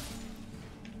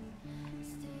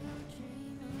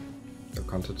 I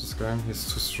can't can't hit this guy,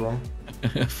 he's too strong.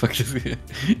 Fuck this guy.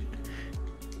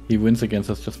 He wins against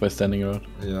us just by standing around.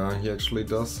 Yeah, he actually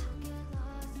does.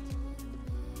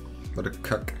 What a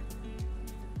cuck.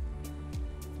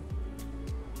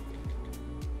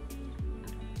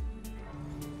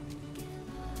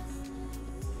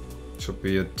 Should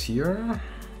be a tier.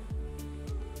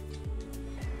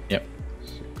 Yep.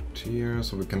 Tier,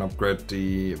 so we can upgrade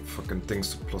the fucking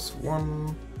things to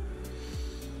 +1.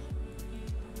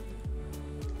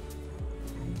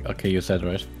 Okay, you said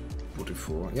right.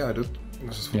 44. Yeah, I did.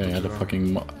 Yeah, the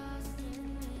fucking.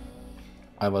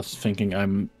 I was thinking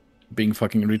I'm being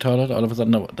fucking retarded. All of a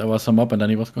sudden, there was some up and then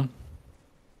he was gone.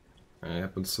 It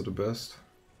happens to the best.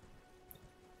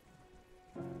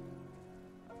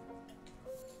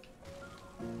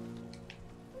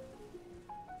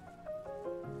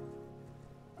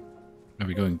 Are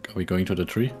we going to the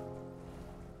tree?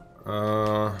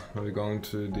 Are we going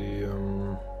to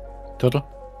the Turtle?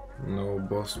 no,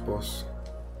 boss.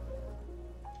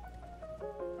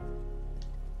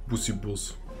 Bussy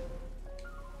boss.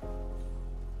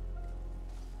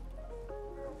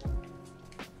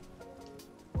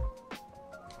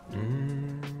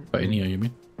 By in here, you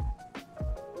mean?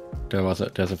 There's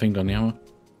a thing down here.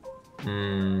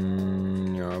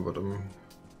 Yeah, but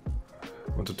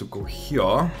wanted to go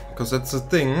here because that's the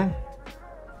thing.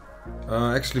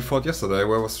 I actually fought yesterday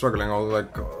where I was struggling all the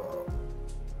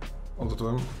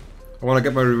time. I wanna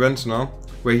get my revenge now,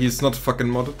 where he's not fucking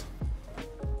modded.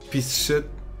 Piece of shit.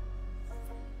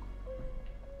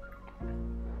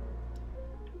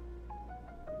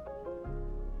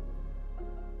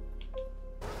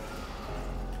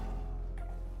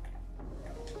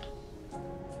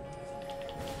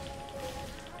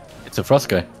 It's a frost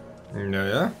guy.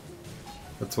 Yeah.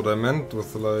 That's what I meant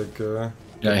with like. Yeah,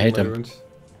 I hate my him. revenge.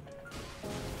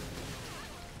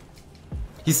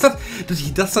 He's not. Dude,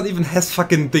 he does not even has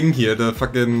fucking thing here. The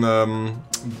fucking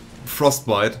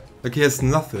frostbite. Like he has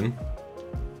nothing.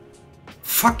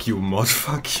 Fuck you, mod.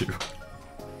 Fuck you.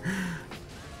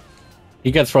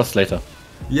 He gets frost later.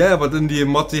 Yeah, but in the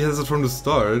mod he has it from the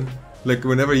start. Like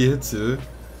whenever he hits you.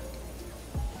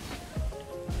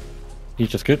 He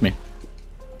just killed me.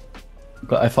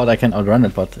 I thought I can outrun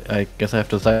it, but I guess I have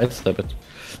to sidestep it.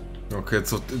 Okay,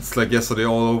 so it's like yesterday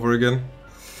all over again.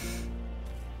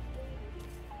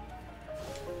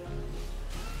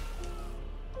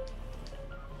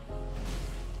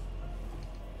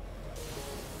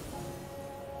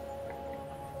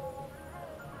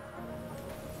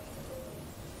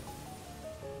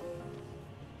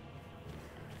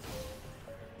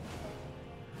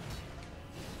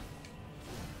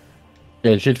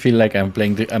 Yeah, it should feel like I'm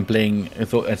playing a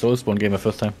Soulspawn game the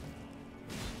first time.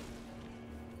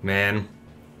 Man,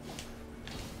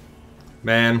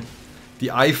 the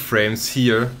iframes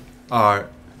here are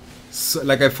so,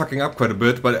 like I fucking up quite a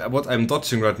bit, but what I'm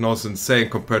dodging right now is insane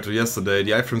compared to yesterday.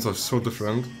 The iframes are so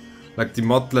different. Like the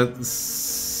modlet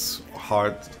is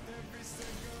hard,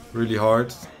 really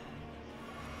hard.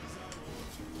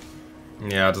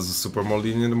 Yeah, this is super more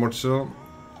lenient, more chill.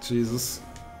 Jesus.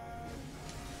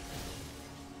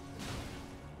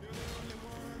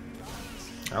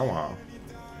 Oh wow.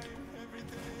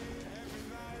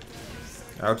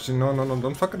 Ouchie, no,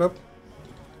 don't fuck it up.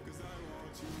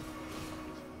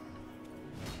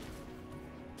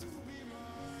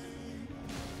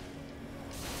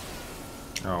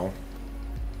 Oh.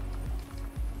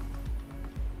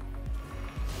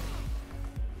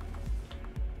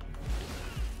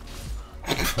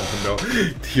 Oh no,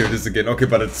 here it is again. Okay,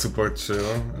 but it's super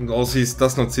chill. And also he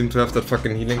does not seem to have that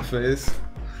fucking healing phase.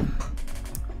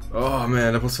 Oh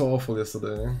man, that was so awful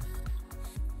yesterday.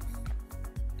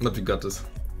 But we got this.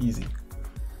 Easy.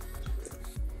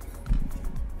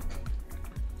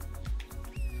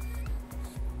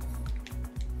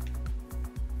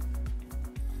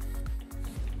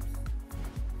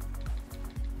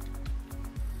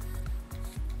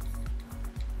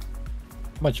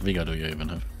 How much vigor do you even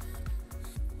have?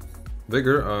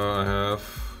 Vigor, I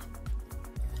have...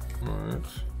 Right...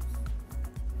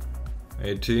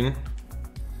 18.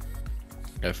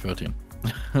 I have 13.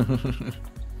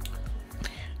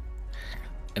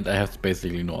 And I have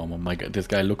basically no armor. My God, this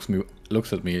guy looks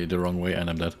at me the wrong way and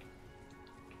I'm dead.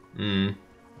 Mm.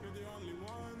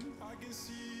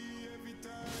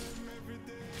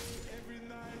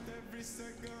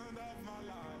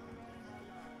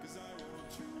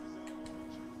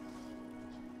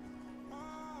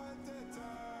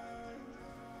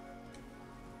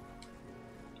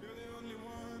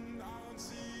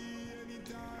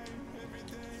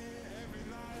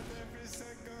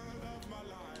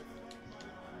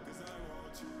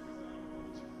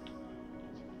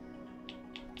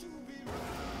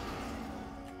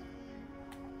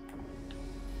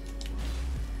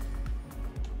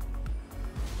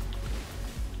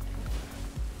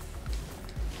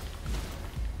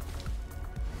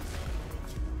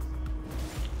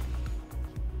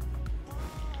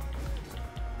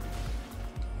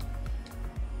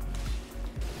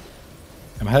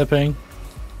 helping.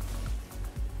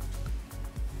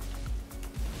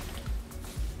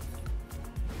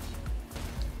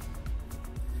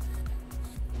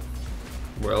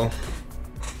 Well,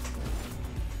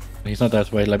 He's not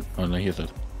that way. Like, oh no, he's dead.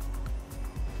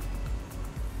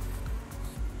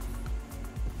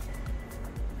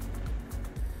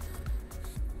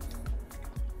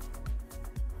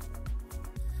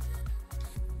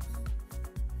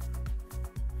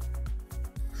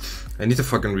 I need to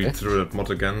fucking read through that mod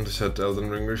again. This had Elden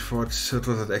Ring before. Shit,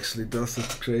 what it actually does.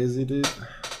 It's crazy, dude.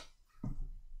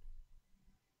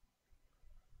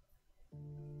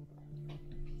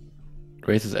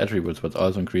 Raises attributes, but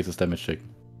also increases damage check.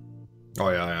 Oh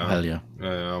yeah, yeah. Hell yeah.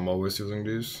 Yeah, I'm always using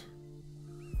these.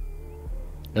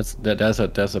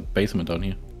 There's a basement down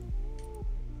here.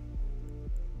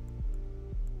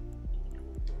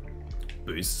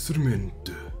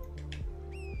 Basement.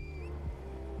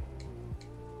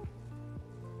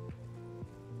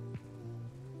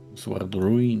 So are the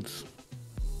ruins.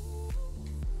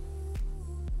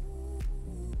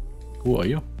 Who are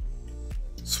you?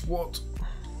 SWAT.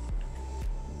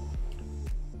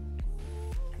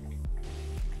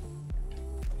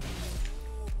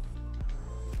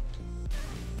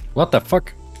 What the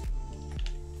fuck?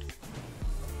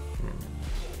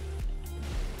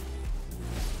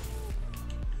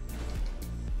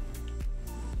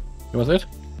 Was it?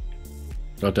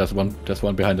 Oh, there's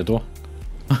one behind the door.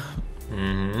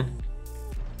 Mm-hmm.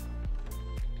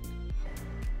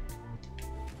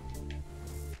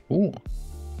 Ooh.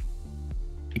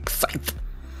 Excite.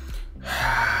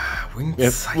 Winged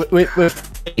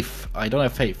With faith. I don't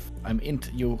have faith. I'm into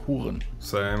you Huren.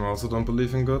 Same, I also don't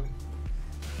believe in God.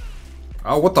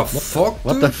 Oh, what the fuck,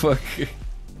 What dude? the fuck?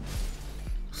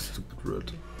 Stupid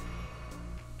red.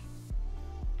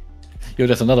 Yo,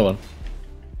 there's another one.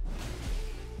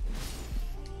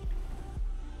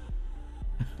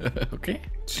 Okay.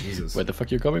 Jesus. Where the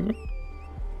fuck you coming from?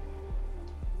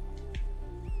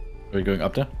 Are you going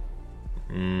up there?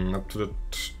 Up to the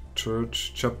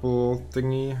church chapel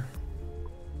thingy.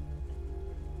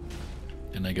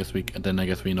 Then I guess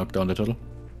we knock down the turtle.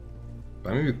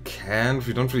 I mean, we can if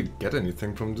we don't really get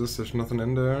anything from this. There's nothing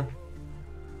in there.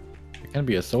 There can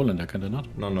be a soul in there, can there not?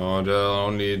 No, they're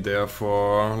only there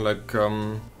for like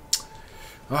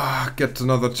get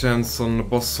another chance on the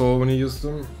boss soul when you use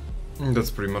them. That's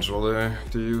pretty much all they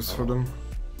use for them.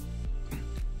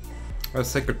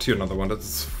 Sacred Tier, another one.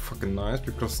 That's fucking nice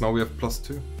because now we have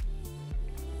 +2.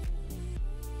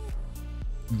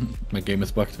 My game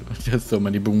is bugged. There's so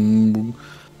many boom boom.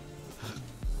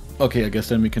 Okay, I guess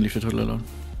then we can leave the turtle alone.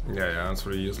 Yeah, it's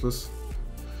really useless.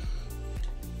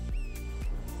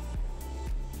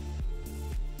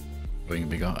 Going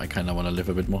bigger, I kinda wanna live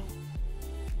a bit more.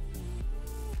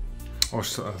 Oh,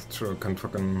 true, I can't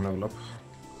fucking level up.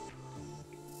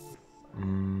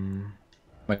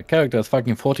 My character has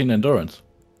fucking 14 endurance.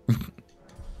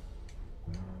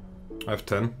 I have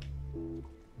 10.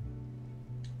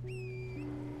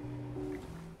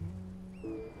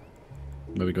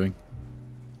 Where are we going?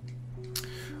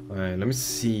 Alright, let me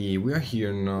see. We are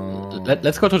here now.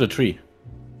 Let's go to the tree.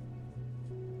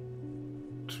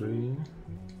 Tree.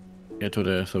 Yeah, to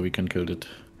the so we can kill it.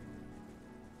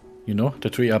 You know, the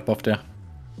tree up there.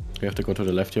 We have to go to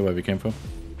the left here where we came from.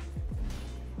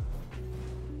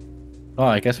 Oh,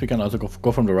 I guess we can also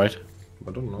go from the right.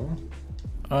 I don't know.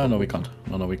 Ah, no, we can't.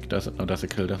 No, there's a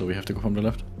kill there, so we have to go from the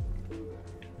left.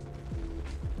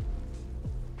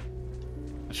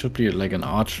 It should be like an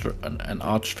arch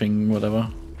thing,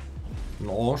 whatever. An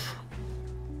Orsch.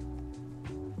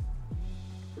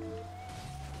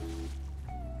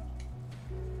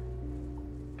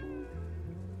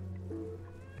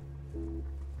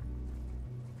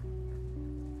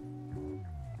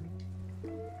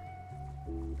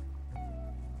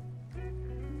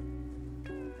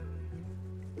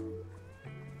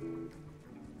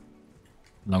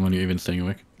 Long are you even staying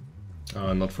awake?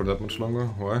 Not for that much longer.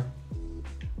 Why?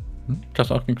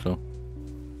 Just asking so.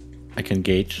 I can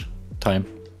gauge time.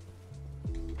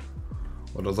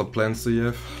 What other plans do you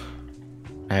have?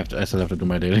 I still have to do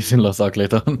my dailies in Lost Ark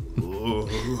later on.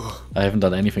 I haven't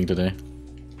done anything today.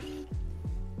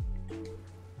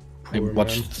 I Poor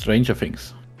watched man. Stranger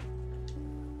Things.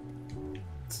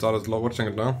 Started watching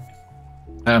it now.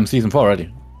 Season 4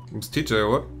 already. It's TJ or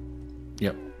what?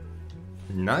 Yep.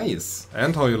 Nice.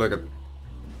 And how you like it?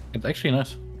 It's actually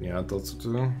nice. Yeah, I thought so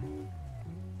too.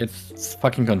 It's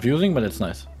fucking confusing, but it's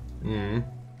nice. Mm.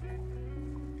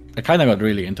 I kind of got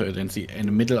really into it in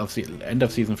the middle of end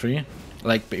of season 3.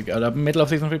 Like, middle of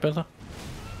season 3 better.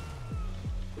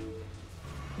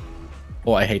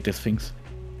 Oh, I hate these things.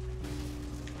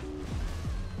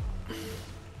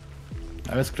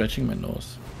 I was scratching my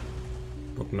nose.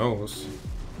 What knows?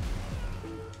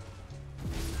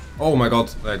 Oh my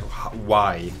god, like,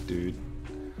 why, dude?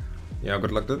 Yeah,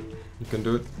 good luck, dude. You can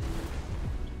do it.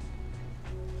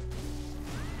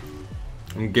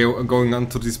 I'm going on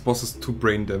to these bosses to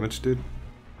brain damage, dude.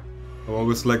 I'm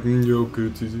always like, yeah, okay,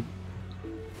 it's easy.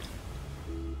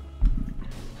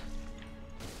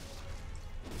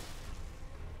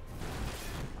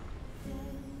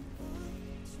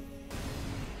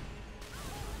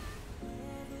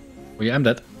 Oh yeah, I'm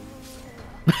dead.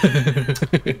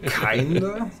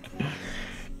 Kinda?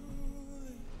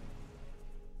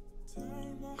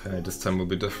 Okay, this time will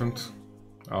be different.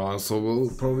 So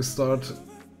we'll probably start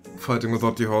fighting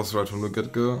without the horse right from the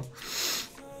get-go.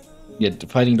 Yeah,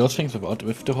 fighting those things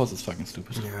with the horse is fucking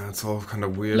stupid. Yeah, it's all kind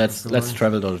of weird. Let's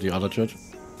travel to the other church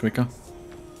quicker.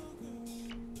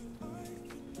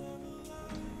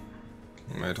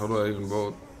 Mate, how do I even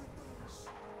vote?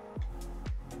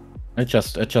 I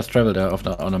just traveled there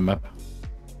on a map.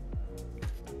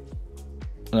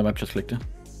 On the map, just clicked it.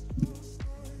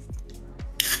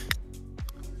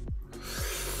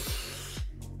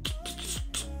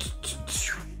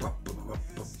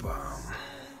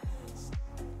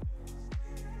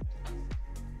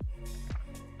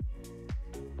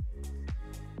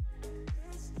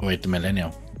 Wait, the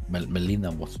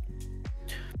Melina was.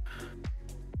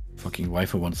 Fucking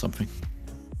waifu wants something.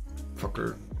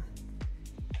 Fucker.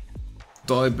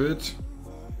 Die, bitch.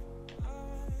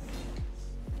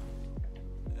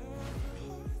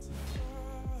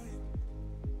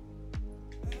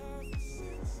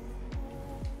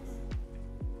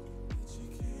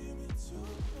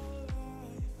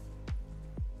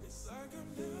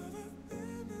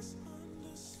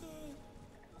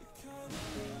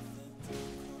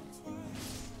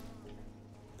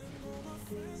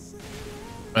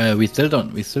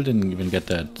 We still didn't even get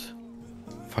that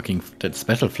that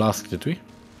special flask, did we?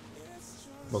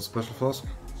 What special flask?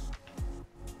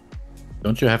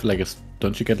 Don't you have like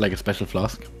don't you get like a special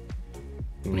flask?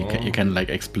 No. You can like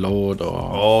explode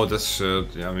or... Oh, this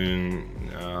shit. Yeah, I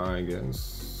mean, yeah, I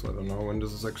guess. I don't know when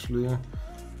this is actually a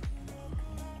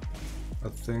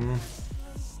thing.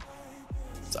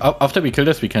 So after we kill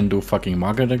this, we can do fucking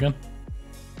Margaret again.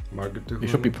 Margaret, We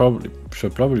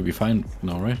should probably be fine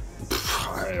now, right?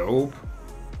 I hope.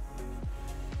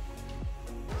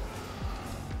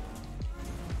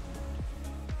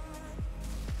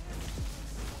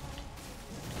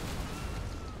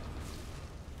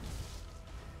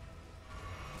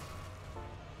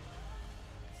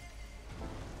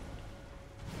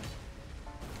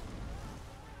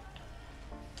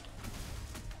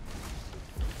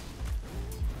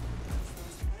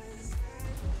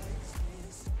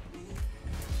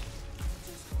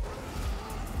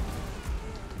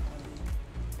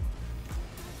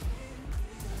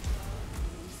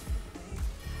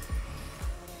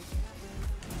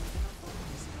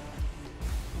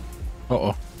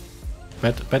 Uh-oh.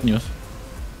 Bad news.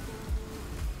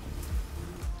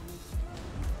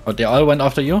 Oh, they all went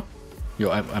after you?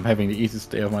 Yo, I'm having the easiest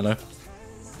day of my life.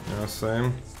 Yeah,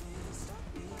 same.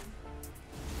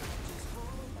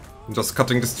 I'm just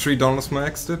cutting this tree down as my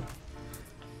axe did.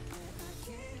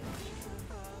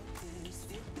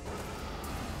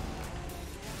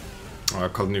 Oh, I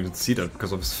couldn't even see that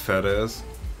because of his fat ass.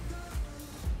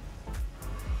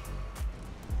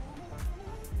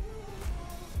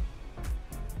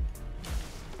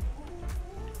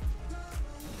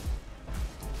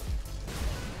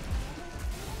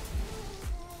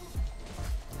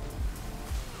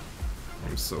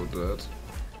 I'm so dead.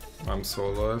 I'm so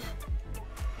alive.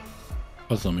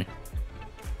 What's on me?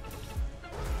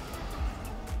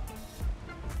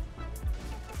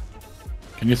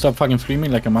 Can you stop fucking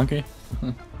screaming like a monkey?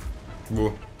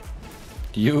 Whoa.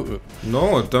 You...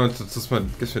 No, damn it, it just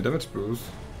gives me damage boost.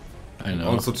 I know.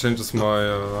 Also changes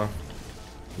my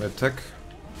my attack.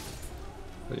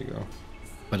 There you go.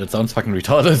 But it sounds fucking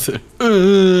retarded.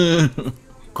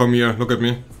 Come here, look at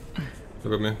me.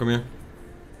 Look at me, come here.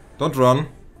 Don't run.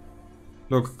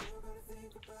 Look.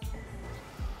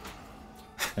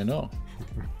 I know.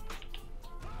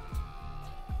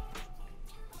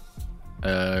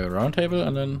 Round table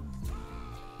and then...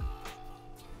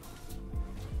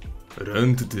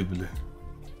 Round the table.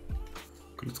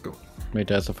 Okay, let's go. Wait,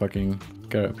 there's a fucking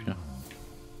garab here.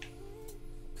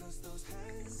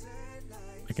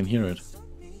 I can hear it.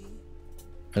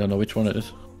 I don't know which one it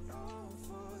is.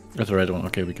 That's the red one.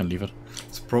 Okay, we can leave it.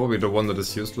 It's probably the one that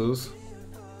is useless.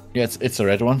 Yeah, it's the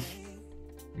red one.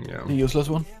 Yeah. The useless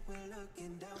one.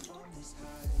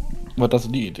 What does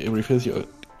it need? It refills your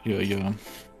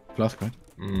flask, right?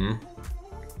 Mm.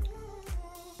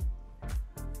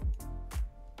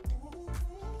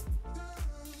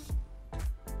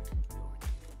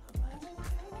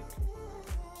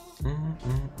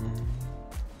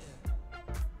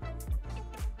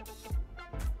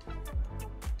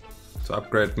 So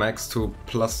upgrade max to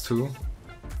 +2.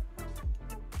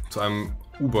 So I'm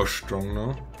uber strong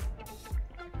now.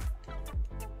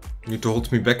 Need to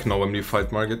hold me back now when we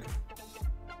fight Margit.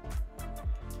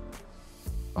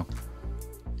 Oh.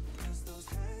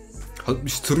 Halt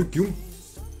mich zurück, Jung!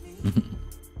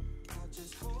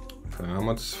 Okay, how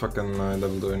much fucking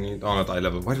level do I need? Oh, not eye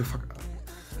level. Why the fuck?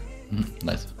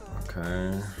 Nice.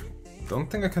 Okay. Don't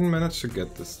think I can manage to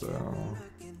get this though.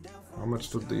 How much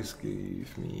do these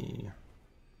give me?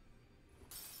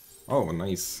 Oh,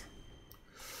 nice.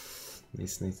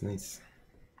 Nice.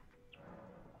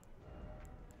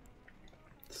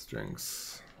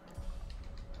 Strings.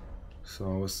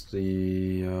 So what's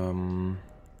the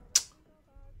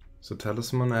so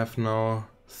talisman? I have now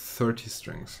 30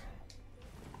 strings.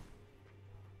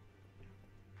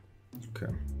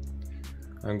 Okay.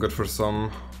 I'm good for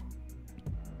some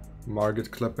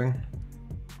Margit clapping.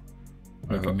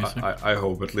 I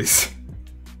hope at least.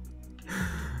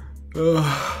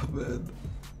 Oh, man.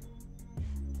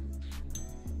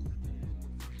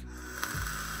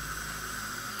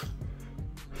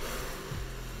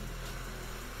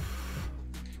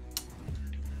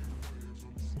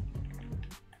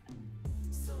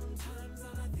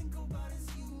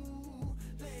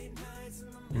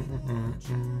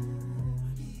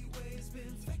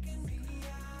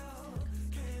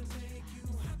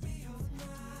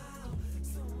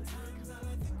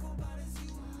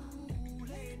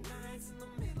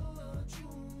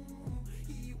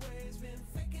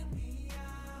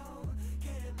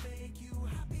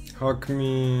 Hug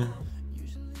me.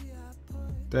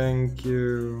 Thank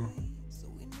you.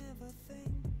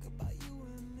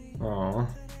 Aww.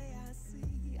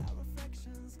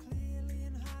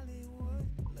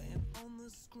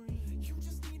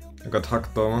 I got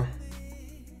hugged though.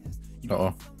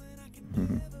 Uh-oh.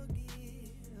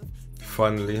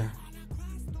 Finally.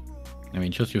 I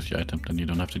mean, just use the item, then you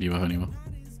don't have to deal with her anymore.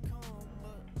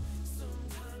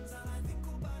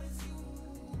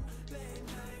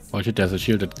 Oh shit, there's a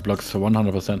shield that blocks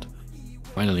 100%.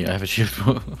 Finally, I have a shield.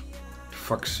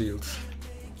 Fuck shields.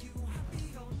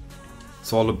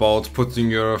 It's all about putting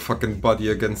your fucking body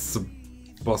against the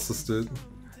bosses, dude.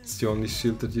 It's the only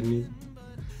shield that you need.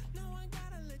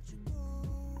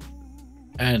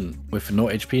 And with no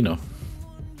HP now.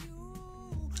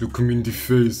 Look him in the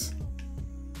face.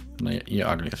 No, you're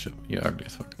ugly as shit. You're ugly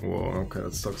as fuck. Whoa, okay,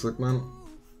 that's toxic, man.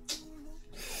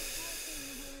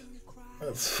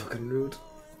 That's fucking rude.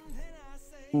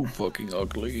 Ooh, fucking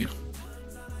ugly.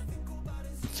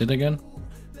 Sit again?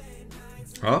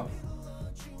 Huh?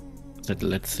 Said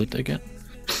let's sit again?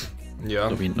 Yeah.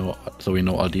 So we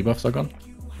know all debuffs are gone?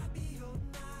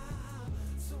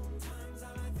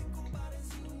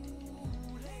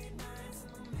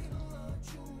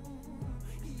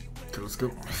 Okay, let's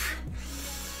go.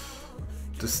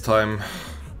 This time,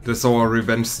 this is our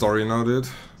revenge story now, dude.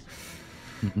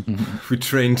 We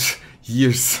trained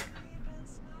years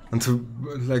and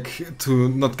to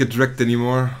not get wrecked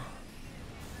anymore.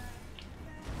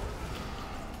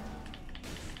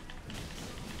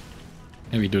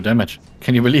 And we do damage.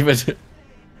 Can you believe it?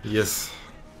 Yes.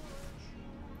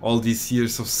 All these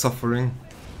years of suffering.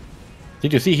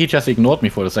 Did you see he just ignored me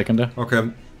for a second there? Okay.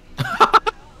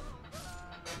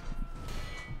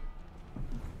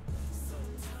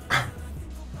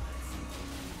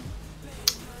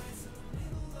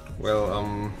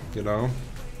 Well, you know.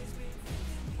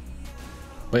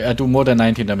 Wait, I do more than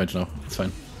 19 damage now. It's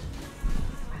fine.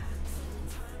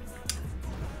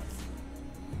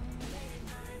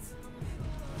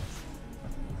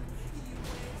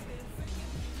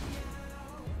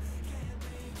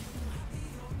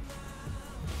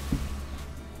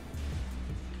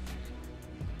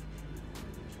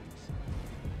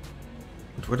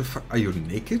 What the fuck? Are you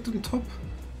naked on top?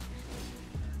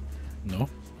 No.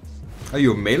 Are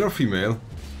you male or female?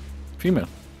 Female.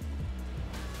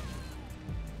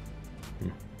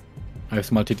 I have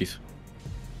small titties.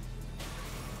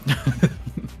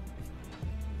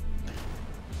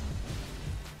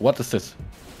 What is this?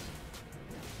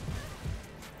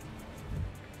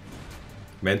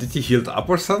 Man, did he heal up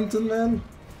or something, man?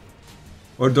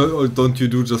 Or don't you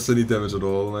do just any damage at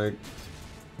all, like?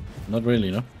 Not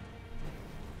really, no?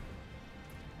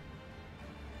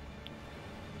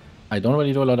 I don't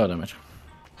really do a lot of damage.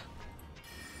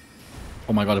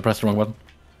 Oh my god, I pressed the wrong button.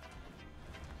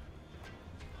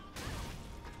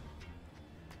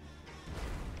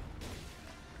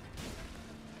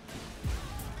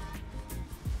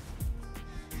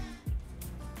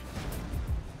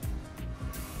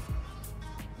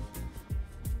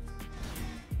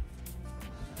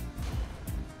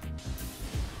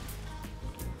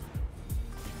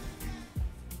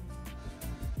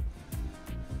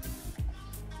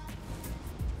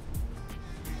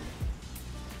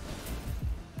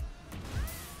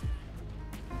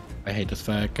 I hate this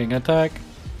fucking attack.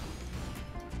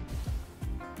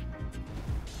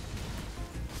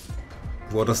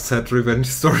 What a sad revenge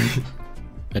story.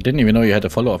 I didn't even know you had a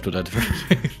follow-up to that.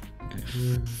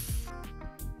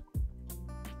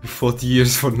 40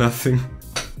 years for nothing.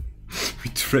 We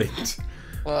trained.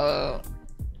 I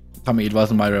mean, it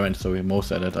wasn't my revenge, so we most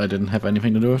said it. I didn't have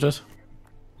anything to do with this.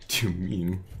 What do you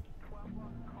mean?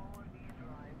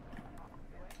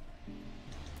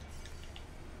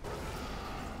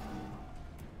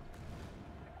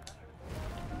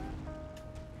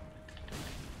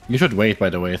 You should wait, by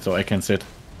the way, so I can sit.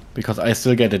 Because I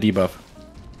still get a debuff.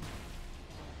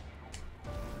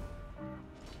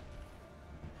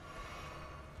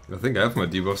 I think I have my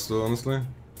debuff still, honestly.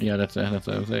 Yeah, that's what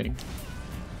I was saying.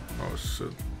 Oh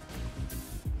shit.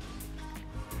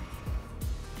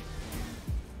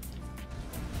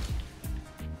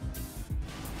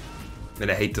 Man,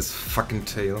 I hate this fucking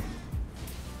tail.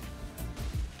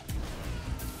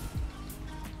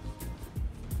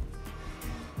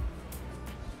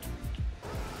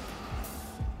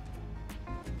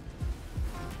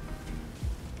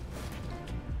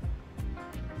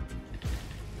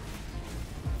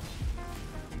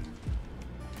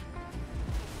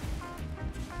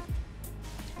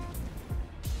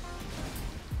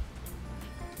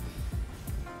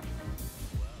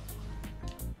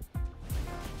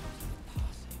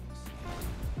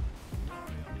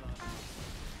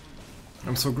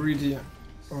 I'm so greedy.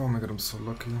 Oh my god, I'm so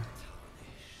lucky.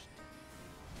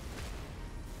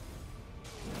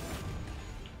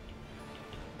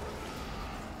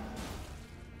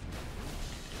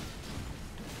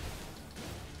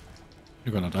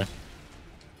 You're gonna die.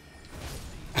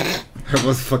 I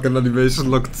was fucking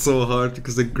animation locked so hard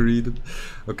because I greeted.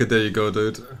 Okay, there you go,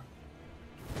 dude.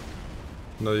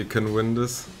 Now you can win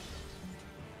this.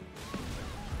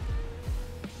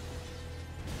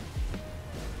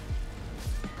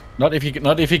 Not if he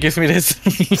gives me this.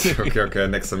 Okay,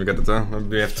 next time we get it done.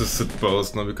 We have to sit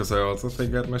both now because I also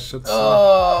think I had my shit. So.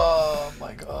 Oh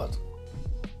my god.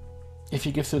 If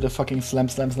he gives you the fucking slam.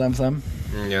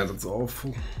 Yeah, that's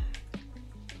awful.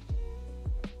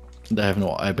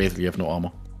 I basically have no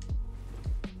armor.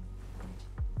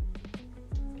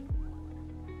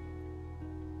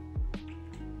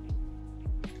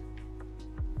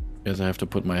 Yes, I have to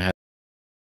put my head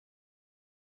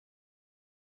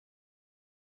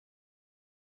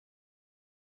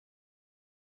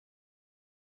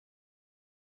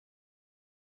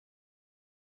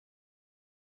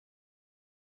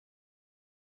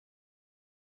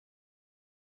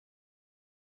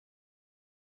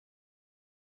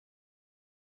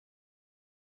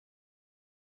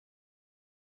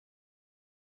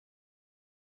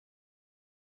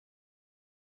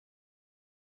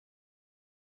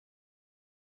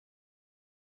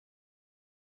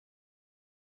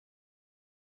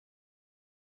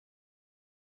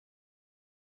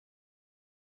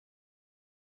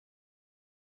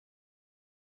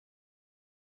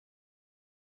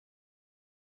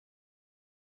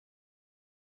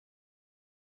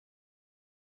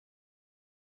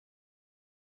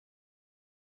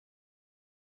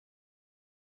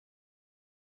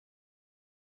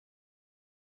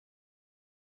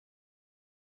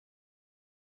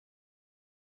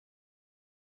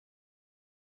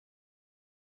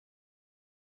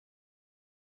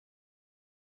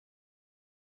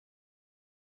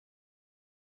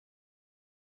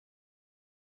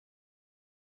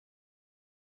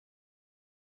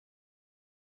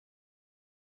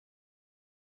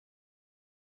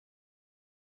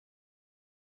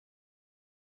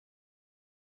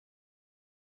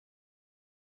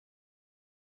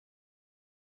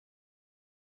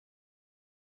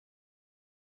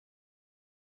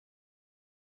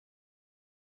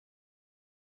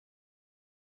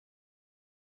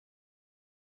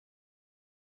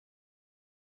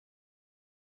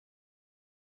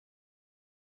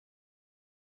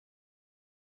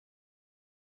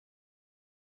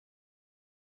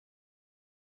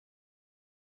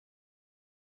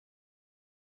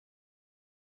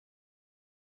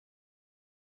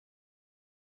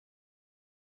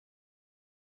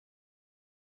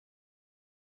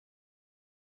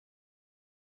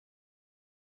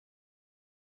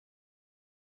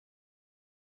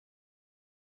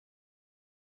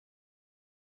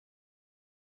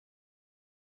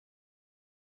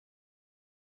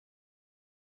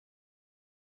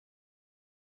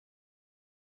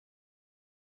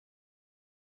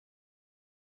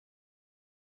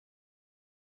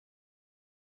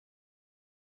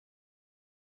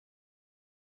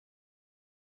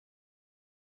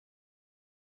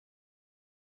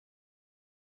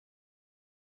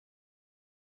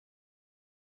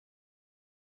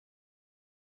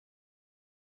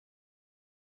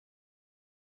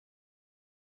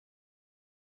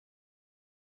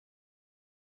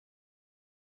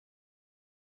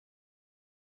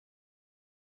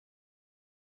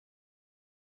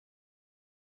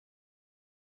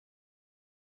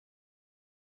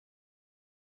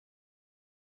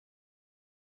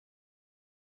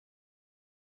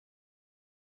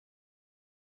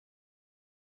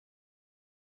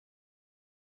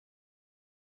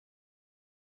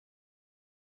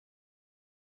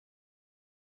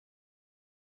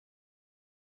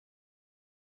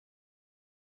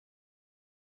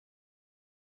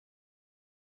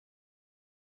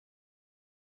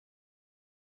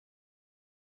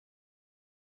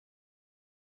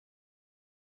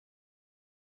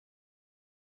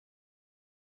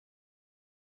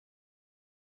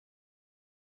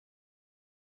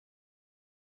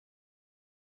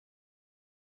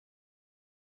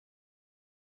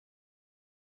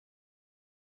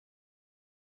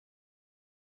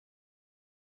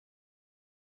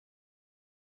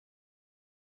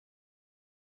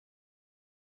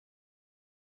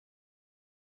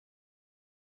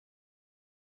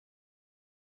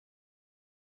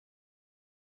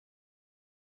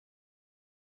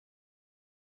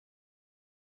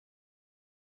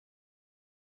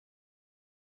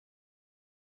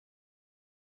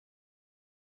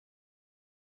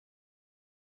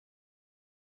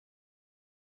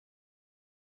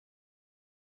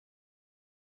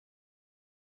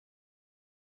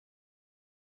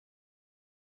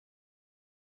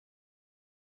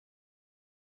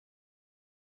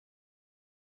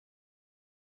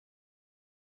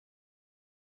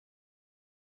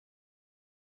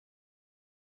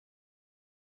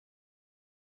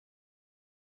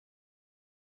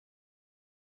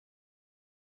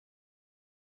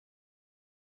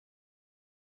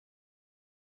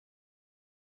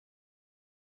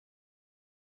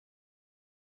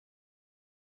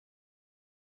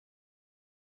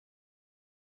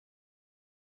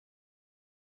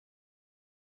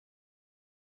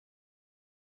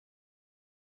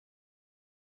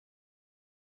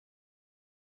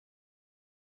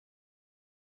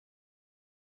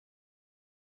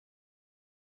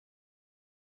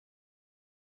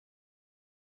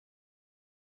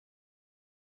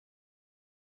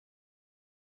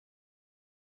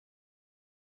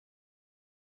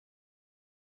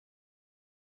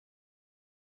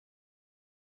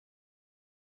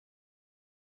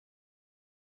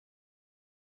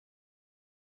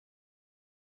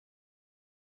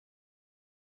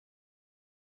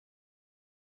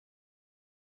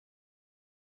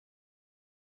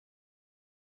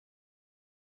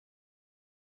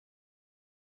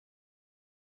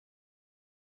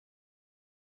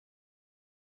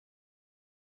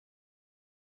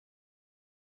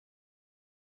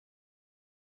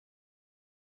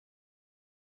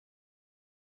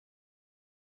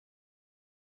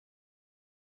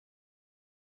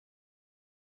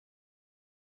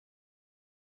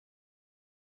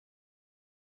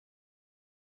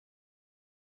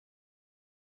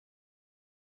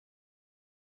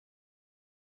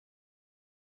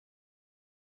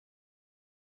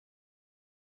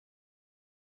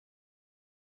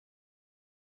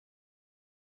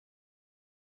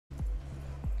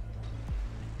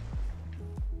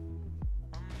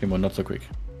Come on, not so quick.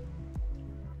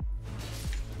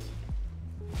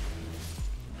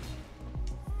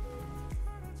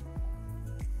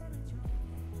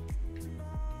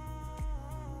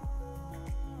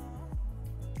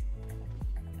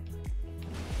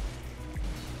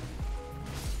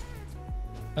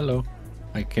 Hello.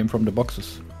 I came from the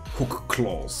boxes. Hook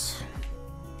claws.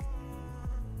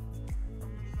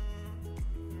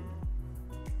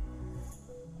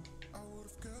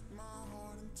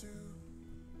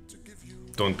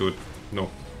 Don't do it. No.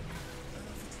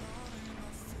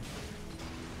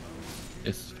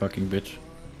 This fucking bitch.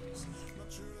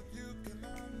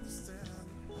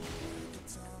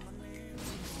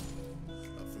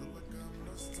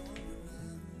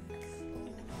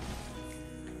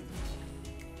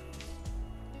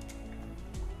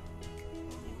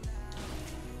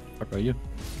 Fuck are you?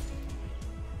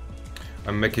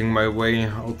 I'm making my way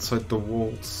outside the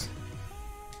walls.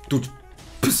 Dude,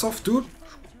 piss off, dude!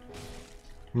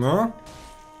 No?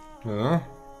 Yeah?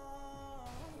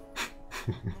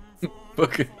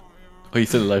 Okay. Oh, he's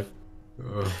still alive.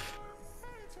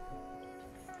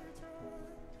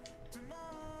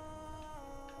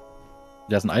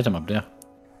 There's an item up there.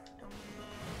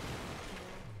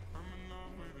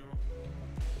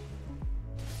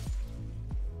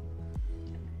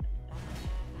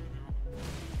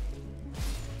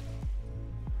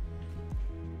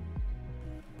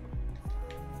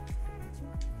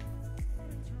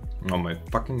 Oh my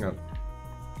fucking god.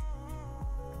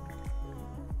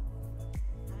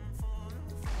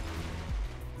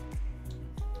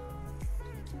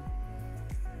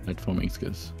 Platforming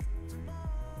skills.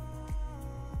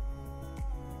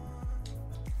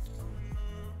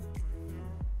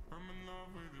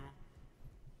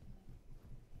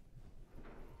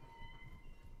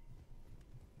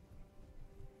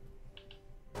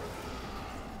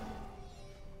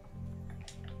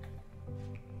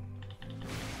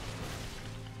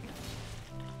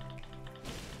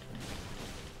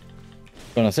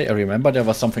 Gonna say, I remember there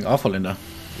was something awful in there.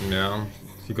 Yeah,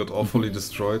 he got awfully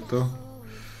destroyed though.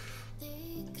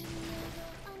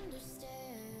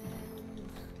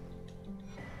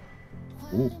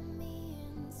 Ooh.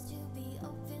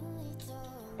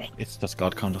 It's the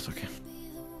scout counters, okay.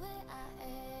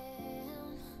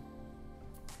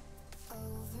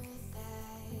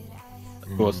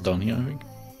 Goes down here, I think.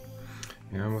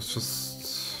 Yeah, I was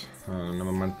just...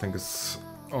 never mind, I think it's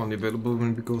only available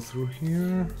when we go through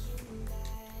here.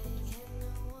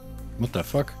 What the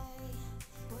fuck?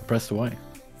 Press Y.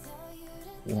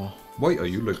 Wow. Why are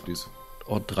you like this?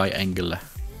 Or Triangle.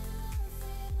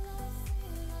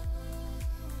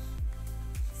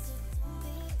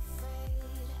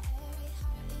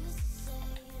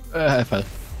 I fell.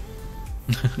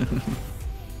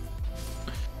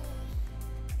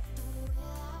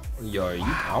 Yeah,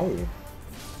 ow.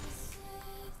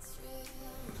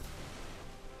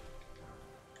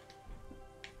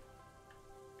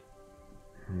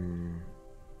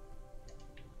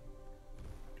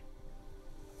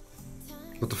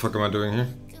 What the fuck am I doing here?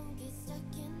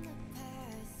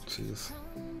 Jesus.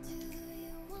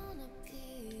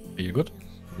 Are you good?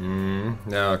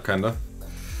 Yeah, kinda.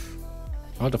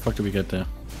 How the fuck do we get there?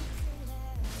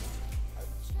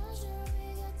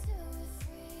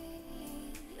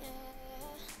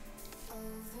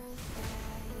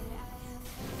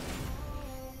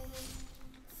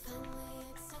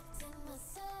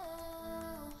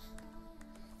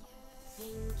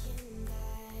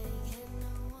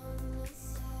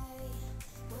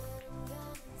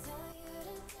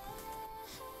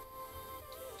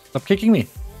 Stop kicking me.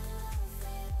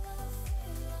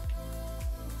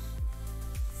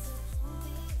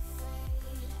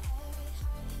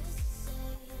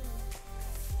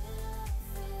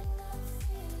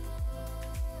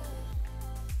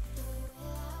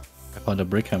 I found a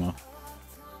brick hammer.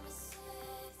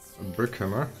 A brick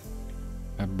hammer?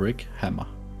 A brick hammer.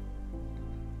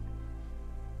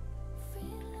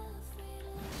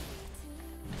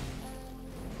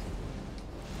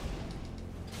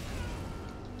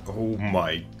 Oh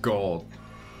my god.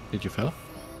 Did you fall?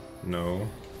 No.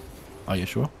 Are you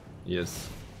sure? Yes.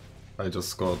 I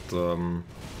just got, you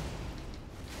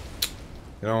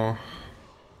know,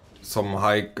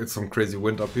 some crazy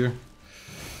wind up here.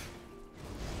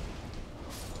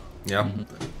 Yeah,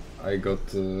 I got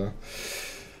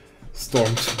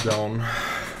stormed down.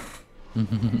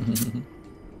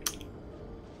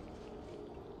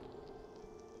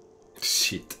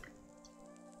 Shit.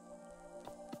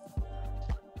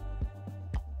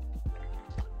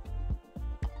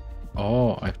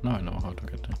 Oh, now I know how to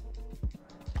get there.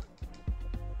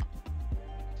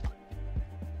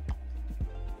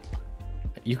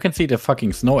 You can see the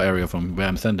fucking snow area from where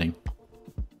I'm standing.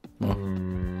 Oh.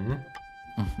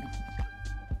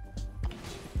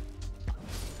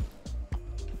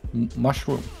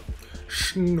 Mushroom.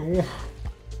 Snow.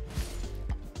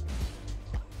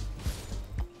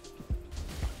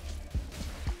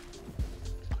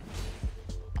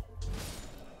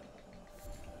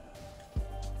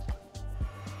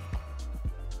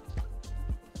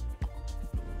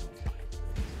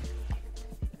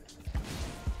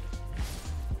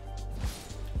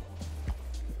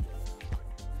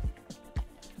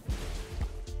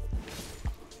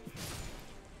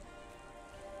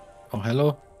 Oh,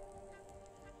 hello.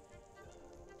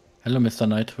 Hello, Mr.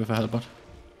 Knight with a halberd.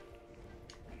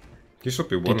 He should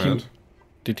be one hit.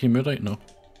 Did he murder it? No.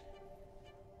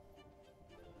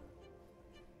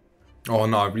 Oh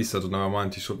no, I reset it, never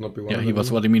mind, he should not be one Yeah, hit. he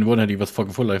was, what do you mean one hit? He was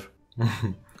fucking full life.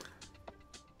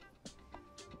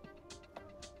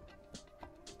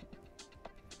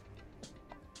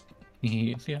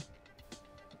 He's here.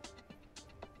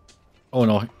 Oh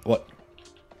no, what?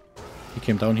 He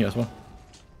came down here as well.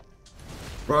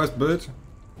 Surprise, bitch.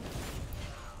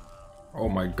 Oh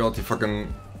my god, he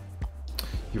fucking...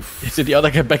 Did the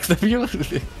other guy backstab you?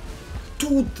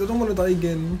 Dude, I don't wanna die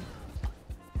again.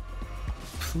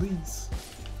 Please.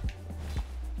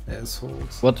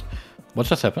 Assholes. What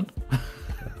just happened?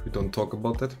 We don't talk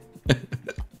about that.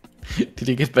 Did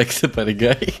he get backstabbed by the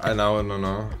guy? I know,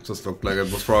 no. Just looked like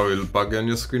it was probably a bug on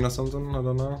your screen or something, I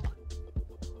don't know.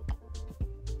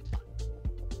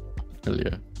 Hell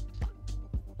yeah.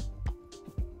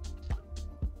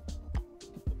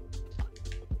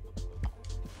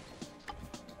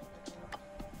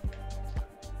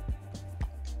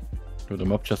 So the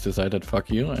mob just decided fuck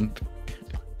you and...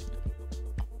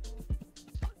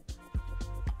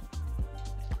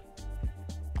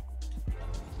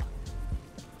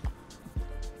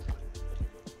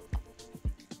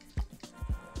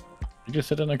 Did you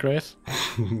sit in a grace?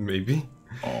 Maybe.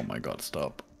 Oh my god,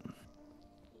 stop.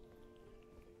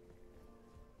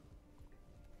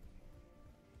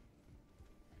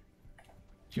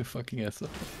 You fucking asshole.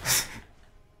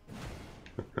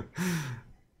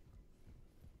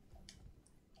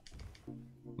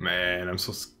 Man, I'm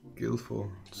so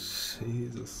skillful.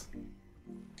 Jesus.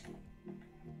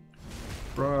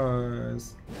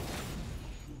 Surprise.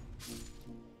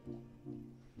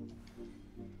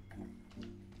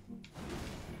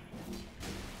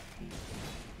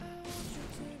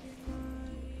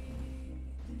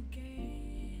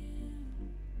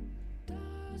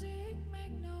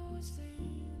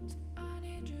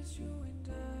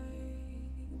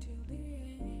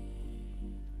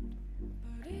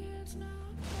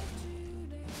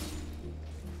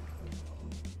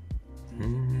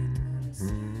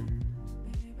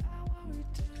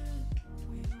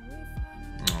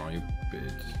 Oh, you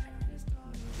bitch.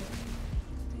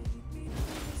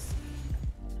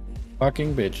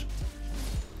 Fucking bitch.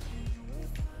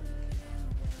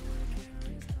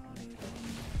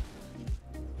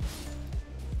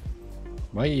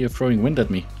 Why are you throwing wind at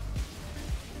me?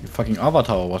 You fucking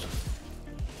avatar or what?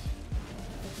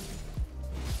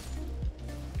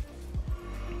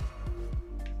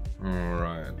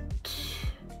 Alright.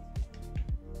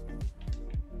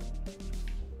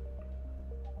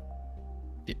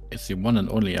 It's the one and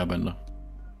only airbender.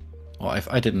 Oh, if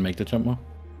I didn't make the jump more.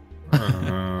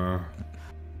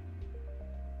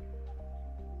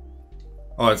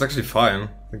 Oh, it's actually fine. I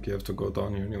think you have to go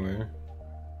down here anyway.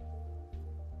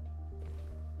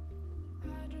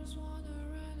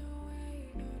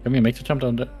 Can we make the jump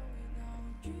down there?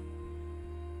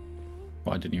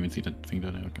 Oh, I didn't even see that thing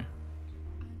down there, okay.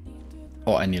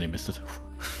 Oh, I nearly missed it.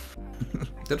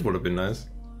 That would have been nice.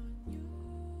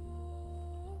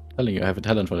 Telling you, I have a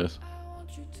talent for this.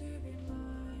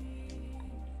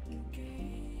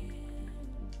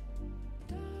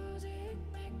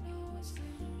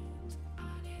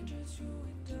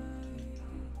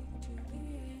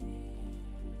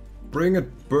 Bring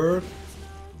it, bird.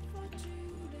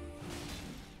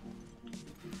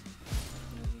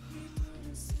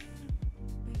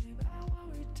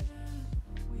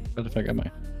 Where the fuck am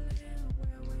I?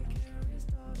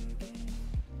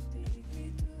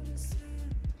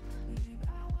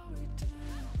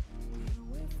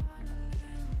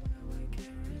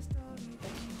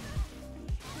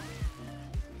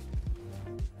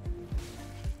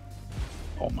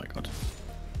 Oh my god.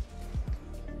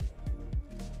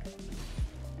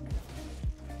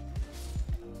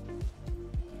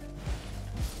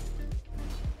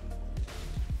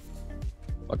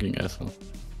 Fucking asshole.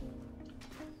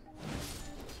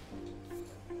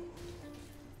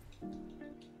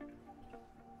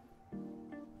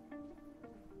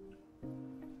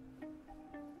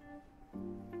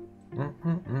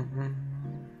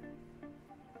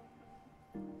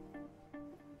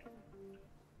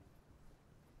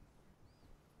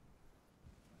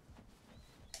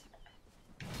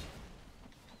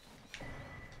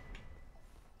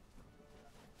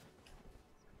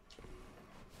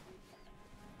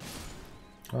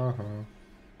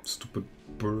 Stupid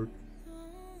bird.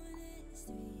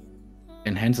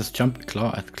 Enhances jump.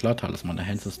 Claw talisman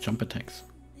enhances jump attacks.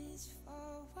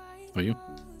 For you.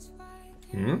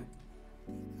 Hmm?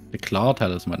 The claw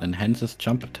talisman enhances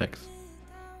jump attacks.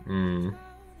 Hmm.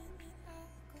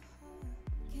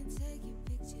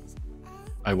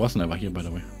 I was never here, by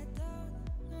the way.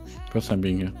 First time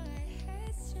being here.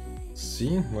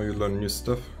 See? Now you learn new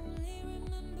stuff.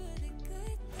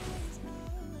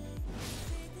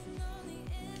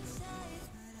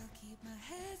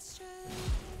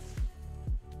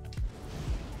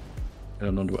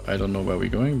 I don't know where we're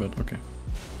going, but okay.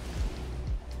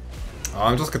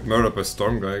 I'm just get murdered by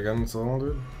Storm Guy again, so I'll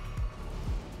do it.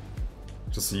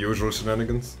 Just the usual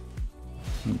shenanigans.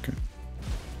 Okay.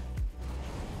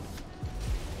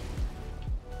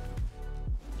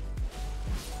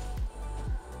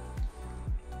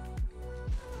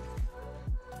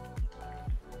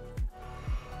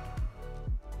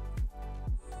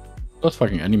 Those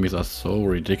fucking enemies are so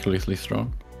ridiculously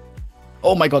strong.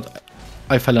 Oh my god!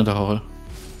 I fell into a hole.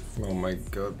 Oh my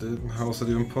god, dude. How is that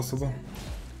even possible?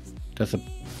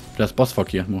 There's boss fog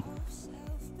here, Mo.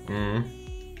 Hmm.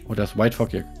 Oh, there's white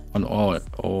fog here. Oh,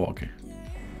 okay.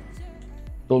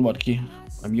 Soul key.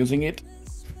 I'm using it.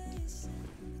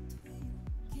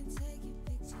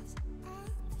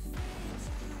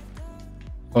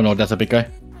 Oh no, that's a big guy.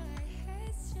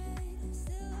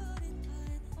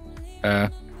 I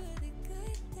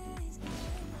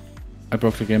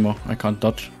broke the game, I can't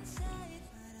dodge.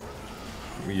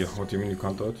 Yeah, what do you mean you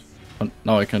can't dodge? Oh,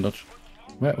 now I can dodge.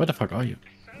 Where the fuck are you?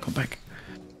 Come back.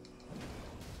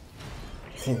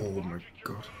 Oh my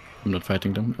god. I'm not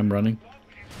fighting them, I'm running.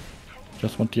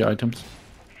 Just want the items.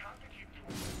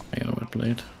 I got a red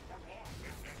blade.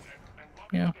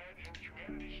 Yeah.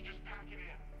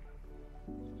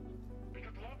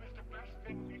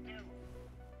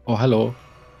 Oh, hello.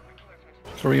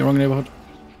 Sorry, wrong neighborhood.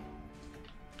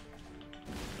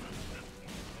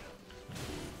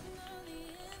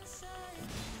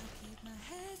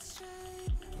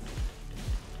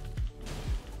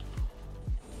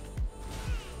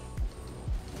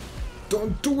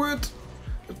 Don't do it!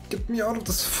 Get me out of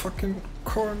this fucking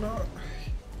corner.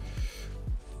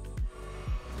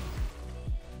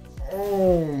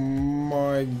 Oh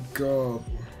my god.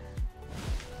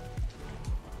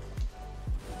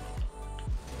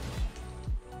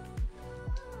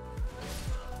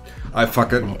 I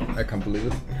fuck it. I can't believe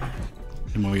it.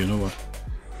 No, you know what?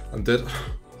 I'm dead.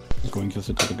 I'm going to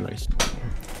sit to the grace.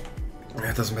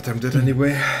 Yeah, it doesn't matter, I'm dead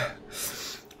anyway.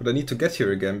 But I need to get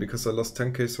here again because I lost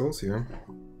 10k souls here.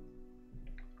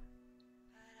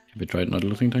 Have you tried not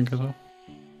losing tank as well?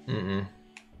 Mm-mm.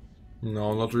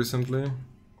 No, not recently.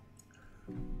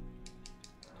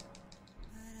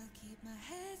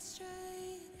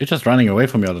 You're just running away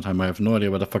from me all the time. I have no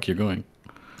idea where the fuck you're going.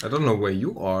 I don't know where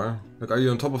you are. Like, are you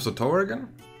on top of the tower again?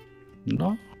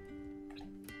 No.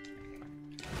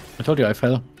 I told you I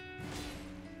fell.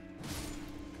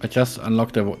 I just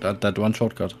unlocked that one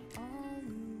shortcut.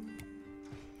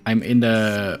 I'm in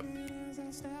the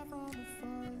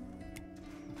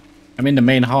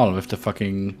main hall with the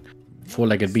fucking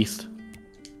four-legged beast.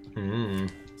 Hmm.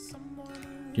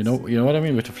 You know what I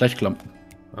mean, with the flesh clump.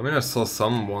 I mean, I saw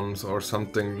someone or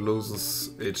something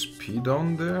loses HP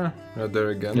down there. Yeah, there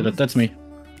again. Yeah, that's me.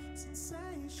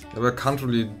 Yeah, but I can't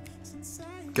really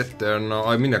get there now.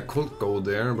 I mean, I could go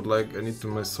there, but like, I need to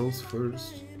my souls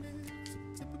first.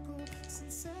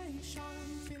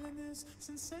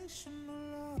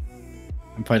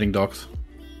 I'm fighting dogs.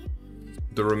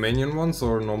 The Romanian ones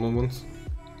or normal ones?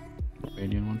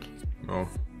 Romanian ones. No.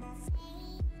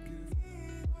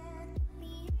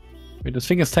 Wait, this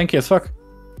thing is tanky as fuck.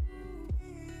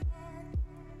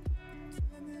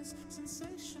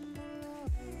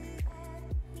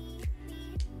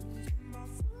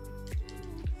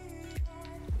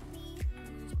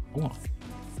 Oh.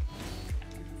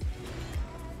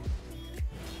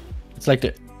 It's like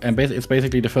it's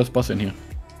basically the first boss in here.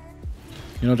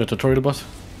 You know the tutorial boss?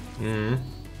 Hmm.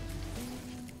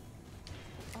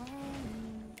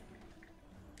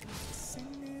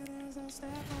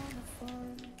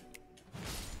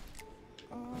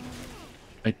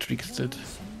 I tricked it.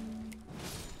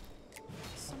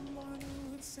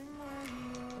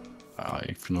 I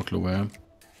have no clue where I am.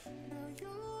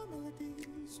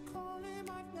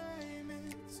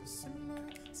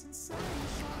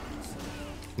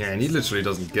 Yeah, and he literally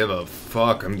doesn't give a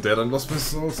fuck. I'm dead, I lost my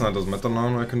souls, and it doesn't matter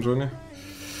now, I can join you.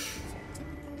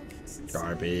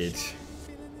 Garbage.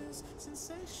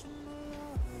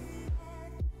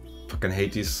 Fucking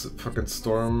hate these fucking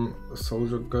storm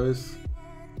soldier guys.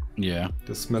 Yeah.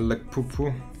 They smell like poo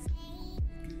poo.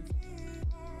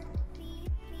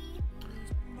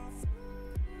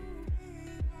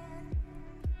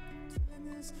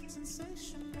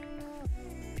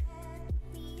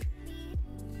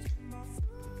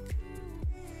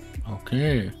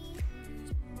 Okay.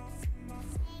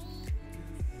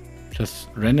 Just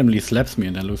randomly slaps me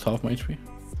and I lose half my HP.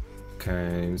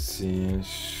 Okay, let's see.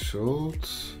 Should.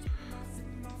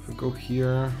 If we go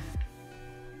here.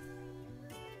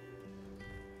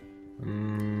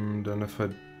 Then if I.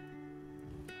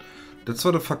 That's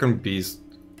what the fucking beast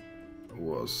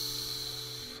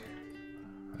was.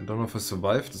 I don't know if I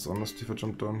survived this, honestly, if I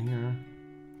jump down here.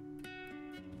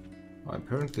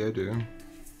 Apparently I do.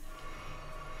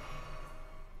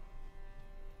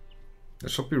 I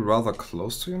should be rather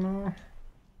close to you now.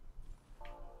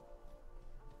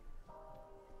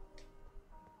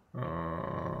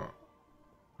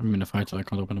 I'm in a fight, so I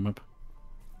can't open the map.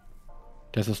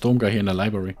 There's a storm guy here in the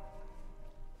library.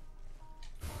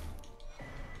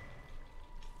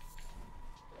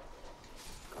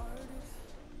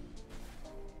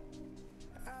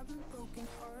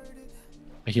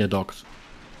 I hear dogs.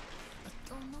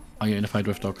 Are you in a fight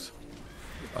with dogs?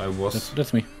 I was.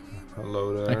 That's me.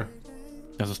 Hello there. Hi.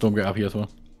 There's a storm guy up here as well.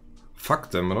 Fuck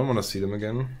them, I don't want to see them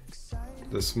again.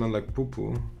 They smell like poo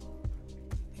poo.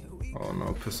 Oh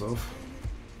no, piss off.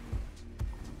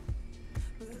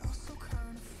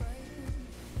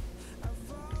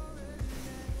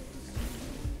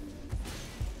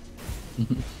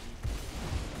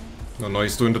 No,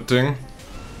 he's doing the thing.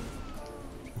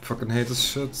 I fucking hate this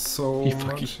shit so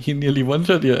much. He nearly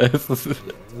one-shot your ass.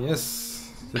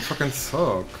 Yes, they fucking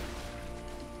suck.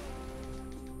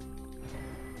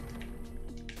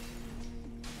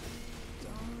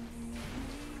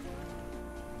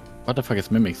 What the fuck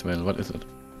is Mimic Spell? What is it?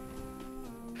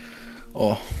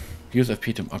 Oh, use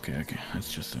FP to... Okay,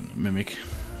 it's just a Mimic.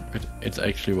 It's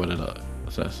actually what it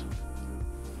says.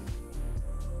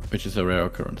 Which is a rare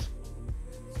occurrence.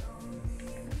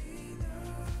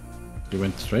 You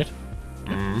went straight?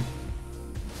 Mm-hmm.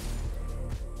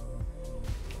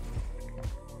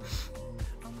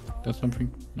 There's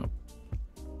something? No.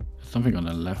 There's something on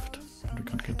the left, but we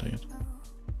can't get there yet.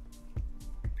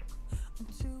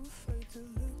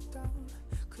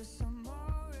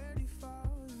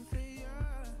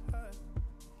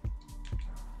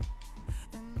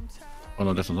 Oh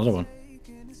no, there's another one.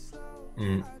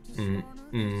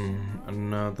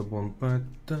 Another one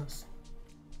bite dust.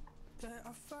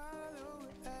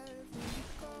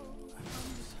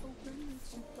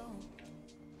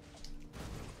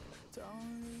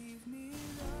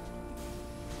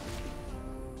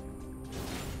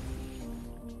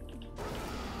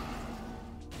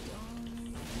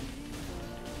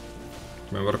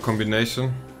 Remember the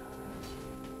combination?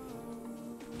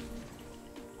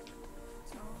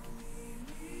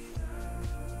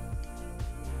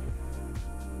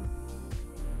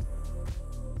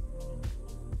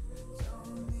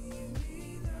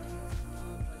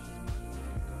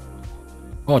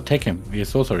 Oh, take him. He is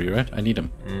so sorry, right? I need him.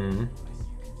 Mm-hmm.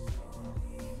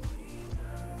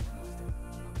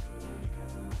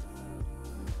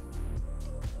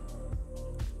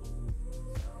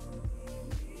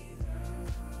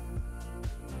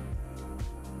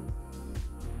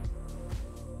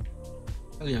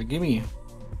 Hell yeah, gimme.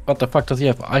 What the fuck does he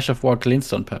have? Ash of War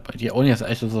Glintstone Pepper. He only has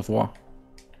Ashes of War.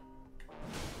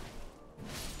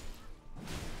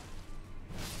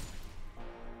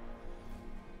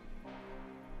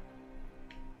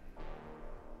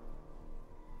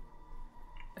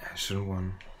 Ashen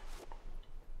one.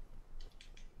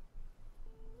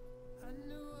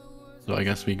 So I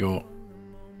guess we go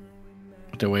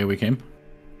the way we came.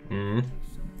 Mm-hmm.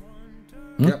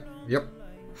 Yep.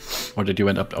 Or did you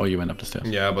went up? Oh, you went up the stairs.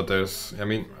 Yeah, but there's... I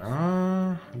mean...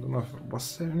 I don't know if...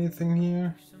 Was there anything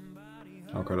here?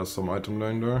 Okay, there's some item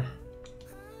down there.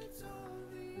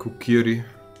 Kukiri.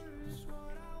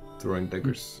 Throwing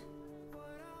daggers.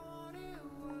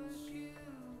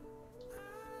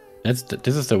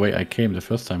 This is the way I came the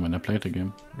first time when I played the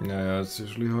game. Yeah, that's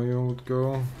usually how you would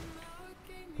go.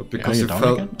 But Are because you you down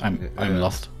fell... again? I'm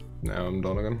lost. Yeah, I'm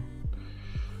down again.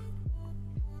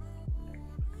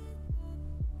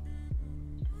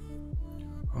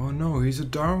 Oh no, he's a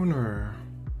downer.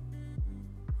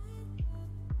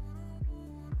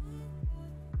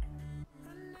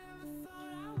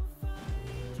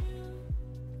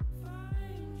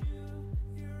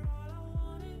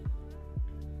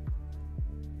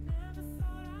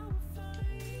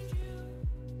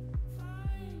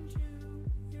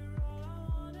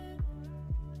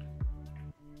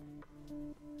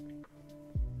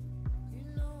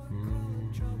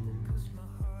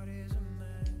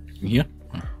 Here.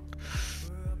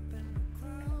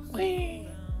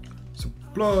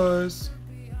 Supplies.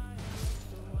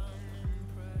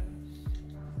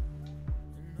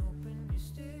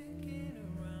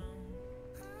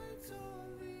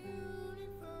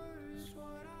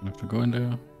 We have to go in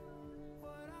there.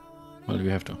 Well, we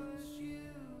have to.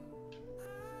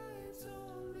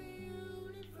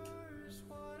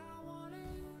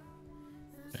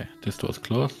 Okay, this door's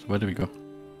closed. Where do we go?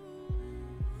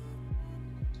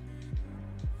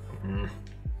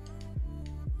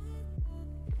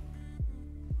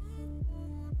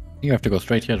 You have to go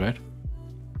straight here, right?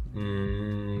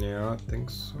 Yeah, I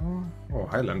think so. Oh,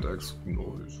 Highland X.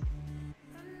 Nice.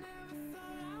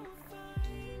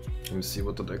 Let me see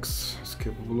what that X is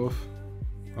capable of.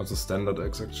 Oh, it's a standard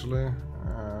X actually.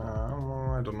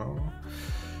 I don't know.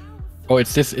 Oh,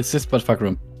 it's this butt fuck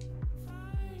room.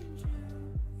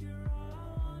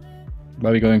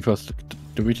 Where are we going first?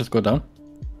 Do we just go down?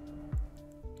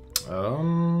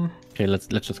 Okay, let's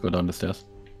just go down the stairs.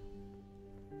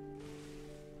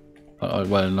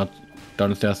 Well, not down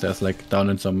the stairs. There's like down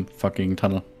in some fucking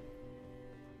tunnel.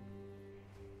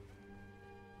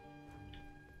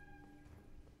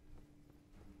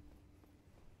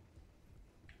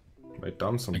 Wait,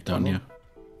 down some Like down tunnel? here.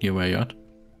 Here where you at?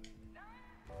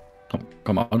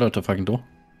 Come out of the fucking door.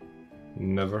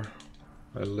 Never.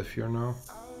 I live here now.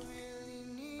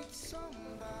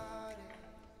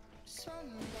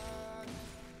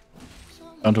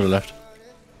 Down to the left.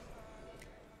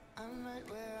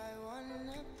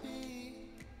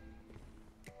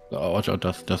 Oh, watch out,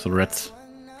 there's rats.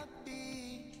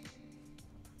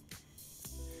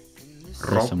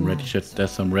 There's some ratty shit. There's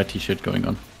some ratty shit going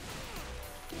on.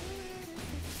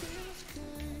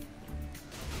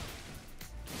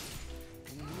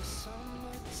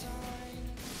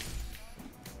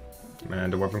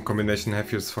 Man, the weapon combination I have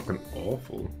here is fucking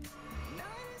awful.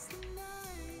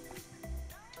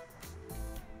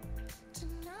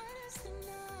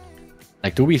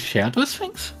 Like, do we share those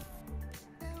things?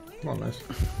 Oh, nice.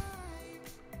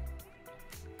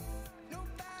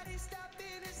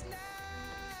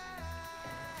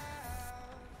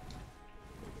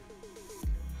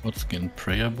 What skin?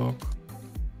 Prayer book?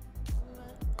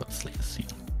 God slay a scene.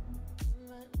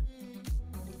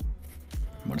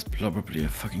 What is probably a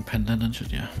fucking pendant and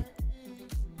shit, yeah.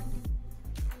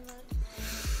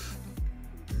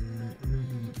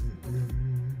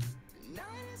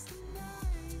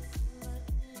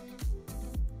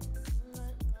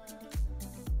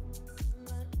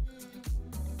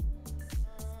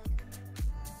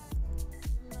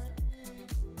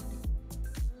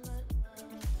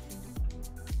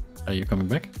 Are you coming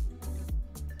back?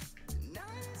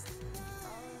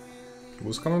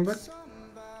 Who's coming back?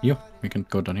 You. We can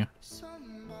go down here.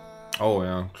 Oh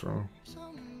yeah, true.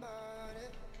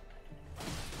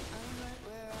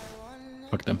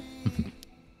 Fuck them.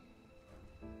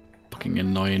 Fucking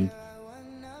annoying.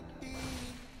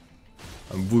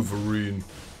 I'm Wolverine.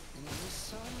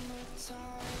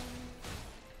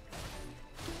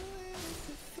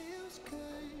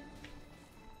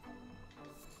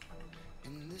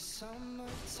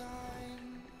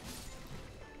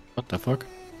 What the fuck?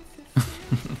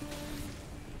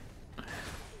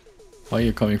 Why are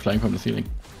you coming flying from the ceiling?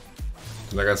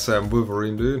 Like I said, I'm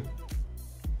Wolverine, dude.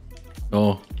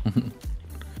 Oh.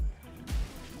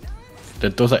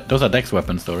 Those are Dex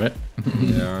weapons though, right?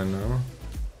 Yeah, I know.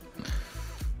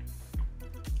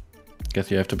 Guess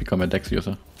you have to become a Dex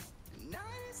user.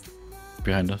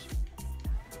 Behind us.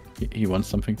 He wants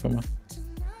something from us.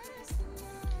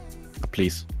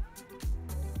 Please.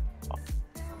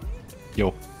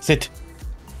 Yo, sit!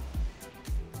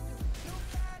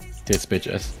 This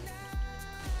bitch ass.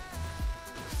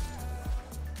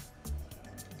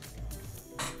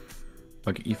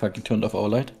 He fucking turned off our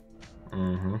light.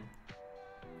 Mm-hmm.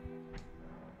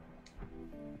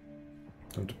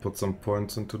 Time to put some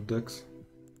points into Dex.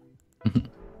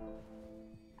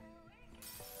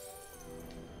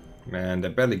 Man, they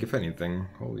barely give anything.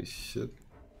 Holy shit.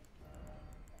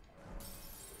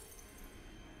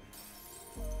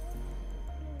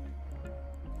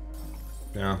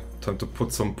 Yeah, time to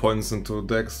put some points into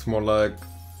Dex. More like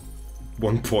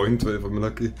 1 point if I'm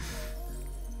lucky.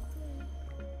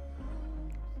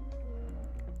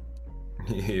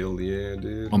 Hell yeah,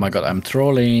 dude. Oh my god, I'm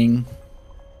trolling.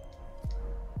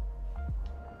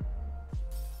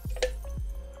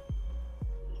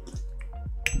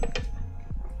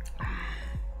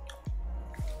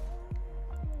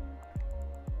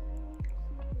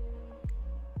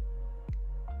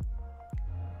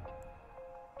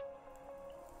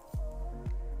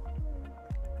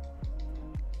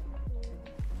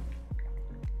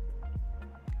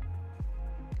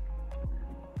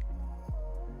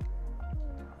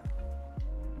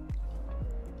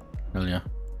 Hell yeah.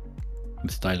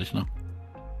 It's stylish now.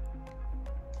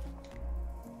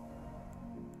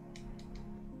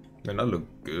 Man, I look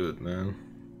good, man.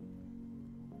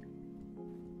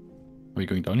 Are we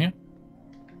going down here?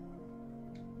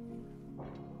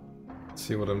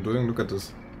 See what I'm doing? Look at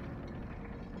this.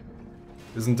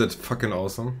 Isn't that fucking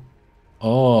awesome?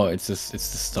 Oh, it's the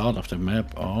start of the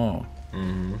map. Oh.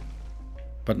 Mm-hmm.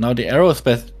 But now the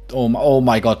aerospace. Oh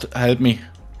my god, help me.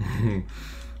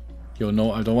 Yo,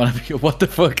 no, I don't want to be. What the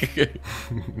fuck?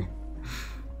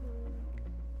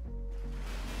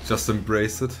 Just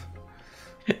embrace it.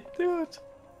 Dude.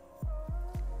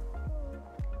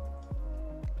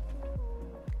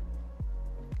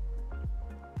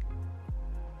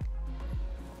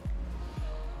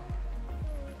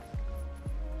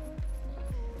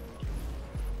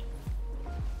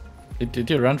 Did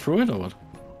you run through it or what?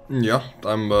 Yeah,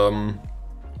 I'm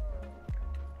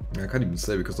I can't even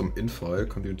say because I'm in file.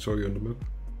 Can't even show you on the map.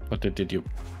 What did you?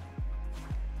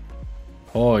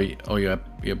 Oh, you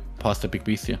passed the big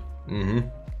beast here. Mm-hmm.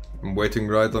 I'm waiting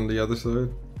right on the other side.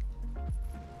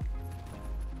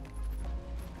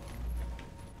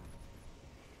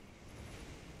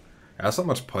 There's not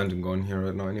much point in going here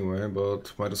right now anyway,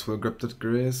 but might as well grab that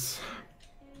grace.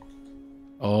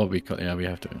 Oh, we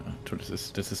have to.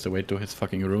 This is the way to his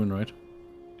fucking ruin, right?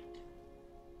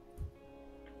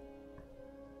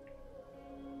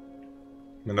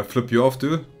 Man, I flip you off,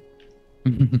 dude.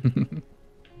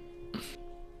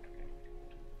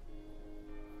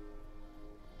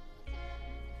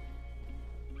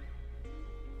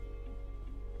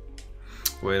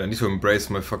 Wait, I need to embrace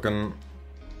my fucking...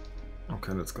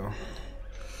 Okay, let's go.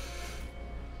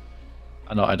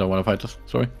 No, I don't want to fight this.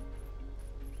 Sorry.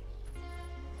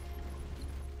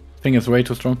 Thing is way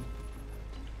too strong.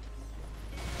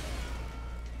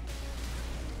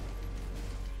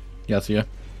 Yeah, see ya.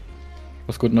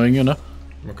 Was good knowing you, no?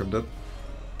 Look at that.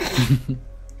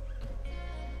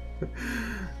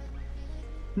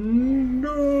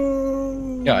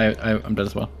 No. Yeah, I'm dead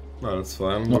as well. No, that's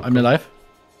fine. No, I'm alive.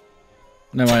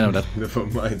 Never mind, I'm dead. Never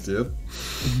mind yet.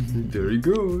 There he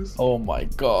goes. Oh my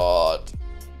god.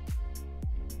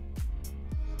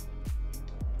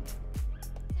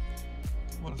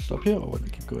 Want to stop here or want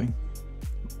to keep going?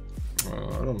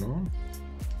 I don't know.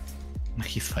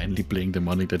 He's finally playing the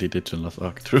money that he did in last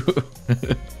arc, true.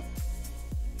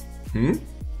 Hmm?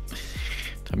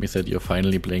 Tommy said you're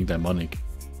finally playing demonic.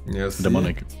 Yes.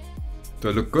 Demonic. Do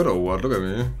I look good or what? Look at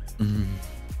me.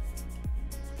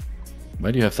 Why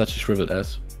do you have such a shriveled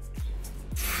ass?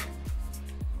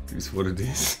 It is what it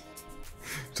is.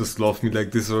 Just love me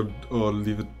like this or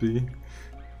leave it be.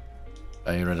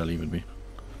 I'd rather leave it be.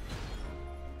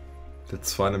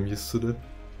 That's fine, I'm used to that.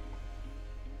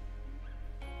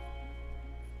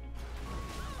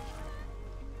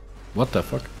 What the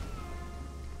fuck?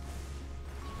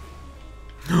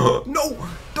 No!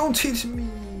 Don't hit me!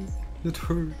 It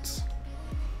hurts.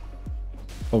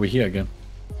 Oh, we're here again.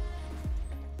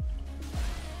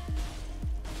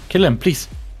 Kill him, please.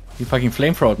 He fucking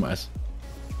flamethrowed my ass.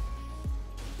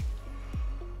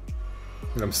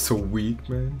 I'm so weak,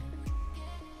 man.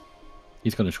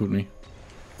 He's gonna shoot me.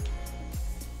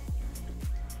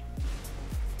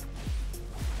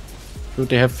 Dude,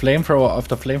 they have flamethrower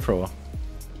after flamethrower.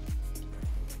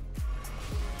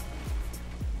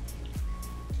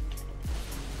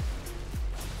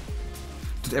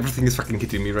 Dude, everything is fucking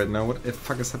hitting me right now. What the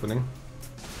fuck is happening?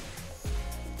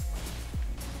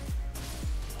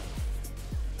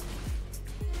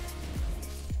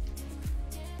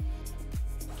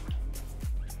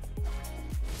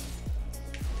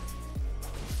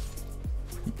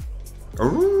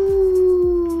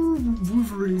 Oh,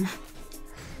 Wolverine.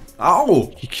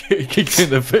 Ow! He kicked me in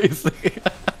the face.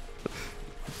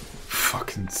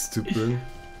 Fucking stupid.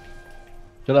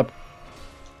 Shut up.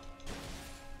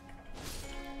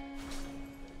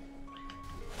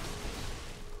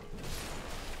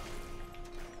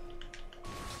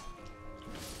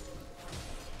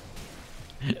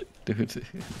 Dude.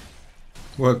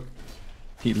 What?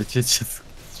 He legit just...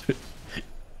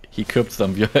 he curbed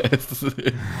some of your ass.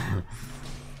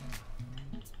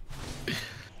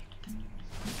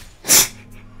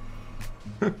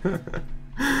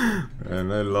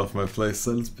 And I love my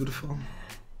playstyle, it's beautiful.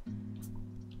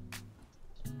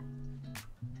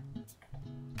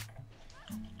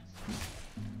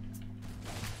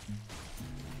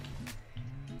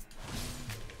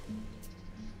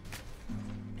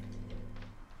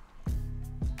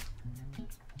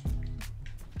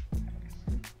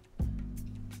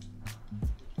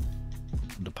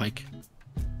 The pike.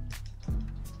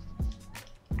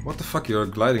 What the fuck, you're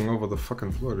gliding over the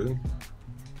fucking floor, dude?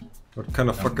 What kind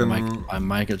of fucking... I'm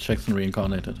Michael Jackson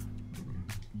reincarnated.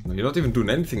 No, you're not even doing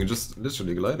anything, you're just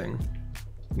literally gliding.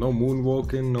 No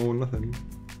moonwalking, no nothing.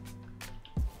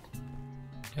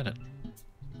 Yeah, that.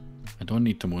 I don't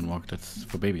need to moonwalk, that's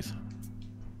for babies.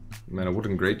 Man, a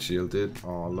wooden great shield did.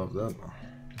 Oh, I love that.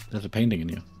 There's a painting in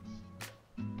here.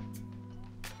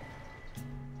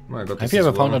 Oh, I got Have this you as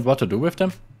ever found well. out what to do with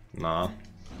them? Nah.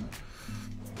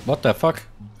 What the fuck?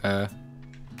 Are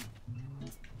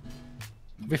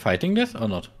we fighting this or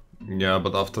not? Yeah,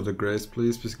 but after the grace,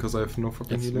 please, because I have no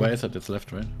fucking It's, healing. where is it? It's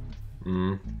left, right?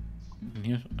 Mm. In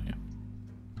here? Oh, yeah.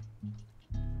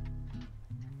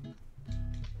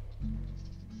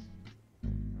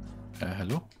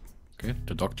 Hello? Okay,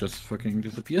 the dog just fucking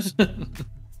disappears.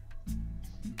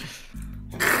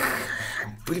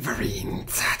 Wolverine.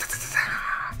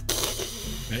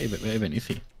 Where even is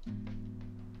he?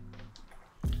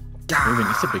 Where even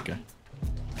is the big guy?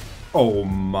 Oh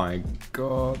my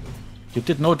god. You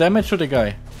did no damage to the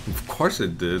guy. Of course I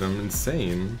did, I'm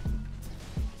insane.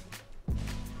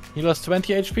 He lost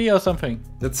 20 HP or something.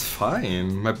 That's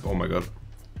fine. Oh my god.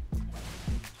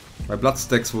 My blood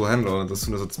stacks will handle it as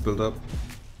soon as it's built up.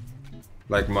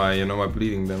 Like my, you know, my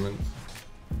bleeding damage.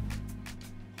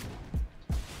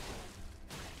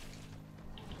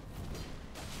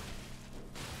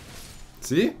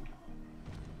 See?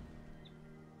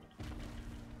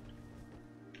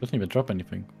 Doesn't even drop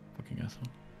anything. Fucking asshole.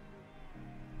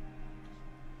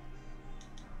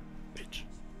 Bitch.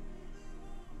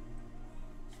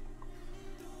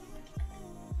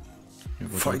 Here,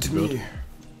 go Fight to me. bird.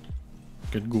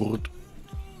 Get good.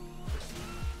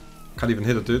 Can't even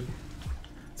hit it, dude.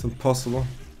 It's impossible.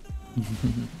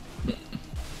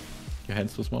 Your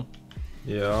hand's too small.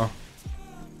 Yeah.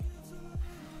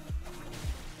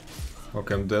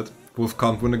 Okay, I'm dead. Wolf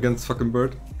can't win against fucking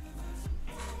bird.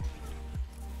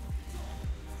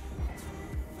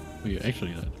 Oh, you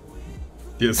actually died.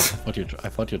 Yes. I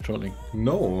thought you were trolling.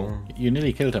 No. You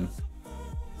nearly killed him.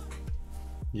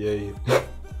 Yay.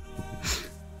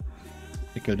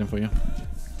 I killed him for you.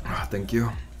 Ah, thank you.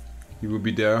 You will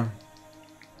be there.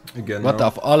 Again. What now.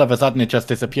 the all of a sudden it just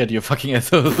disappeared, you fucking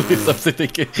asshole. Stop sitting.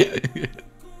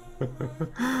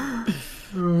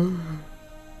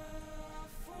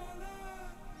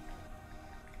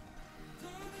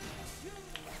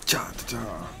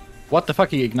 Cha-ta-ta. What the fuck,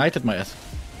 he ignited my ass.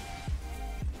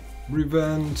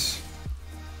 Revenge.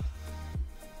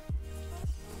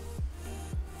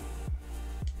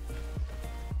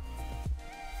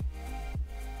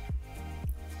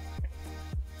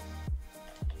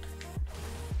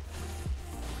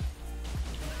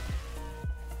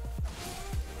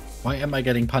 Why am I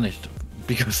getting punished?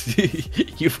 Because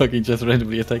you fucking just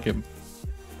randomly attack him.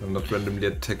 I'm not randomly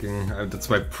attacking. That's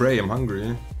my prey. I'm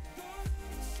hungry.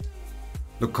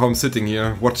 Look how I'm sitting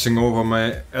here, watching over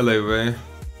my alleyway.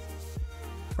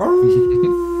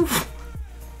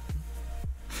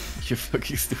 You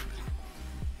fucking stupid.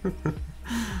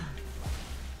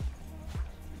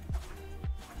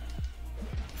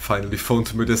 Finally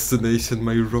found my destination,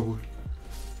 my role.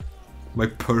 My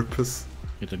purpose.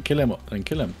 You then kill him. Then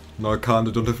kill him. No, I can't.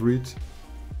 I don't have reach.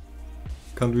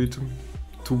 Can't reach him.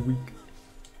 Too weak.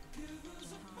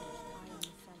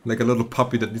 Like a little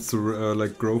puppy that needs to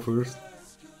like grow first.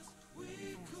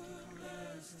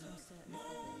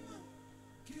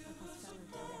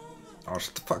 Oh,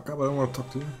 shut the fuck up! I don't want to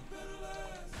talk to you.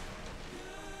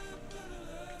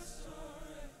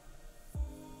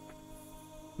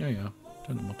 Yeah.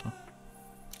 Doesn't matter.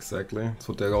 Exactly. That's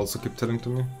what they also keep telling to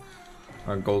me.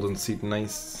 A golden seed,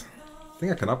 nice. I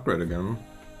think I can upgrade again.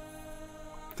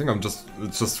 I think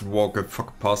let's just walk a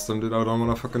fuck past them, dude. I don't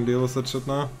wanna fucking deal with that shit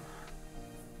now.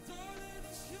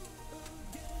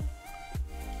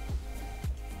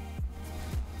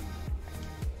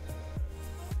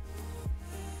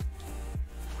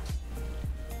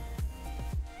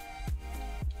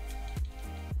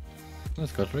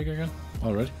 Let's go Rick again.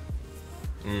 Already.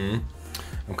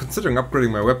 I'm considering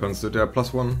upgrading my weapons, dude. They are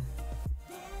 +1.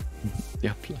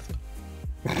 Yeah, plus.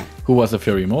 Who was the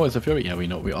Fury? Mo is a Fury? Yeah,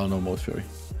 we all know Mo's Fury.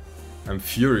 I'm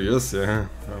furious, yeah.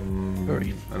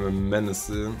 Fury. I'm a menace,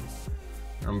 yeah.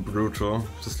 I'm brutal.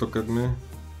 Just look at me.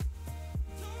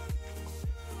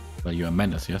 Well, you're a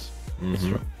menace, yes? That's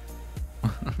true.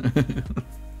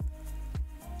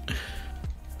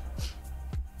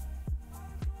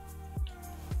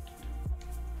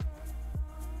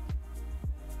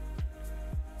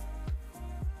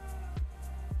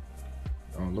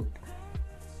 Oh, look.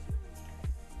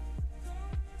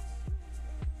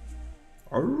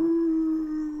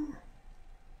 Arrgh.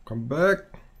 Come back.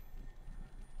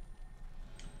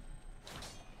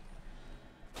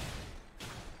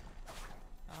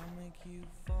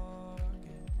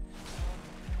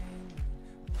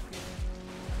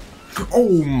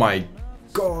 Oh my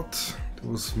god! That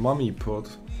was mummy pot.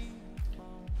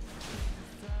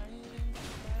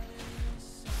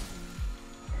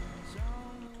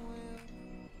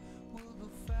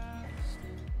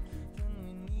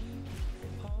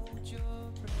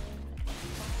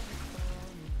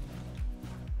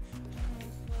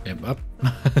 Yep, up.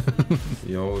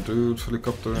 Yo, dude,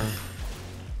 helicopter.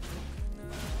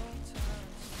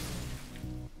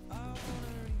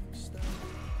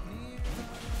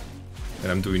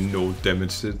 And I'm doing no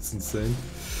damage, it's insane.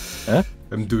 Huh?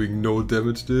 I'm doing no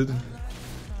damage, dude.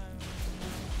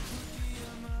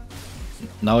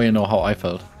 Now you know how I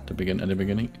felt at the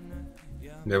beginning.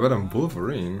 Yeah, but I'm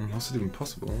Wolverine. How's it even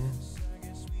possible?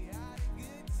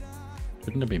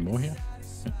 Shouldn't there be more here?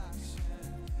 Yeah.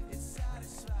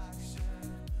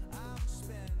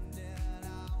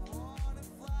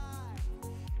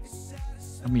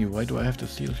 I mean, why do I have to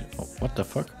steal shit? Oh, what the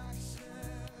fuck?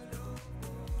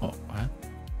 Oh, huh?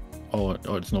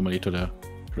 Oh, it's normally to the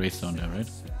race down there, right?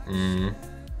 Mm.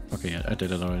 Okay, yeah, I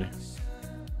did it already.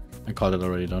 I called it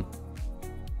already done.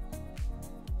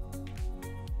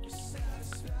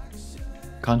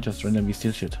 Can't just randomly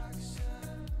steal shit.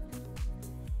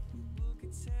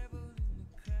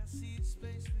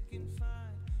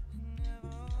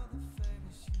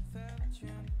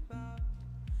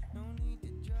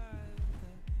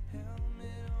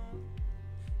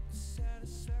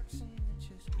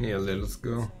 Yeah, let's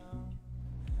go.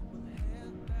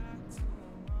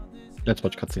 Let's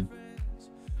watch cutscene.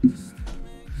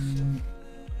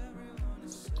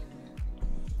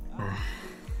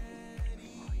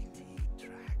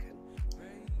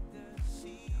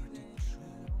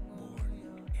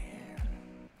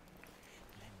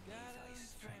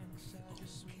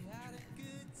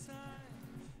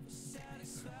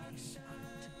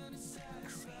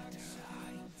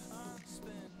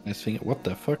 Nice thing. What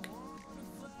the fuck?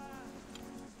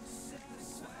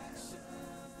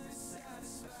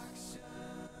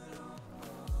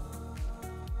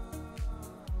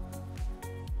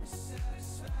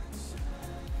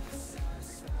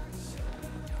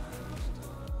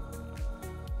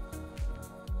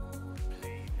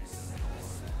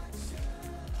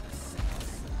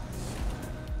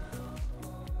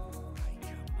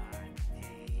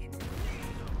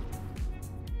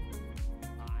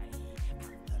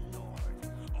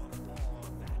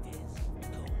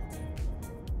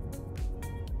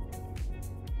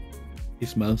 He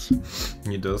smells.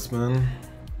 He does, man.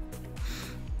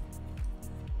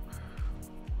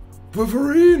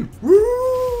 Wolverine! Woo!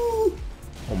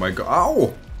 Oh my god.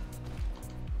 Ow!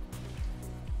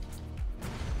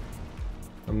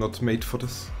 I'm not made for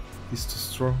this. He's too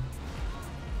strong.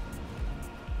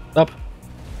 Stop.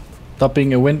 Stop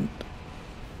being a wind.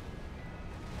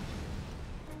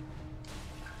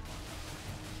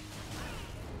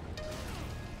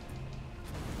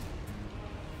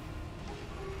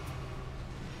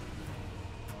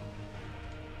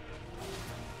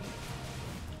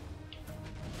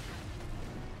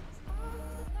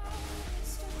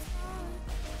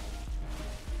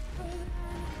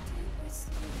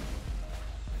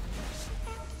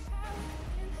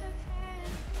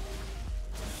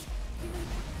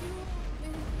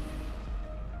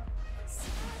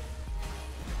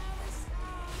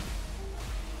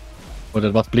 Oh,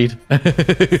 that was bleed.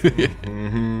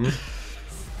 Mm-hmm.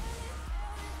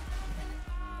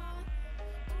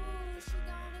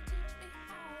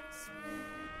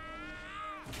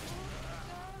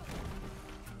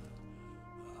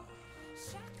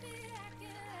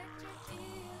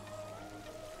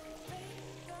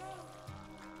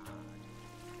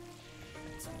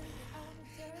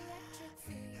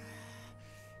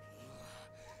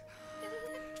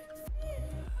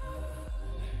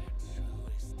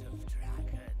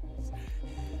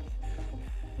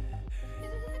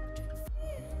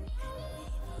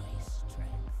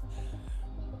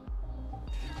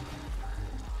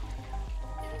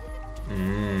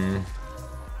 Mm.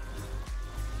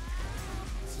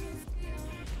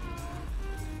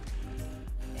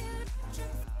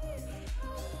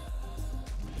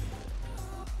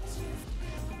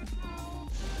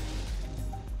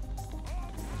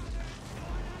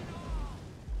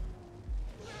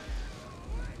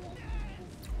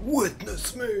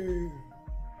 Witness me!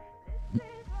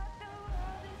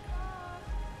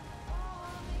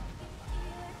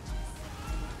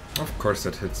 Of course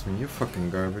that hits me, you fucking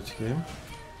garbage game.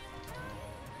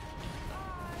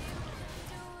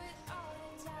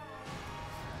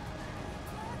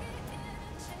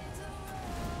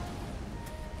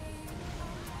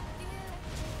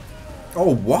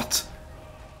 Oh, what?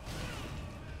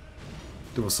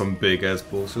 There was some big ass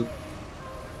bullshit.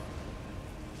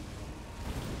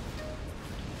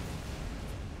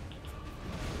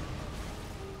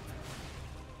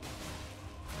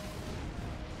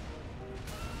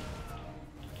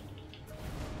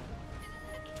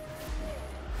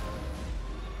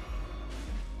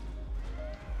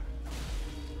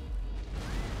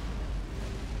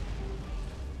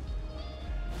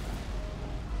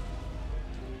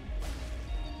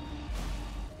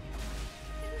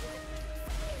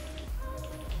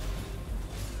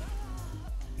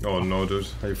 Oh no, dude.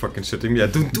 Are you fucking shitting me? I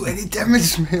don't do any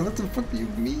damage, man. What the fuck do you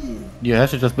mean? You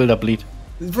have to just build up bleed.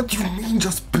 What do you mean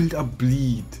just build up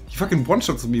bleed? He fucking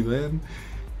one-shots me, man.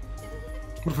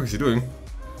 What the fuck is he doing?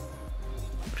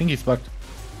 I think he's bugged.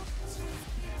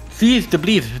 See the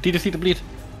bleed. Did you see the bleed?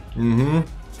 Mm-hmm.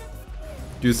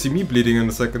 Do you see me bleeding in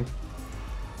a second?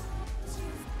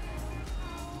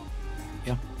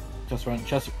 Yeah. Just run.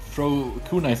 Just throw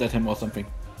kunais at him or something.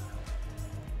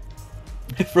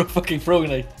 Throw fucking throwing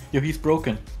knife. Yo, he's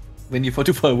broken. When you're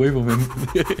too far away from him.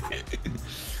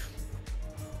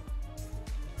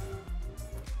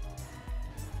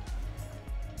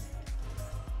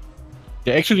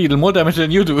 They actually do more damage than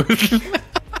you do.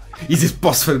 Easiest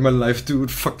boss fight in my life,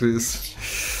 dude. Fuck this.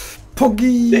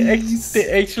 Poggies!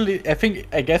 They actually,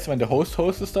 I guess when the host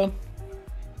is done.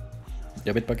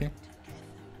 Yeah, bit bugging.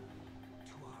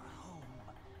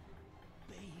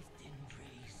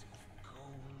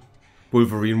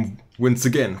 Wolverine wins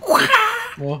again.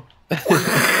 More.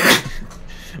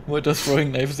 More does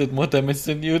throwing knives did more damage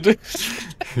than you do.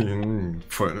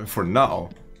 For now.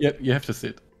 Yep, you have to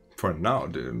sit. For now,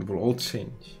 dude. It will all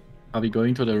change. Are we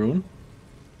going to the rune?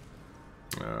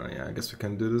 Yeah, I guess we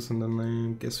can do this, and then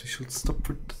I guess we should stop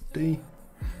for today.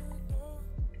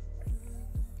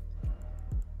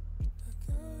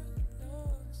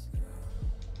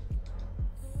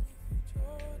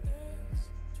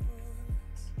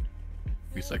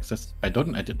 We success. I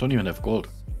don't even have gold.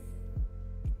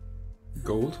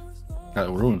 Gold?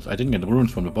 Runes. I didn't get the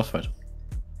runes from the boss fight.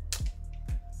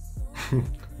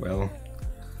 Well,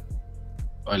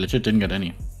 I legit didn't get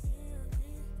any.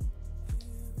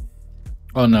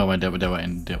 Oh no, they were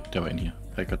in here.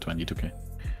 I got 22k.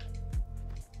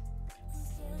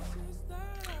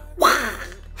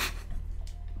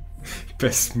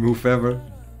 best move ever.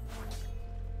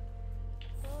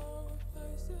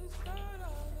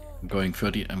 I'm going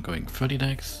 30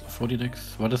 decks, 40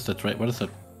 decks. What's the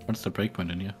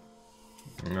breakpoint in here?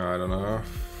 No, I don't know.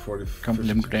 40.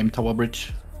 Limb Game Tower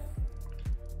Bridge.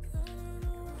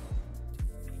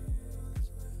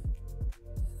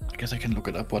 I guess I can look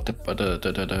it up what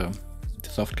the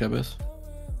soft cap is.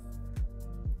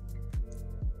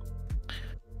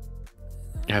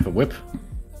 You have a whip.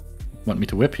 Want me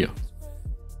to whip you?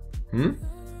 Hmm?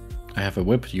 I have a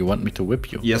whip. You want me to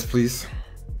whip you? Yes, please.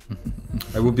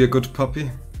 I will be a good puppy.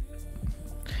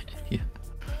 Yeah.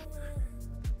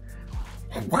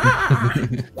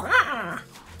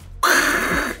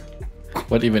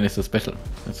 What even is the special?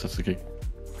 That's just a kick.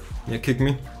 Yeah, kick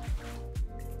me.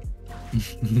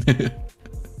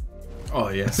 Oh,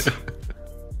 yes.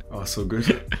 Oh, so good.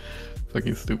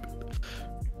 Fucking stupid.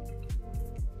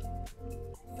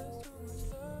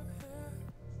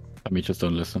 I mean, just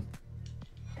don't listen.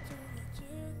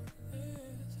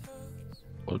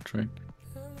 Old trick.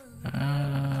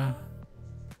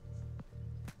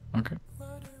 Okay.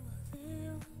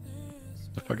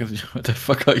 What the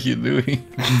fuck are you doing?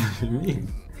 What do you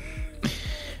mean?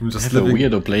 I'm just a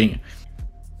weirdo playing.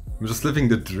 I'm just living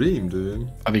the dream, dude.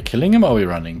 Are we killing him or are we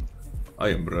running? I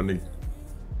am running.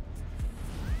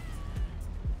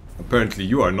 Apparently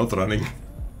you are not running.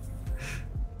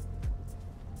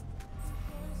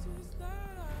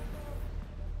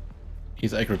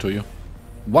 He's aggro to you.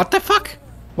 What the fuck?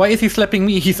 Why is he slapping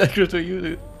me? He's aggro to you,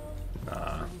 dude.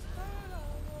 Nah.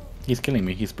 He's killing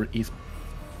me. He's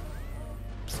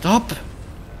Stop!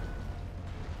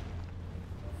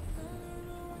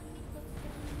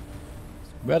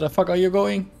 Where the fuck are you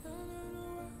going?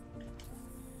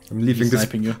 I'm leaving He's this.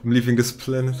 sniping you. I'm leaving this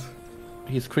planet.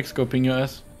 He's quickscoping your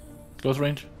ass. Close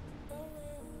range.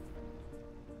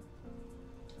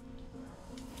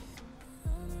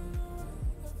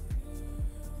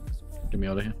 Get me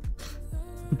out of here.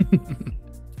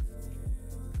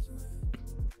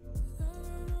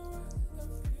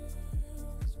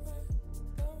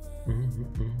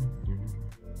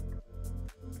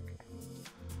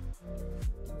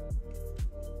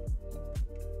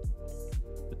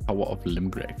 The Tower of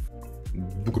Limgrave.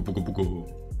 Booga booga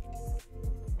booga.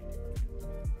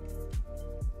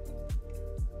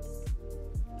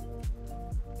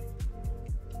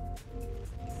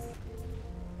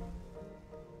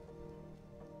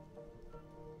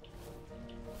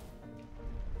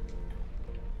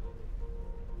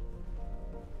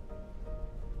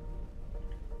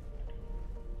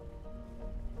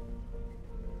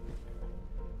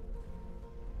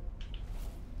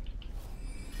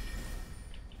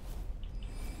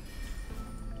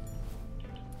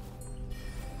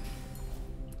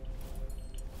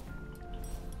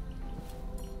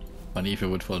 Funny if it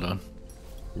would fall down.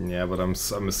 Yeah, but I'm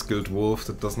a skilled wolf.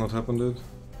 That does not happen, dude.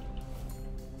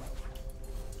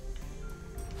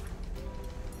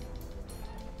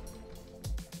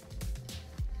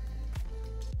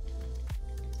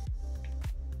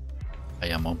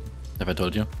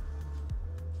 told you.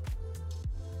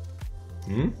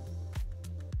 Hmm?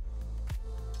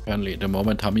 Apparently, the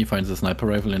moment Tommy finds a sniper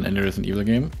rifle in any Resident Evil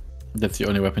game, that's the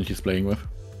only weapon she's playing with.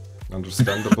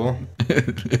 Understandable.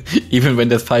 Even when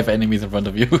there's 5 enemies in front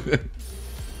of you.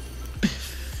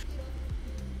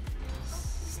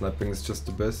 Sniping is just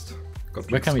the best.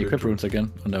 Where can we equip runes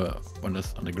again? On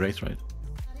the Grace, right?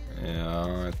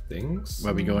 Yeah, I think so.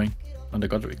 Where are we going? On the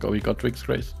Godric's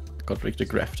Grace? Godric the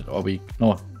Graft. Or we...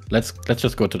 No, let's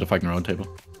just go to the fucking round table.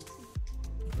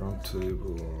 Round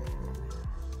table.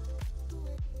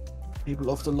 People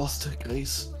of the Lost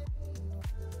Grace.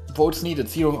 Votes needed.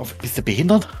 0 of... Ist der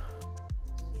behindert?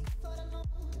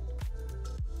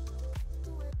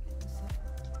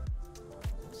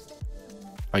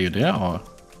 Are you there or?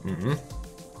 Mm-hmm.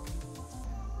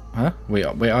 Huh?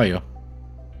 Where are you?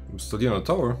 I'm studying on a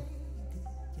tower.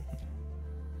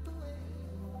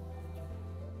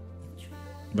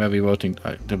 Where are we voting?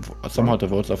 Somehow the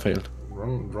votes are failed.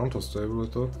 Run to stable, I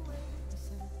thought.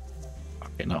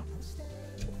 Okay, now.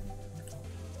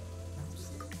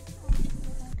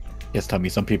 Yes, Tommy,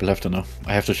 some people have to know.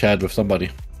 I have to share it with somebody.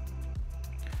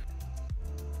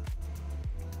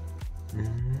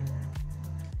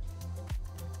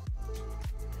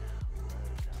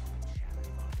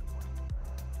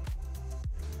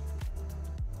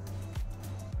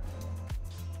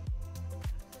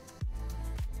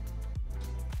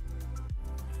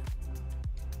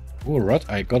 Oh, Rod,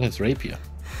 I got his rapier.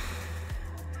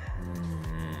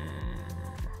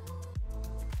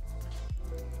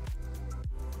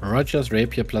 Roger's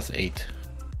rapier plus 8.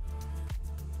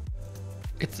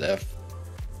 It's a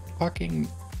fucking...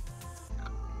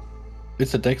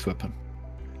 It's a dex weapon.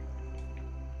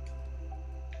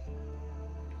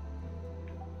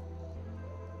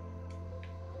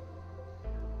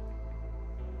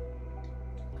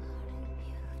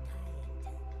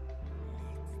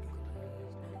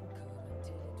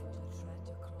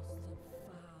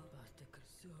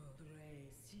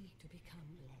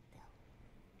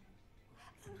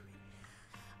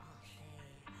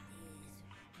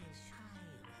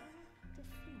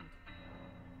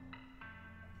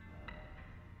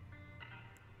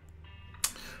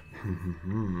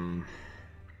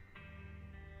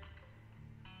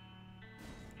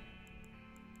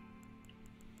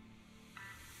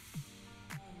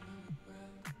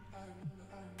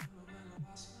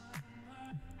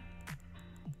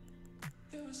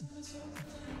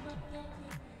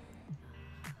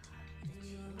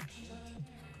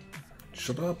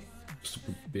 Shut up,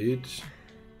 stupid bitch.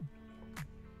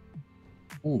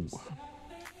 Ooh.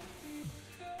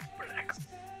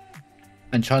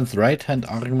 Enchants right hand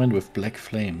argument with black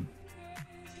flame.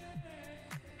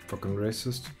 Fucking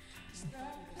racist.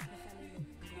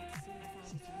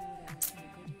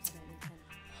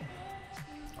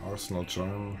 Arsenal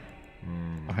charm.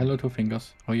 Oh, hello, Two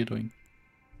Fingers. How are you doing?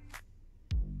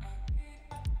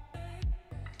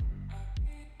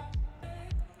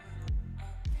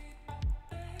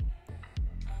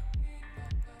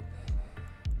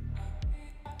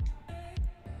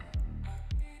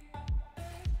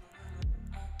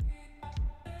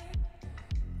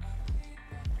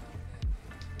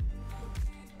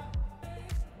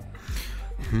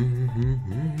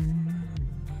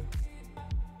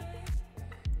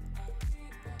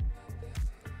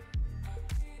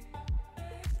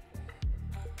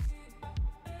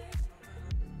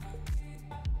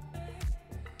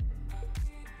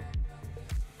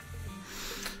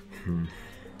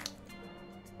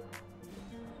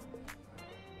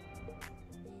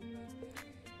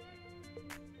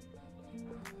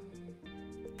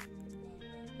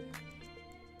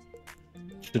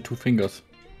 The Two Fingers.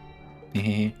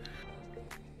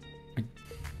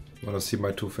 Wanna see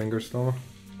my 2 fingers now?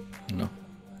 No.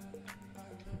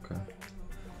 Okay.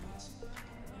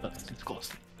 That's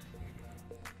disgusting.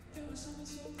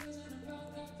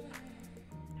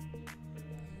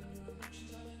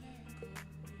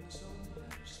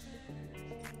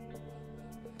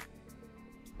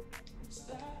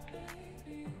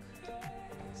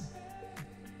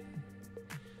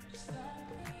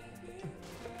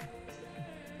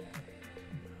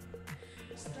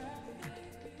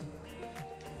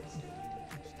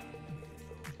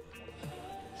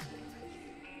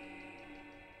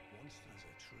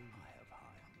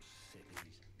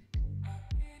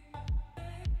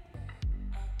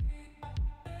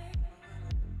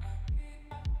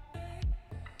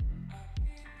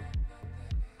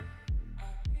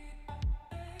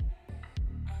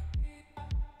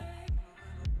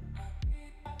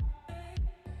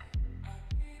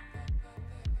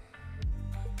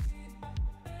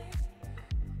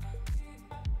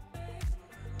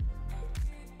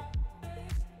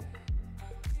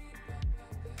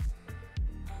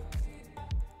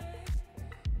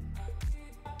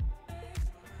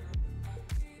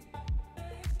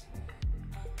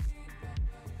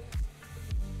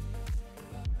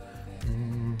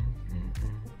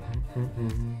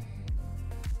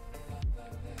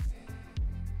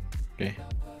 Okay,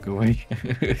 go away.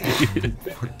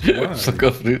 Why? Fuck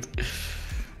off, dude.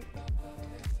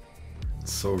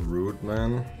 So rude,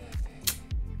 man.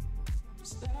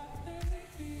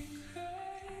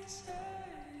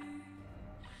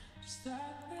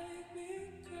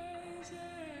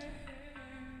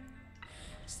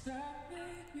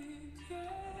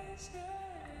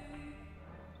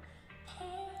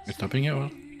 You're stopping here, or?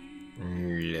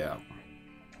 Yeah.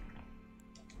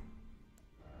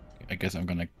 I guess I'm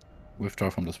gonna withdraw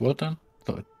from this world then.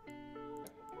 So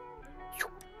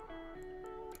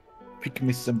pick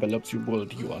me envelops you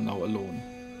world, you are now alone.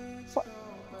 What?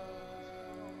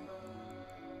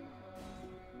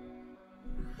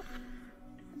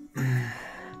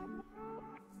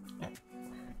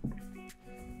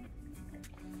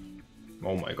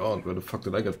 Oh my god, where the fuck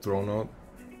did I get thrown out?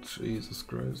 Jesus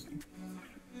Christ.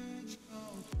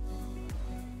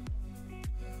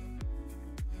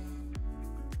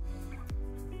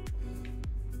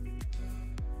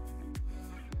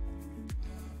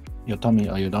 Yo, Tommy,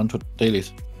 are you down to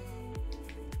dailies?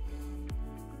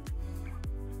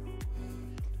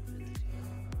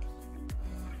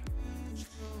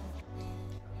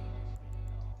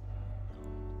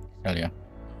 Hell yeah.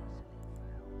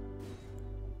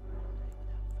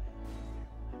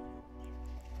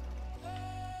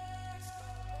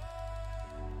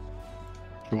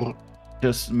 Sure.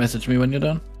 Just message me when you're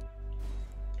done.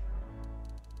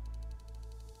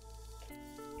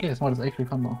 Okay, this mod is actually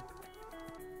fun though.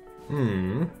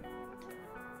 Hmm.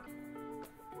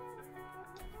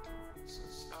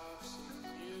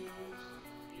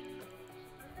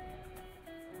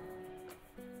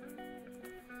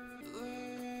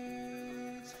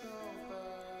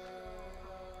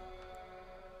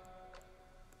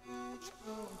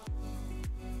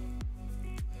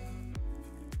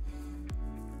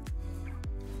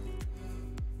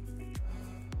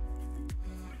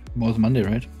 Was Monday,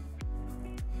 right?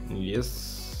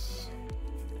 Yes.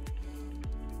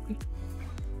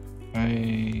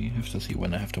 I have to see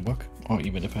when I have to work, or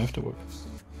even if I have to work.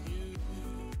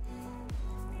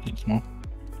 It's more,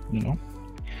 you know.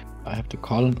 I have to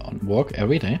call on work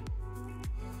every day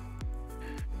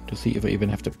to see if I even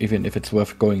have to, even if it's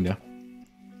worth going there.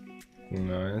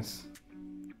 Nice.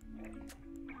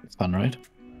 It's fun, right?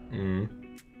 Mm.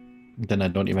 Then I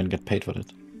don't even get paid for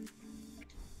it.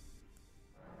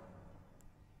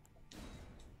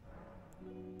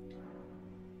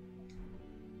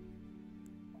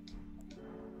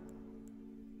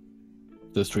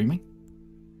 Still streaming?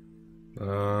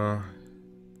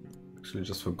 Actually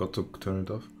just forgot to turn it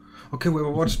off. Okay, we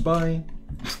were watched by...